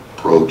Yale's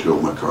pro-Joe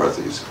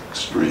McCarthy's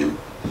extreme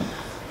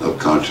of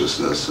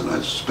consciousness, and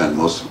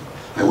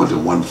I went to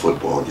 1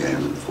 football game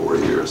in 4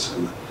 years,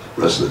 and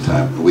the rest of the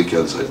time, the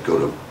weekends, I'd go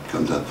to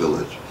Content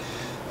Village.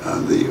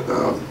 And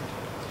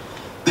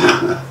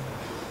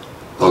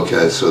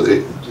Okay, so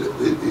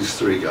these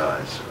three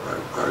guys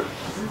are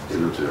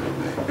interviewing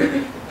me.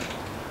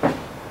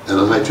 And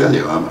as I tell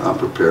you, I'm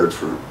prepared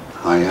for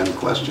high-end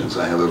questions.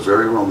 I have a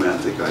very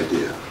romantic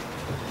idea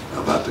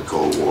about the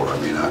Cold War. I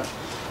mean,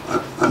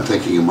 I'm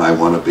thinking you might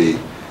want to be,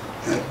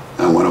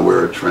 I want to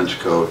wear a trench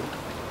coat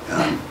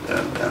and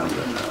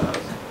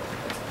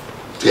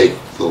take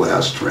the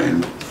last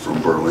train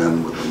from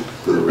Berlin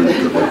with a really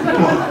good-looking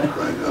blonde,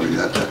 right? I mean,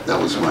 that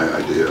was my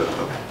idea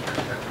of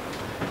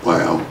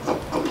why I'm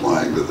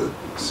applying to the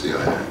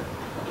CIA.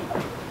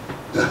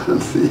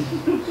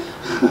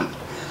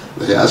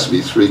 And they asked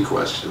me three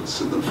questions,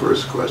 and the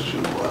first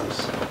question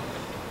was,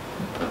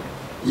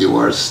 you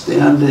are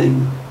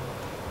standing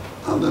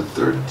on the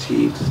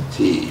 13th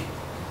tee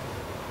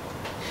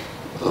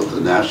of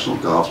the National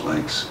Golf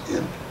Links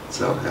in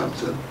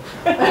Southampton.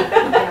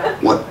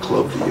 What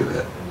club do you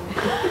hit?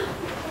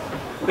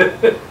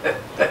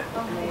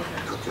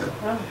 Okay.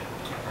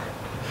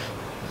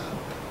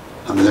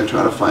 I mean, they're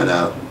trying to find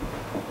out,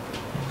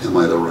 am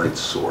I the right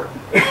sort?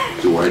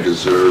 Do I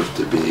deserve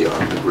to be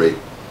on the great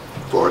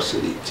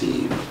varsity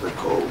team of the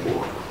Cold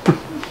War?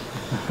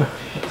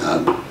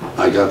 And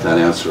I got that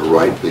answer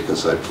right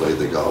because I played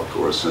the golf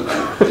course and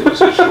it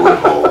was a short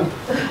hole.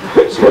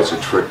 So it's a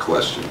trick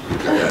question.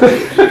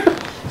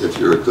 If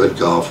you're a good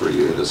golfer,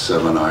 you hit a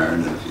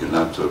 7-iron, and if you're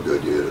not so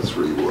good, you hit a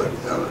 3-wood.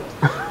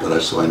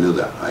 So I knew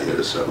that. I hit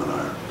a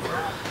 7-iron.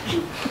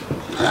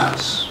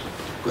 Pass.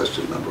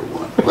 Question number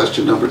one.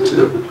 Question number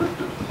two.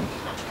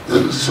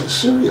 And it's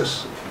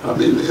serious. I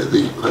mean,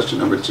 the question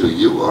number two,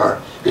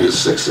 it is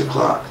 6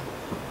 o'clock.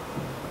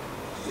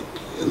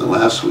 In the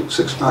last week,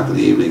 6 o'clock in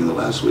the evening, in the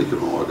last week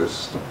of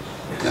August,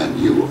 and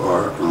you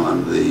are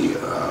on the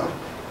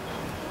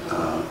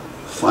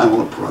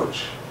final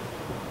approach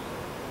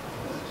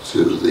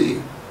to the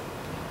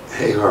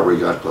Hay Harbor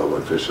Yacht Club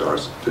on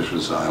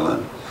Fisher's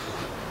Island.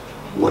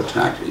 What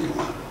tack are you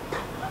on?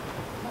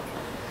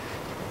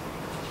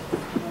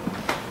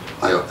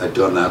 I'd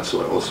done that,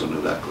 so I also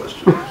knew that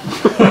question.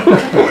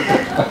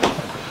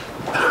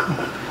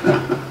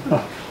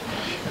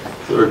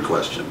 Third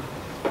question.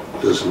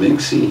 Does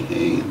Minxie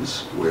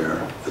Haynes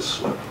wear a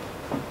slip?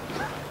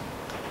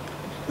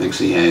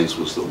 Minxie Haynes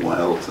was the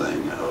wild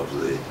thing of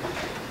the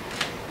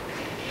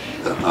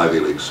Ivy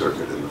League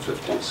circuit in the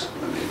 50s.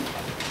 I mean,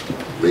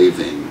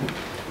 raving,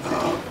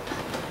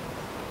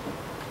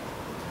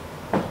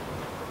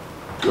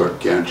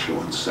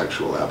 gargantuan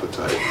sexual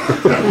appetite,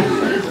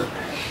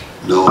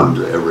 known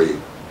to every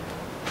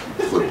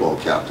football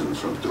captain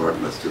from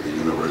Dartmouth to the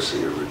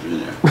University of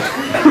Virginia.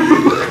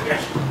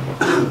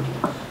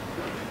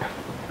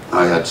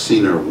 I had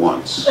seen her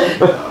once,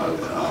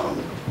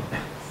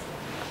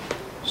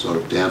 sort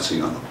of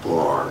dancing on a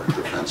bar at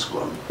the Fence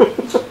Club.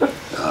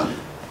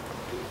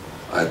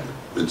 I'd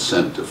been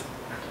sent to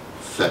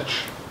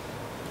fetch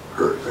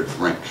her a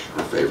drink.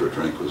 Her favorite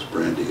drink was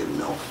brandy and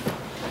milk.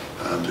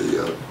 And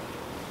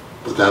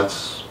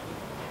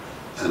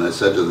and I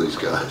said to these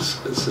guys,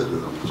 I said to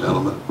them,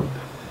 gentlemen,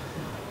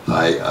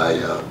 my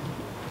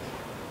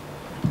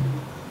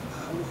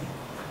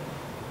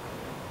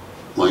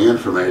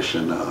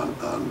information on,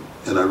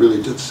 and I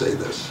really did say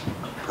this,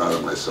 proud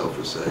of myself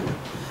for saying it,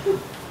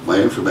 my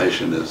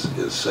information is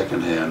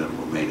secondhand and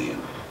Romanian.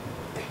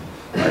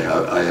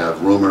 I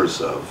have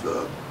rumors of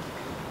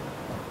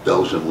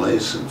Belgian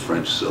lace and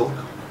French silk,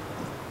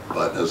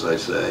 but as I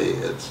say,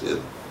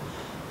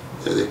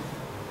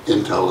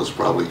 intel is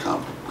probably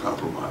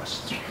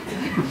compromised.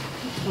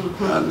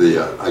 And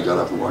I got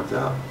up and walked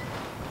out.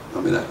 I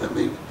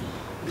mean,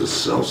 the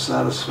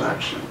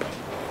self-satisfaction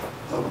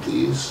of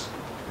these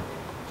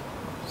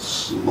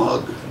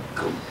smug,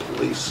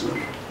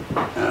 complacent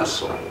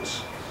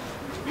assholes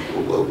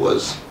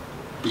was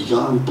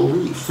beyond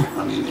belief.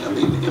 I mean,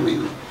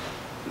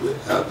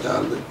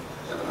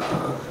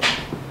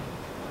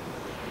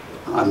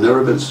 I've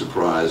never been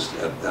surprised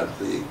at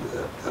the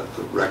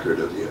record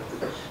of the.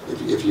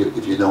 If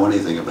you know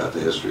anything about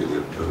the history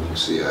of the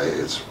CIA,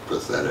 it's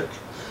pathetic.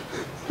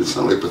 It's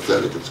not only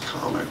pathetic; it's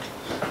comic.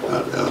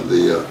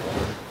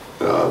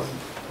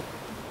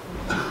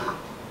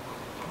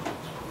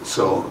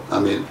 So I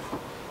mean,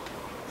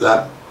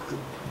 that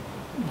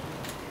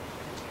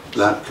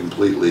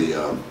completely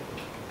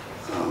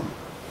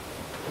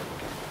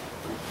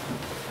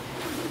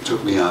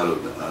took me out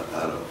of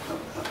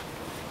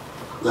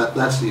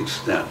that's the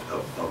extent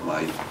of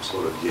my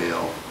sort of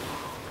Yale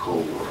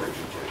Cold War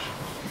education.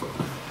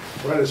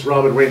 Right, as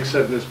Robin Wink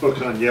said in his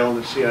book on Yale and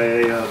the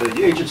CIA,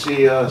 the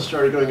agency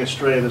started going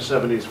astray in the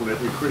 70s when it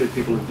recruited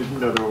people who didn't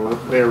know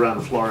their way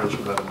around Florence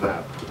without a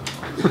map.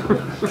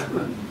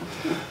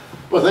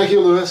 Well, thank you,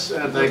 Louis,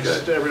 and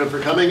thanks to everyone for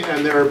coming.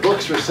 And there are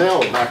books for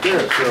sale back there,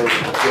 so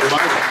get them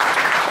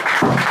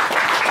out.